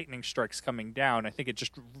see the lightning strikes coming down. I think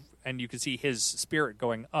and you can see his spirit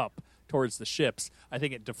going up towards the ships. I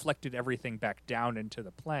think it deflected everything back down into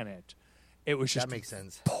the planet. It was just that makes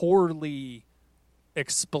sense. Poorly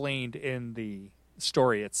explained in the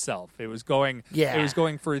story itself. It was going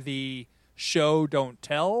for the show don't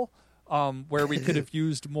tell, where we could have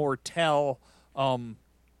used more tell.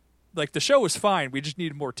 Like, the show was fine, we just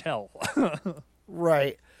needed more tell.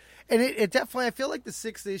 Right. And it definitely, I feel like the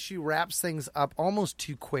 6th issue wraps things up almost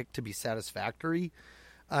too quick to be satisfactory.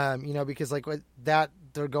 Because like that,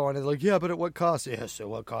 they're going, like, yeah, but at what cost? Yes, at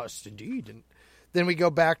what cost indeed. And then we go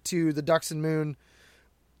back to the Dux and Moon.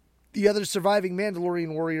 The other surviving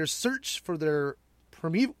Mandalorian warriors search the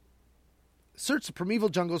primeval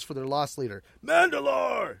jungles for their lost leader.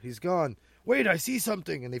 Mandalore! He's gone. Wait, I see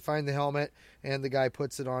something. And they find the helmet, and the guy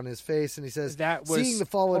puts it on his face, and he says, seeing the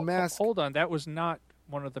fallen mask. Hold on, that was not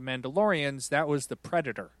one of the Mandalorians. That was the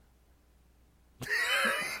Predator.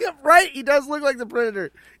 Right, he does look like the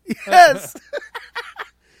Predator. Yes.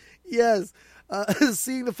 Yes.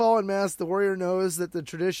 Seeing the fallen mask, the warrior knows that the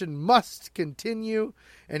tradition must continue,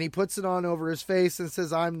 and he puts it on over his face and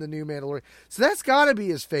says, I'm the new Mandalorian. So that's got to be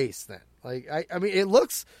his face then. Like, I mean, it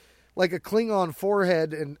looks like a Klingon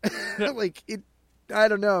forehead, and like it. I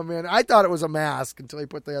don't know, man. I thought it was a mask until he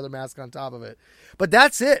put the other mask on top of it. But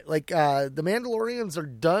that's it. Like, the Mandalorians are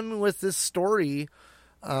done with this story,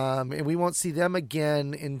 and we won't see them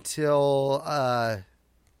again until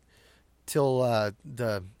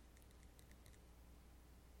the.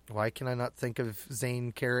 Why can I not think of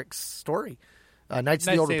Zane Carrick's story? Knights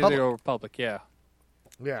of the Old Republic. Yeah.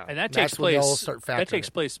 Yeah. And that takes place. That takes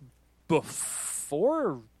place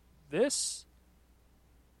before this.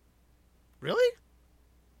 Really?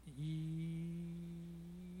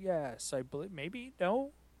 Yes, I believe. Maybe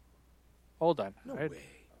no. Hold on. No way.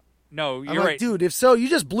 No, you're right, dude. If so, you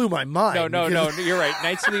just blew my mind. No. You're right.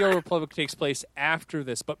 Knights of the Old Republic takes place after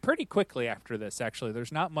this, but pretty quickly after this. Actually,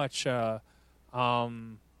 there's not much.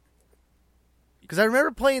 Because I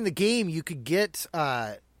remember playing the game, you could get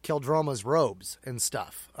Keldroma's robes and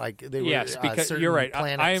stuff. Like they were, because you're right.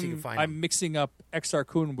 I'm mixing up Exar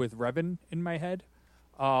Kun with Revan in my head.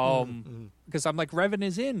 Because I'm like, Revan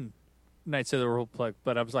is in Knights of the Republic,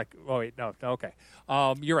 but I was like, oh wait, no, okay.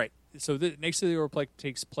 You're right. So the Knights of the Republic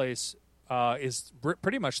takes place is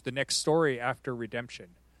pretty much the next story after Redemption.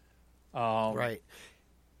 Right.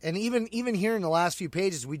 And even here in the last few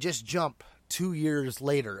pages, we just jump 2 years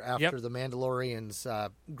later after the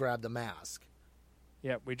Mandalorians grab the mask.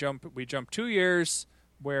 Yeah, we jump 2 years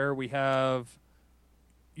where we have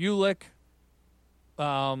Ulick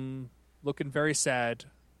looking very sad.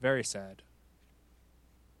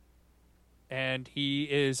 And he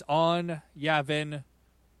is on Yavin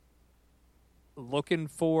looking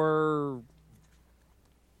for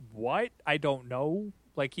what? I don't know.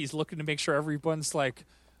 Like, he's looking to make sure everyone's like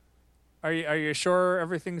Are you sure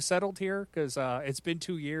everything's settled here? Because it's been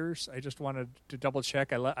 2 years. I just wanted to double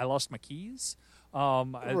check. I lost my keys.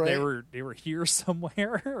 They were here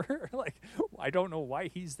somewhere. Like, I don't know why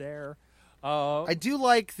he's there. I do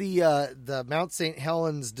like the Mount St.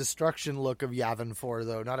 Helens destruction look of Yavin 4,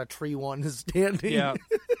 though. Not a tree one is standing. Yeah,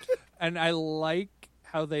 and I like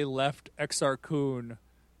how they left Exar Kun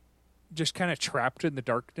just kind of trapped in the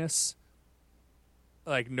darkness.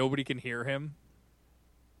 Like, nobody can hear him.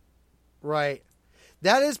 Right.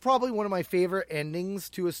 That is probably one of my favorite endings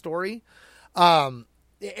to a story.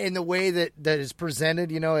 In the way that is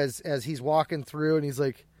presented, as he's walking through and he's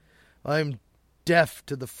like, I'm deaf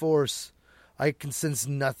to the Force. I can sense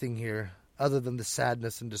nothing here other than the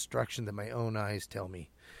sadness and destruction that my own eyes tell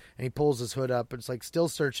me. And he pulls his hood up and it's like, still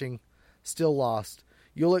searching, still lost.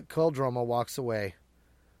 Ulic Qel-Droma walks away.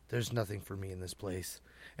 There's nothing for me in this place.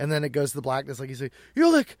 And then it goes to the blackness like he's like,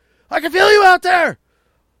 Ulic, I can feel you out there.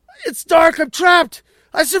 It's dark. I'm trapped.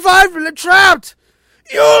 I survived, but I'm trapped.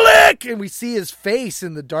 Ulic! And we see his face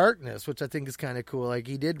in the darkness, which I think is kind of cool. Like,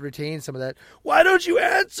 he did retain some of that. Why don't you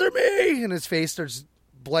answer me? And his face starts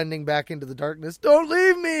blending back into the darkness. Don't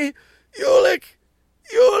leave me. Ulic!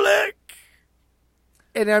 Ulic!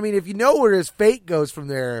 And, I mean, if you know where his fate goes from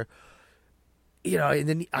there, and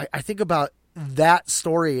then I think about that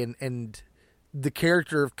story and the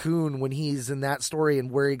character of Kun when he's in that story and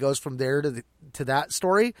where he goes from there to that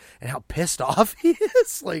story and how pissed off he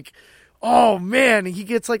is. Like, oh man, he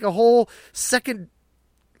gets like a whole second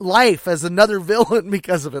life as another villain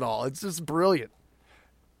because of it all. It's just brilliant.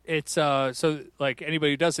 It's so like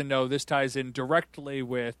anybody who doesn't know, this ties in directly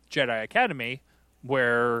with Jedi Academy,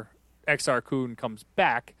 where Exar Kun comes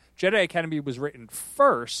back. Jedi Academy was written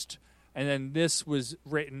first, and then this was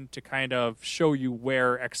written to kind of show you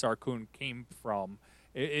where Exar Kun came from.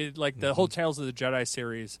 It like the whole Tales of the Jedi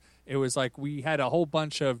series, it was like we had a whole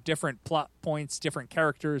bunch of different plot points, different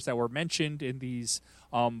characters that were mentioned in these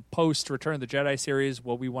post Return of the Jedi series.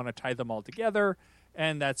 Well, we want to tie them all together,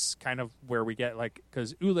 and that's kind of where we get, like,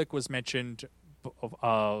 because Ulic was mentioned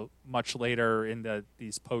much later in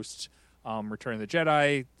these post Return of the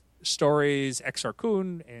Jedi stories. Exar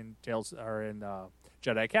Kun and Tales are in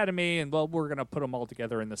Jedi Academy, and well, we're gonna put them all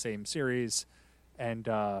together in the same series, and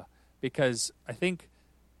because I think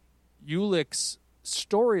Ulic's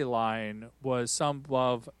storyline was some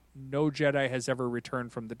of no Jedi has ever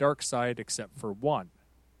returned from the dark side except for one,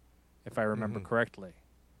 if I remember correctly.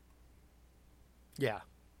 Yeah,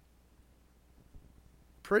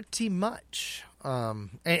 pretty much.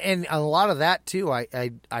 And a lot of that too.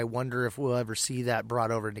 I wonder if we'll ever see that brought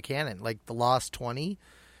over into canon, like the Lost 20.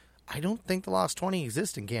 I don't think the Lost 20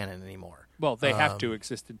 exists in canon anymore. Well, they have to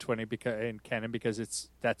exist in canon because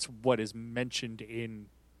that's what is mentioned in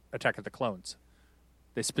Attack of the Clones.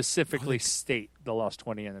 They specifically state the Lost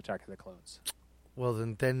 20 in Attack of the Clones. Well,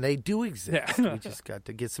 then they do exist. Yeah. We just got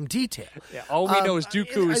to get some detail. Yeah, all we know is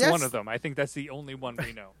Dooku is one of them. I think that's the only one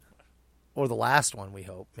we know. Or the last one, we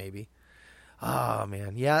hope, maybe. Oh,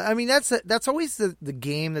 man. Yeah, I mean, that's always the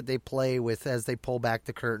game that they play with as they pull back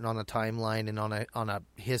the curtain on a timeline and on a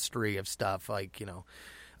history of stuff. Like,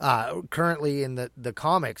 currently in the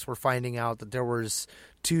comics, we're finding out that there was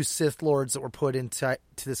 2 Sith Lords that were put into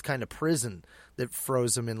this kind of prison that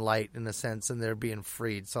froze them in light, in a sense, and they're being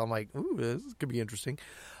freed. So I'm like, ooh, this could be interesting.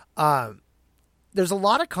 There's a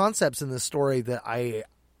lot of concepts in this story that I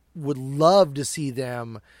would love to see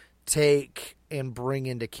them take and bring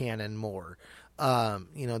into canon more.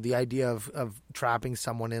 The idea of trapping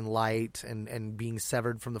someone in light and being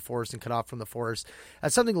severed from the Force and cut off from the Force.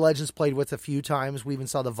 That's something Legends played with a few times. We even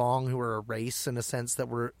saw the Vong, who were a race in a sense that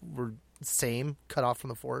were same, cut off from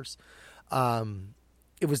the Force.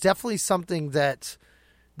 It was definitely something that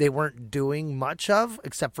they weren't doing much of,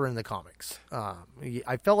 except for in the comics.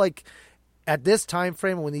 I felt like at this time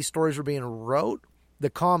frame when these stories were being wrote,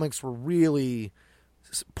 the comics were really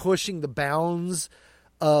pushing the bounds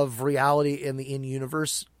of reality in the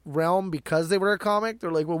in-universe realm because they were a comic.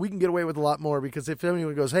 They're like, well, we can get away with a lot more because if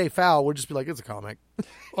anyone goes, hey, foul, we'll just be like, it's a comic.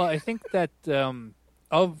 Well, I think that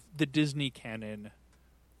of the Disney canon,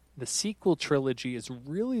 the sequel trilogy is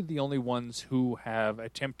really the only ones who have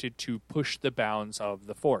attempted to push the bounds of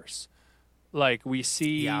the Force. Like, we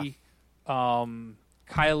see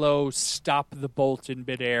Kylo stop the bolt in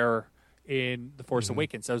midair in The Force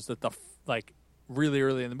Awakens. That was really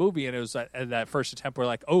early in the movie, and it was that first attempt where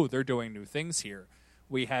like, oh, they're doing new things here.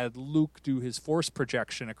 We had Luke do his Force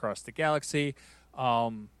projection across the galaxy,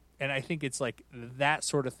 and I think it's like that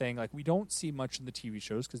sort of thing. Like, we don't see much in the TV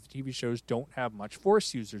shows because the TV shows don't have much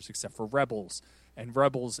Force users except for Rebels, and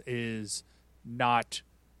Rebels is not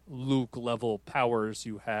Luke level powers.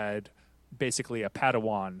 You had basically a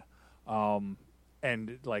Padawan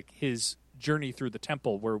and like his journey through the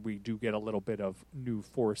temple, where we do get a little bit of new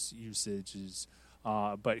Force usages.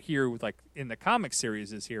 But here, with like in the comic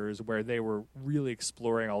series, is where they were really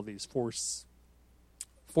exploring all these Force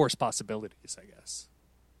possibilities, I guess.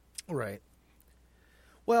 Right.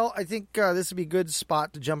 Well, I think this would be a good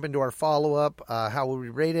spot to jump into our follow-up. How would we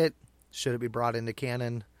rate it? Should it be brought into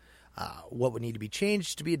canon? What would need to be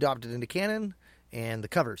changed to be adopted into canon? And the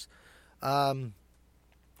covers. I'm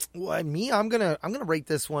gonna rate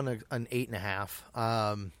this one an 8.5.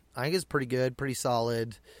 I think it's pretty good, pretty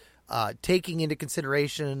solid. Taking into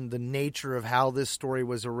consideration the nature of how this story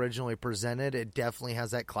was originally presented, it definitely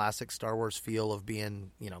has that classic Star Wars feel of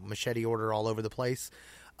being, machete order all over the place.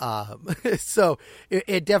 So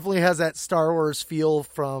it definitely has that Star Wars feel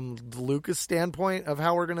from the Lucas standpoint of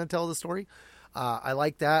how we're going to tell the story. I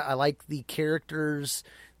like that. I like the characters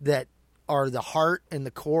that are the heart and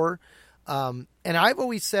the core. And I've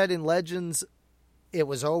always said in Legends, it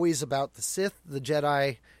was always about the Sith, the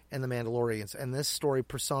Jedi, and the Mandalorians. And this story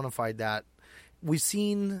personified that. We've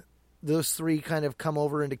seen those three kind of come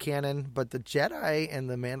over into canon, but the Jedi and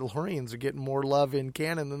the Mandalorians are getting more love in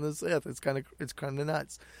canon than the Sith. It's kind of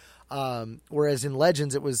nuts. Whereas in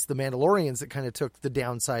Legends, it was the Mandalorians that kind of took the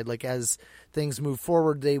downside. Like as things moved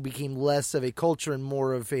forward, they became less of a culture and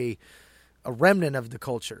more of a remnant of the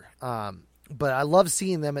culture. But I love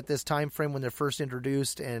seeing them at this time frame when they're first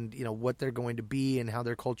introduced and, what they're going to be and how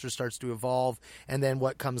their culture starts to evolve. And then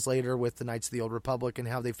what comes later with the Knights of the Old Republic and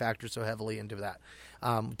how they factor so heavily into that.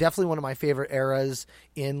 Definitely one of my favorite eras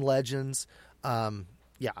in Legends. I'm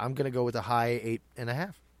going to go with a high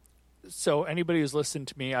 8.5. So anybody who's listened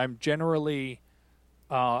to me, I'm generally,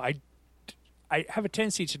 I have a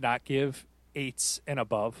tendency to not give 8s and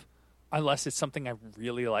above unless it's something I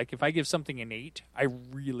really like. If I give something an 8, I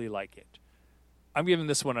really like it. I'm giving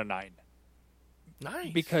this one a 9.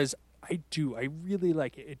 Nice. Because I really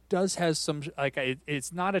like it. It does has some,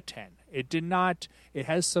 it's not a 10. It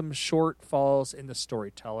has some shortfalls in the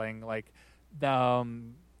storytelling. Like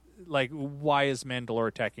why is Mandalore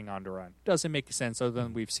attacking Onderon? Doesn't make sense other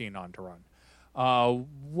than we've seen Onderon.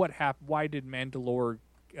 What happened? Why did Mandalore,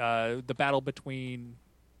 the battle between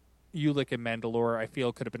Ulic and Mandalore, I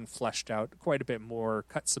feel could have been fleshed out quite a bit more,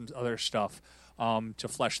 cut some other stuff to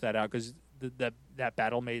flesh that out, because that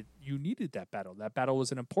battle you needed that battle. That battle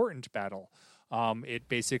was an important battle. It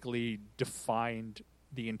basically defined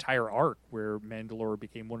the entire arc where Mandalore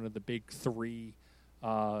became one of the big 3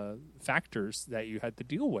 factors that you had to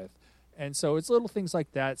deal with. And so it's little things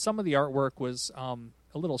like that. Some of the artwork was a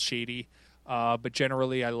little shady, but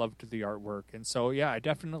generally I loved the artwork. And so, I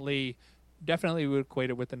definitely would equate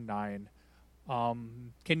it with a 9.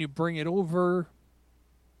 Can you bring it over?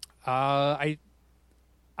 I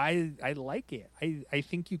like it. I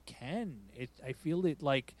think you can. I feel it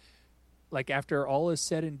like after all is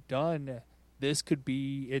said and done, this could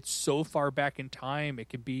be, it's so far back in time, it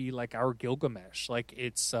could be like our Gilgamesh. Like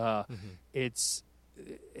it's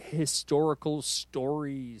historical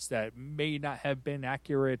stories that may not have been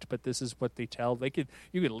accurate, but this is what they tell. You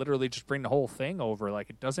could literally just bring the whole thing over. Like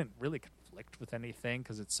it doesn't really conflict with anything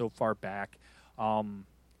because it's so far back.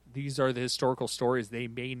 These are the historical stories. They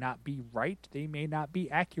may not be right. They may not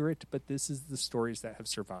be accurate, but this is the stories that have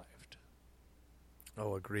survived.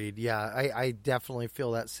 Oh, agreed. Yeah, I definitely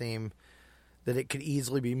feel that it could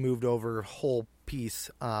easily be moved over whole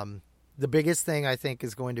piece. The biggest thing I think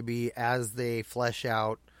is going to be as they flesh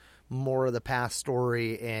out more of the past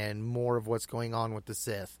story and more of what's going on with the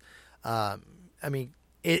Sith.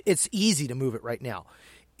 It's easy to move it right now.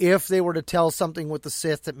 If they were to tell something with the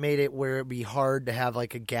Sith that made it where it'd be hard to have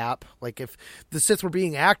like a gap, like if the Sith were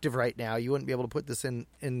being active right now, you wouldn't be able to put this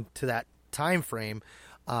into that time frame.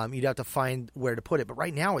 You'd have to find where to put it. But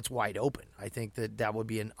right now it's wide open. I think that would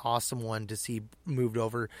be an awesome one to see moved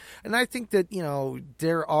over. And I think that,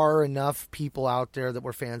 there are enough people out there that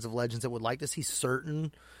were fans of Legends that would like to see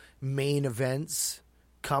certain main events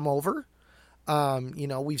come over.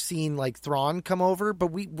 We've seen like Thrawn come over, but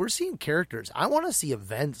we're seeing characters. I want to see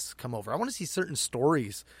events come over. I want to see certain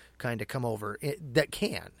stories kind of come over that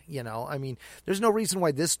can, there's no reason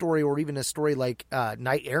why this story or even a story like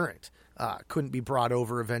Knight Errant couldn't be brought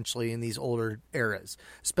over eventually in these older eras,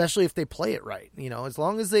 especially if they play it right. As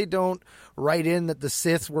long as they don't write in that the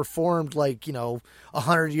Sith were formed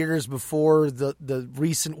 100 years before the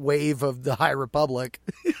recent wave of the High Republic,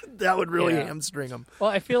 that would really hamstring them.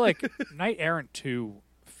 Well, I feel like Knight Errant 2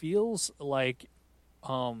 feels like,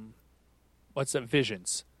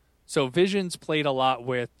 Visions. So Visions played a lot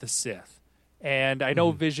with the Sith, and I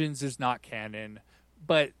know Visions is not canon,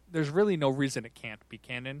 but there's really no reason it can't be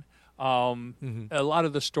canon. A lot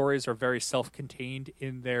of the stories are very self-contained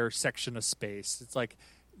in their section of space. It's like,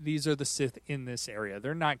 these are the Sith in this area.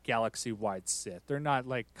 They're not galaxy-wide Sith. They're not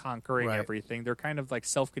like conquering everything. They're kind of like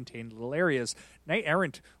self-contained little areas. Knight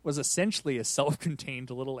Errant was essentially a self-contained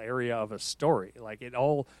little area of a story. Like, it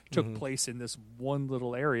all took place in this one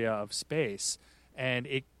little area of space, and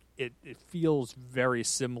it feels very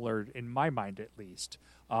similar, in my mind at least,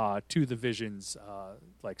 to the Visions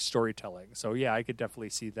like storytelling. So yeah, I could definitely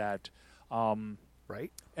see that.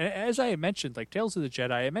 Right. And as I mentioned, like Tales of the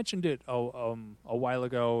Jedi, I mentioned it a while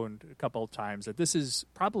ago and a couple of times, that this is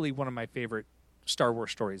probably one of my favorite Star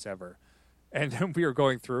Wars stories ever. And then we were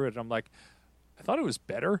going through it, and I'm like, I thought it was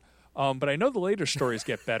better, but I know the later stories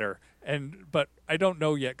get better, but I don't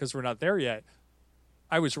know yet because we're not there yet.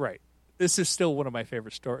 I was right. This is still one of my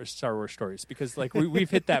favorite Star Wars stories, because like we've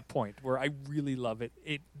hit that point where I really love it.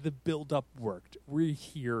 The build up worked. We're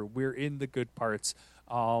here. We're in the good parts.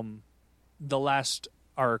 The last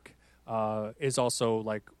arc is also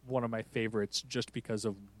like one of my favorites, just because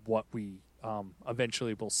of what we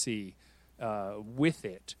eventually will see with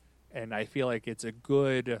it, and I feel like it's a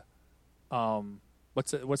good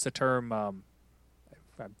what's the term? I'm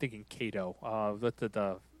thinking Cato.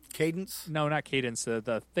 The cadence? No, not cadence.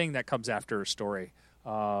 The thing that comes after a story.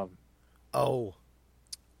 Like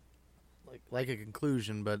a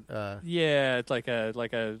conclusion, but yeah, it's like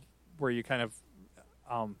a where you kind of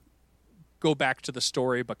go back to the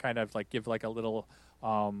story, but kind of like give like a little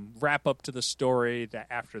wrap up to the story,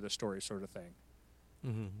 the after the story sort of thing.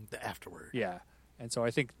 The afterward. Yeah. And so I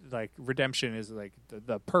think like Redemption is like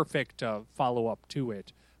the perfect follow up to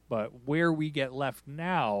it. But where we get left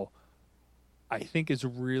now, I think is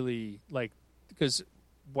really like, because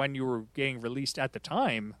when you were getting released at the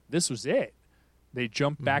time, this was it. They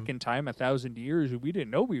jumped back in time 1,000 years. We didn't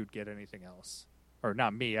know we would get anything else. Or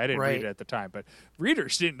not me, I didn't read it at the time, but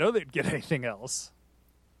readers didn't know they'd get anything else.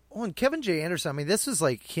 Oh, and Kevin J. Anderson, I mean, this was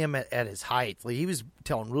like him at his height. Like, he was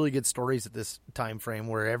telling really good stories at this time frame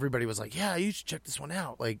where everybody was like, yeah, you should check this one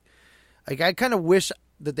out. Like I kind of wish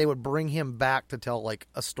that they would bring him back to tell like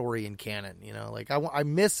a story in canon, you know? Like I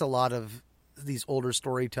miss a lot of these older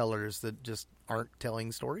storytellers that just aren't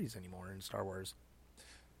telling stories anymore in Star Wars.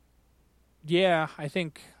 Yeah, I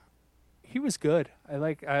think he was good.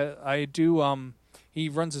 I do he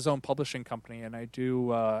runs his own publishing company, and I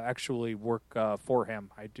do actually work for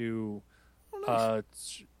him. I do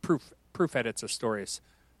proof edits of stories,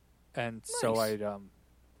 and so I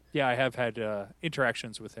have had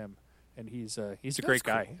interactions with him, and he's a great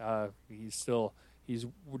guy. He's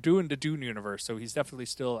doing the Dune universe, so he's definitely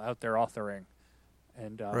still out there authoring,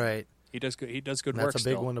 and right. He does good work. That's a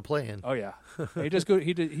big still. one to play in. Oh yeah, he does good.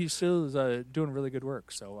 He still is doing really good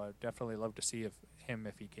work. So I definitely love to see him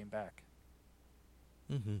if he came back.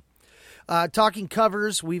 Talking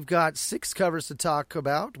covers, we've got 6 covers to talk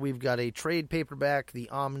about. We've got a trade paperback, the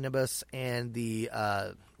omnibus, and the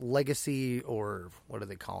legacy, or what are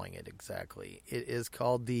they calling it exactly? It is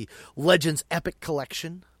called the Legends Epic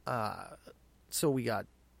Collection. So we got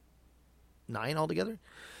 9 altogether.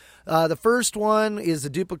 The first one is a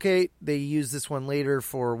duplicate. They use this one later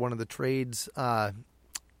for one of the trades.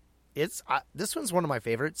 This one's one of my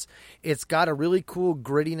favorites. It's got a really cool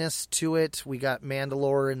grittiness to it. We got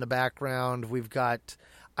Mandalore in the background. We've got,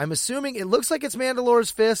 I'm assuming it looks like it's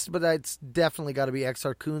Mandalore's fist, but it's definitely got to be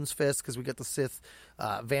Exar Kun's fist, because we got the Sith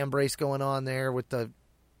vambrace going on there with the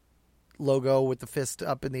logo with the fist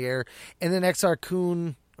up in the air. And then Exar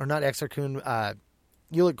Kun, or not Exar Kun,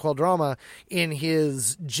 Ulic Qel-Droma in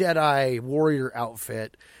his Jedi warrior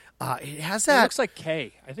outfit. It has that. It looks like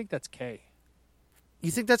K. I think that's K. You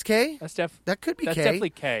think that's K? That could be K. That's definitely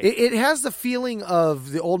K. It has the feeling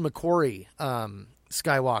of the old McQuarrie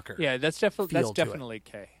Skywalker. Yeah, that's definitely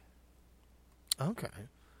K. Okay.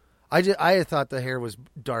 I had thought the hair was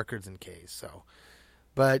darker than K's, so.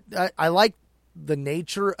 But I like the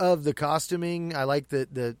nature of the costuming. I like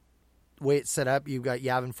the way it's set up. You've got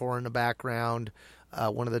Yavin 4 in the background,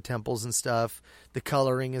 one of the temples and stuff. The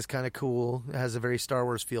coloring is kind of cool. It has a very Star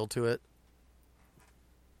Wars feel to it.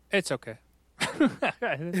 It's okay.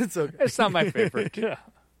 It's okay. It's not my favorite. Yeah.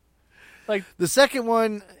 Like the second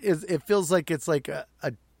one it feels like it's like a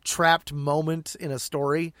trapped moment in a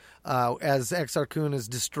story as Exar Kun is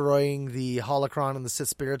destroying the holocron and the Sith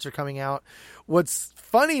spirits are coming out. What's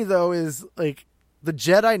funny though is like the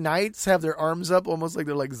Jedi Knights have their arms up almost like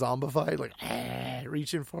they're like zombified, like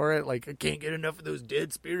reaching for it, like I can't get enough of those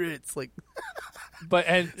dead spirits, like.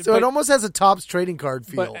 It almost has a Topps trading card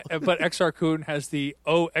feel. But Exar Kun has the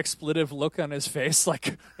expletive look on his face,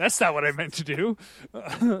 like that's not what I meant to do.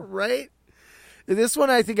 Right? This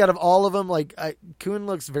one, I think, out of all of them, like Kun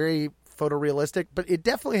looks very photorealistic, but it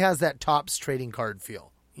definitely has that Topps trading card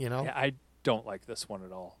feel, you know? Yeah, I don't like this one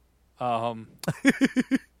at all.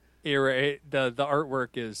 The artwork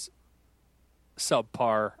is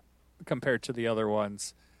subpar compared to the other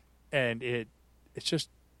ones, and it's just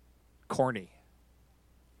corny.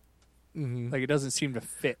 Mm-hmm. Like, it doesn't seem to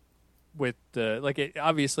fit with it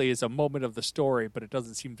obviously is a moment of the story, but it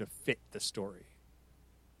doesn't seem to fit the story.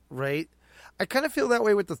 Right. I kind of feel that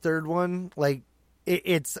way with the third one. Like,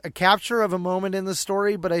 it's a capture of a moment in the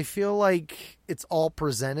story, but I feel like it's all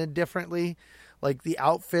presented differently. Like, the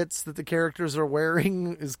outfits that the characters are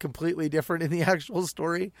wearing is completely different in the actual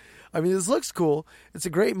story. I mean, this looks cool. It's a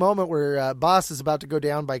great moment where Boss is about to go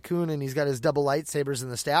down by Kun, and he's got his double lightsabers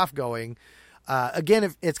and the staff going.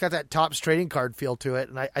 Again, it's got that Topps trading card feel to it,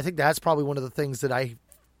 and I think that's probably one of the things that I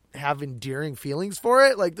have endearing feelings for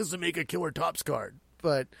it. Like, this would make a killer Topps card.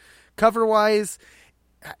 But cover-wise,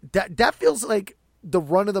 that feels like the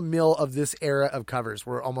run-of-the-mill of this era of covers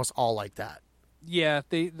were almost all like that. Yeah,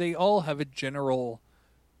 they all have a general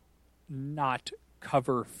not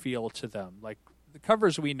cover feel to them. Like, the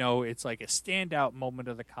covers we know, it's like a standout moment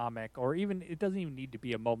of the comic, or even it doesn't even need to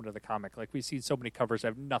be a moment of the comic. Like, we've seen so many covers that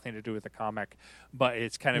have nothing to do with the comic, but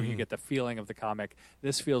it's kind of you get the feeling of the comic.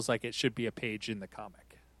 This feels like it should be a page in the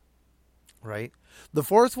comic. Right. The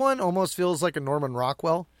fourth one almost feels like a Norman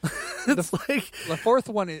Rockwell. It's like the fourth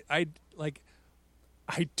one, I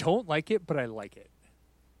don't like it, but I like it.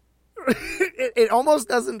 It almost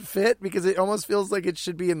doesn't fit because it almost feels like it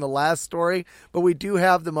should be in the last story, but we do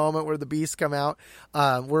have the moment where the beasts come out.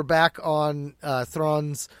 We're back on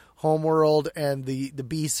Thrawn's homeworld, and the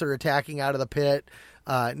beasts are attacking out of the pit.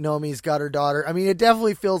 Nomi's got her daughter. I mean, it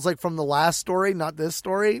definitely feels like from the last story, not this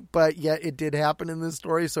story, but yet it did happen in this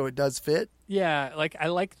story, so it does fit. Yeah, like, I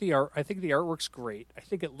like the art. I think the artwork's great. I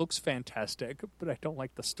think it looks fantastic, but I don't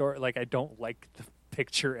like the story. Like, I don't like the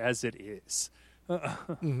picture as it is.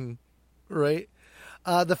 Mm-hmm. Right.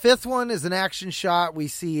 The fifth one is an action shot. We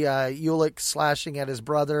see Ulick slashing at his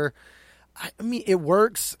brother. I mean, it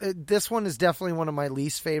works. This one is definitely one of my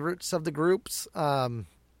least favorites of the groups. I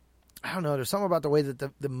don't know. There's something about the way that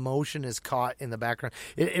the motion is caught in the background.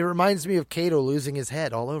 It reminds me of Kato losing his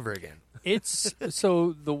head all over again.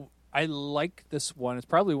 I like this one. It's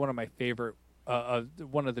probably one of my favorite,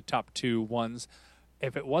 one of the top two ones.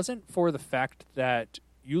 If it wasn't for the fact that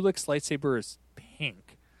Ulick's lightsaber is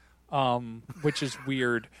pink, which is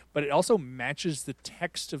weird, but it also matches the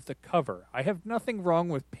text of the cover. I have nothing wrong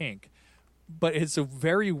with pink, but it's a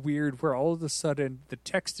very weird where all of a sudden the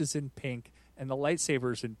text is in pink and the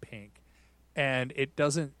lightsaber's in pink, and it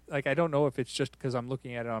doesn't, like, I don't know if it's just because I'm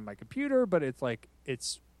looking at it on my computer, but it's like,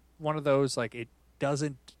 it's one of those, like, it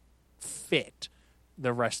doesn't fit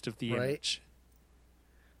the rest of the image.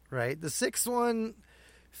 Right. The sixth one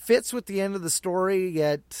fits with the end of the story,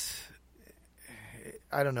 yet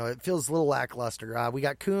I don't know, it feels a little lackluster. We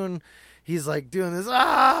got Kun, he's like doing this,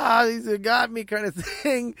 he's got me kind of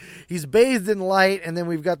thing. He's bathed in light, and then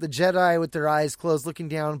we've got the Jedi with their eyes closed looking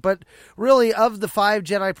down. But really, of the 5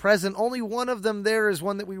 Jedi present, only one of them there is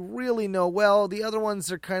one that we really know well. The other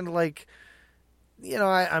ones are kind of like, you know,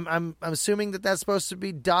 I'm assuming that that's supposed to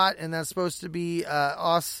be Dot, and that's supposed to be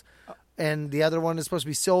Os, and the other one is supposed to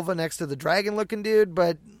be Silva next to the dragon-looking dude,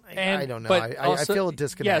 but I don't know. I feel a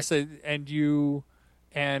disconnect. Yes,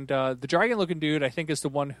 and the dragon-looking dude, I think, is the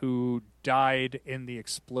one who died in the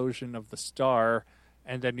explosion of the star,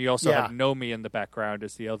 and then you also have Nomi in the background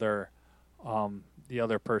as the other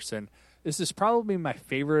person. This is probably my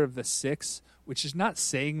favorite of the 6, which is not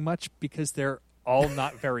saying much because they're all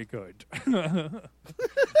not very good.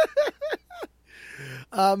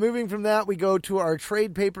 Moving from that, we go to our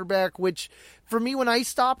trade paperback, which, for me, when I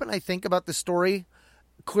stop and I think about the story,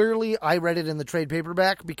 clearly I read it in the trade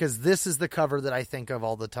paperback because this is the cover that I think of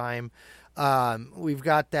all the time. We've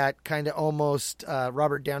got that kind of almost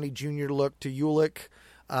Robert Downey Jr. look to Ulick.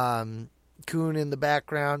 Kun in the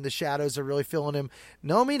background. The shadows are really filling him.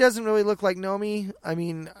 Nomi doesn't really look like Nomi. I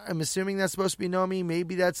mean, I'm assuming that's supposed to be Nomi.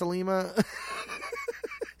 Maybe that's Alima.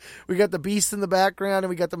 We got the beast in the background, and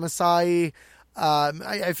we got the Masai.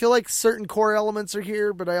 I feel like certain core elements are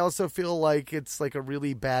here, but I also feel like it's like a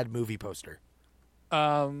really bad movie poster.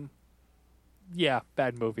 Yeah,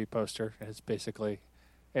 bad movie poster. It's basically,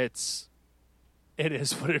 it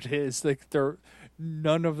is what it is. Like,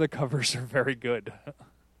 none of the covers are very good.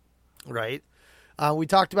 Right. We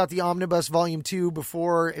talked about the Omnibus Volume 2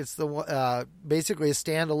 before. It's the basically a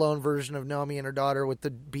standalone version of Nomi and her daughter with the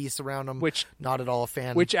beasts around them. Which, not at all a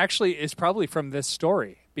fan. Which actually is probably from this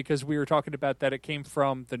story, because we were talking about that it came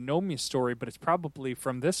from the Nomi story, but it's probably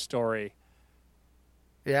from this story.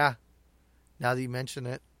 Yeah. Now that you mention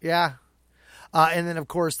it. Yeah. And then, of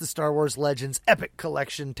course, the Star Wars Legends Epic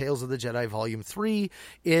Collection, Tales of the Jedi Volume 3,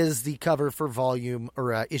 is the cover for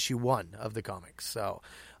issue 1 of the comics. So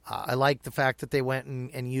I like the fact that they went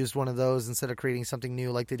and used one of those instead of creating something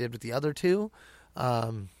new like they did with the other two.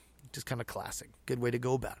 Just kind of classic. Good way to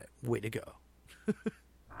go about it. Way to go.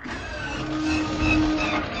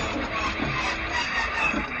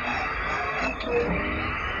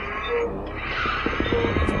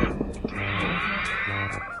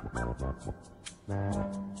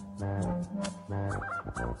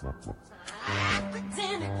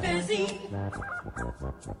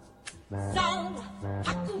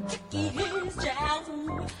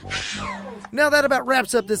 Now that about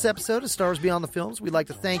wraps up this episode of Star Wars Beyond the Films. We'd like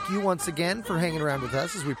to thank you once again for hanging around with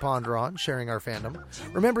us as we ponder on sharing our fandom.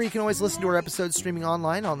 Remember, you can always listen to our episodes streaming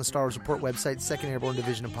online on the Star Wars Report website, 2nd Airborne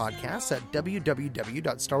Division of Podcasts at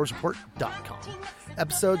www.starwarsreport.com.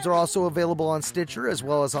 Episodes are also available on Stitcher as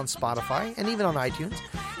well as on Spotify and even on iTunes.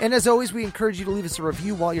 And as always, we encourage you to leave us a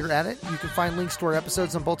review while you're at it. You can find links to our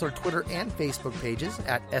episodes on both our Twitter and Facebook pages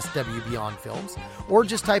at SW Beyond Films, or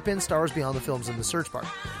just type in Star Wars Beyond the Films in the search bar.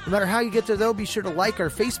 No matter how you get there, though, be sure to like our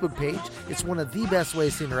Facebook page. It's one of the best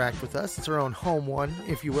ways to interact with us. It's our own home one,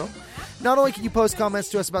 if you will. Not only can you post comments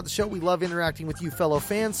to us about the show, we love interacting with you fellow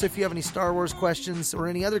fans, so if you have any Star Wars questions or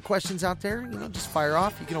any other questions out there, just fire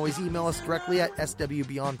off. You can always email us directly at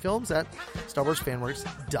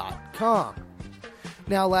swbeyondfilms@starwarsfanworks.com.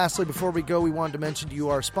 Now, lastly, before we go, we wanted to mention to you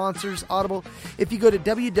our sponsors, Audible. If you go to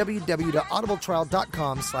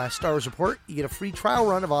www.audibletrial.com/Star Wars Report, you get a free trial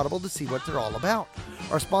run of Audible to see what they're all about.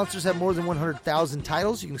 Our sponsors have more than 100,000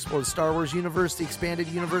 titles. You can explore the Star Wars universe, the expanded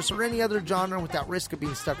universe, or any other genre without risk of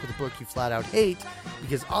being stuck with a book you flat out hate,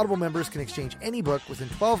 because Audible members can exchange any book within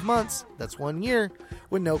 12 months, that's 1 year,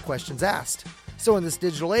 with no questions asked. So in this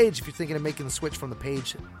digital age, if you're thinking of making the switch from the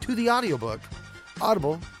page to the audiobook,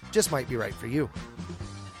 Audible just might be right for you.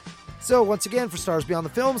 So, once again, for Stars Beyond the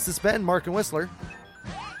Films, this has been Mark and Whistler.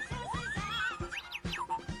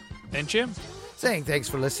 And Jim. Saying thanks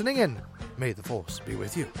for listening, and may the Force be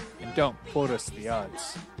with you. And don't quote us the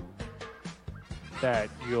odds that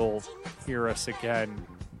you'll hear us again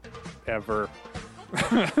ever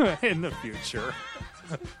in the future.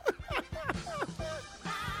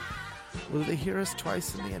 Will they hear us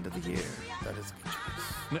twice in the end of the year? That is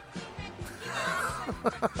a good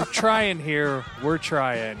choice. We're trying here. We're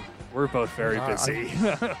trying. We're both very busy.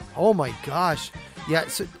 Oh my gosh. Yeah,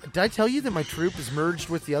 so did I tell you that my troop is merged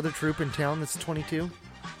with the other troop in town that's 22?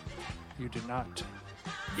 You did not.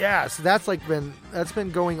 Yeah, so that's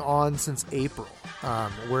been going on since April.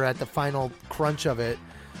 We're at the final crunch of it.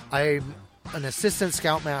 I'm an assistant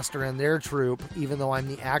scoutmaster in their troop, even though I'm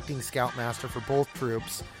the acting scoutmaster for both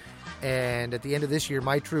troops. And at the end of this year,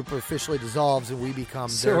 my troop officially dissolves and we become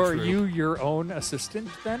their troop. So are you your own assistant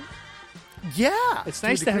then? Yeah. It's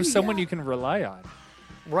nice to have someone you can rely on.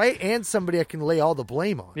 Right? And somebody I can lay all the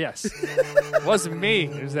blame on. Yes. It wasn't me.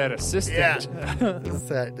 It was that assistant. Yeah. It's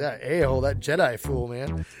that a-hole, that Jedi fool,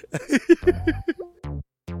 man.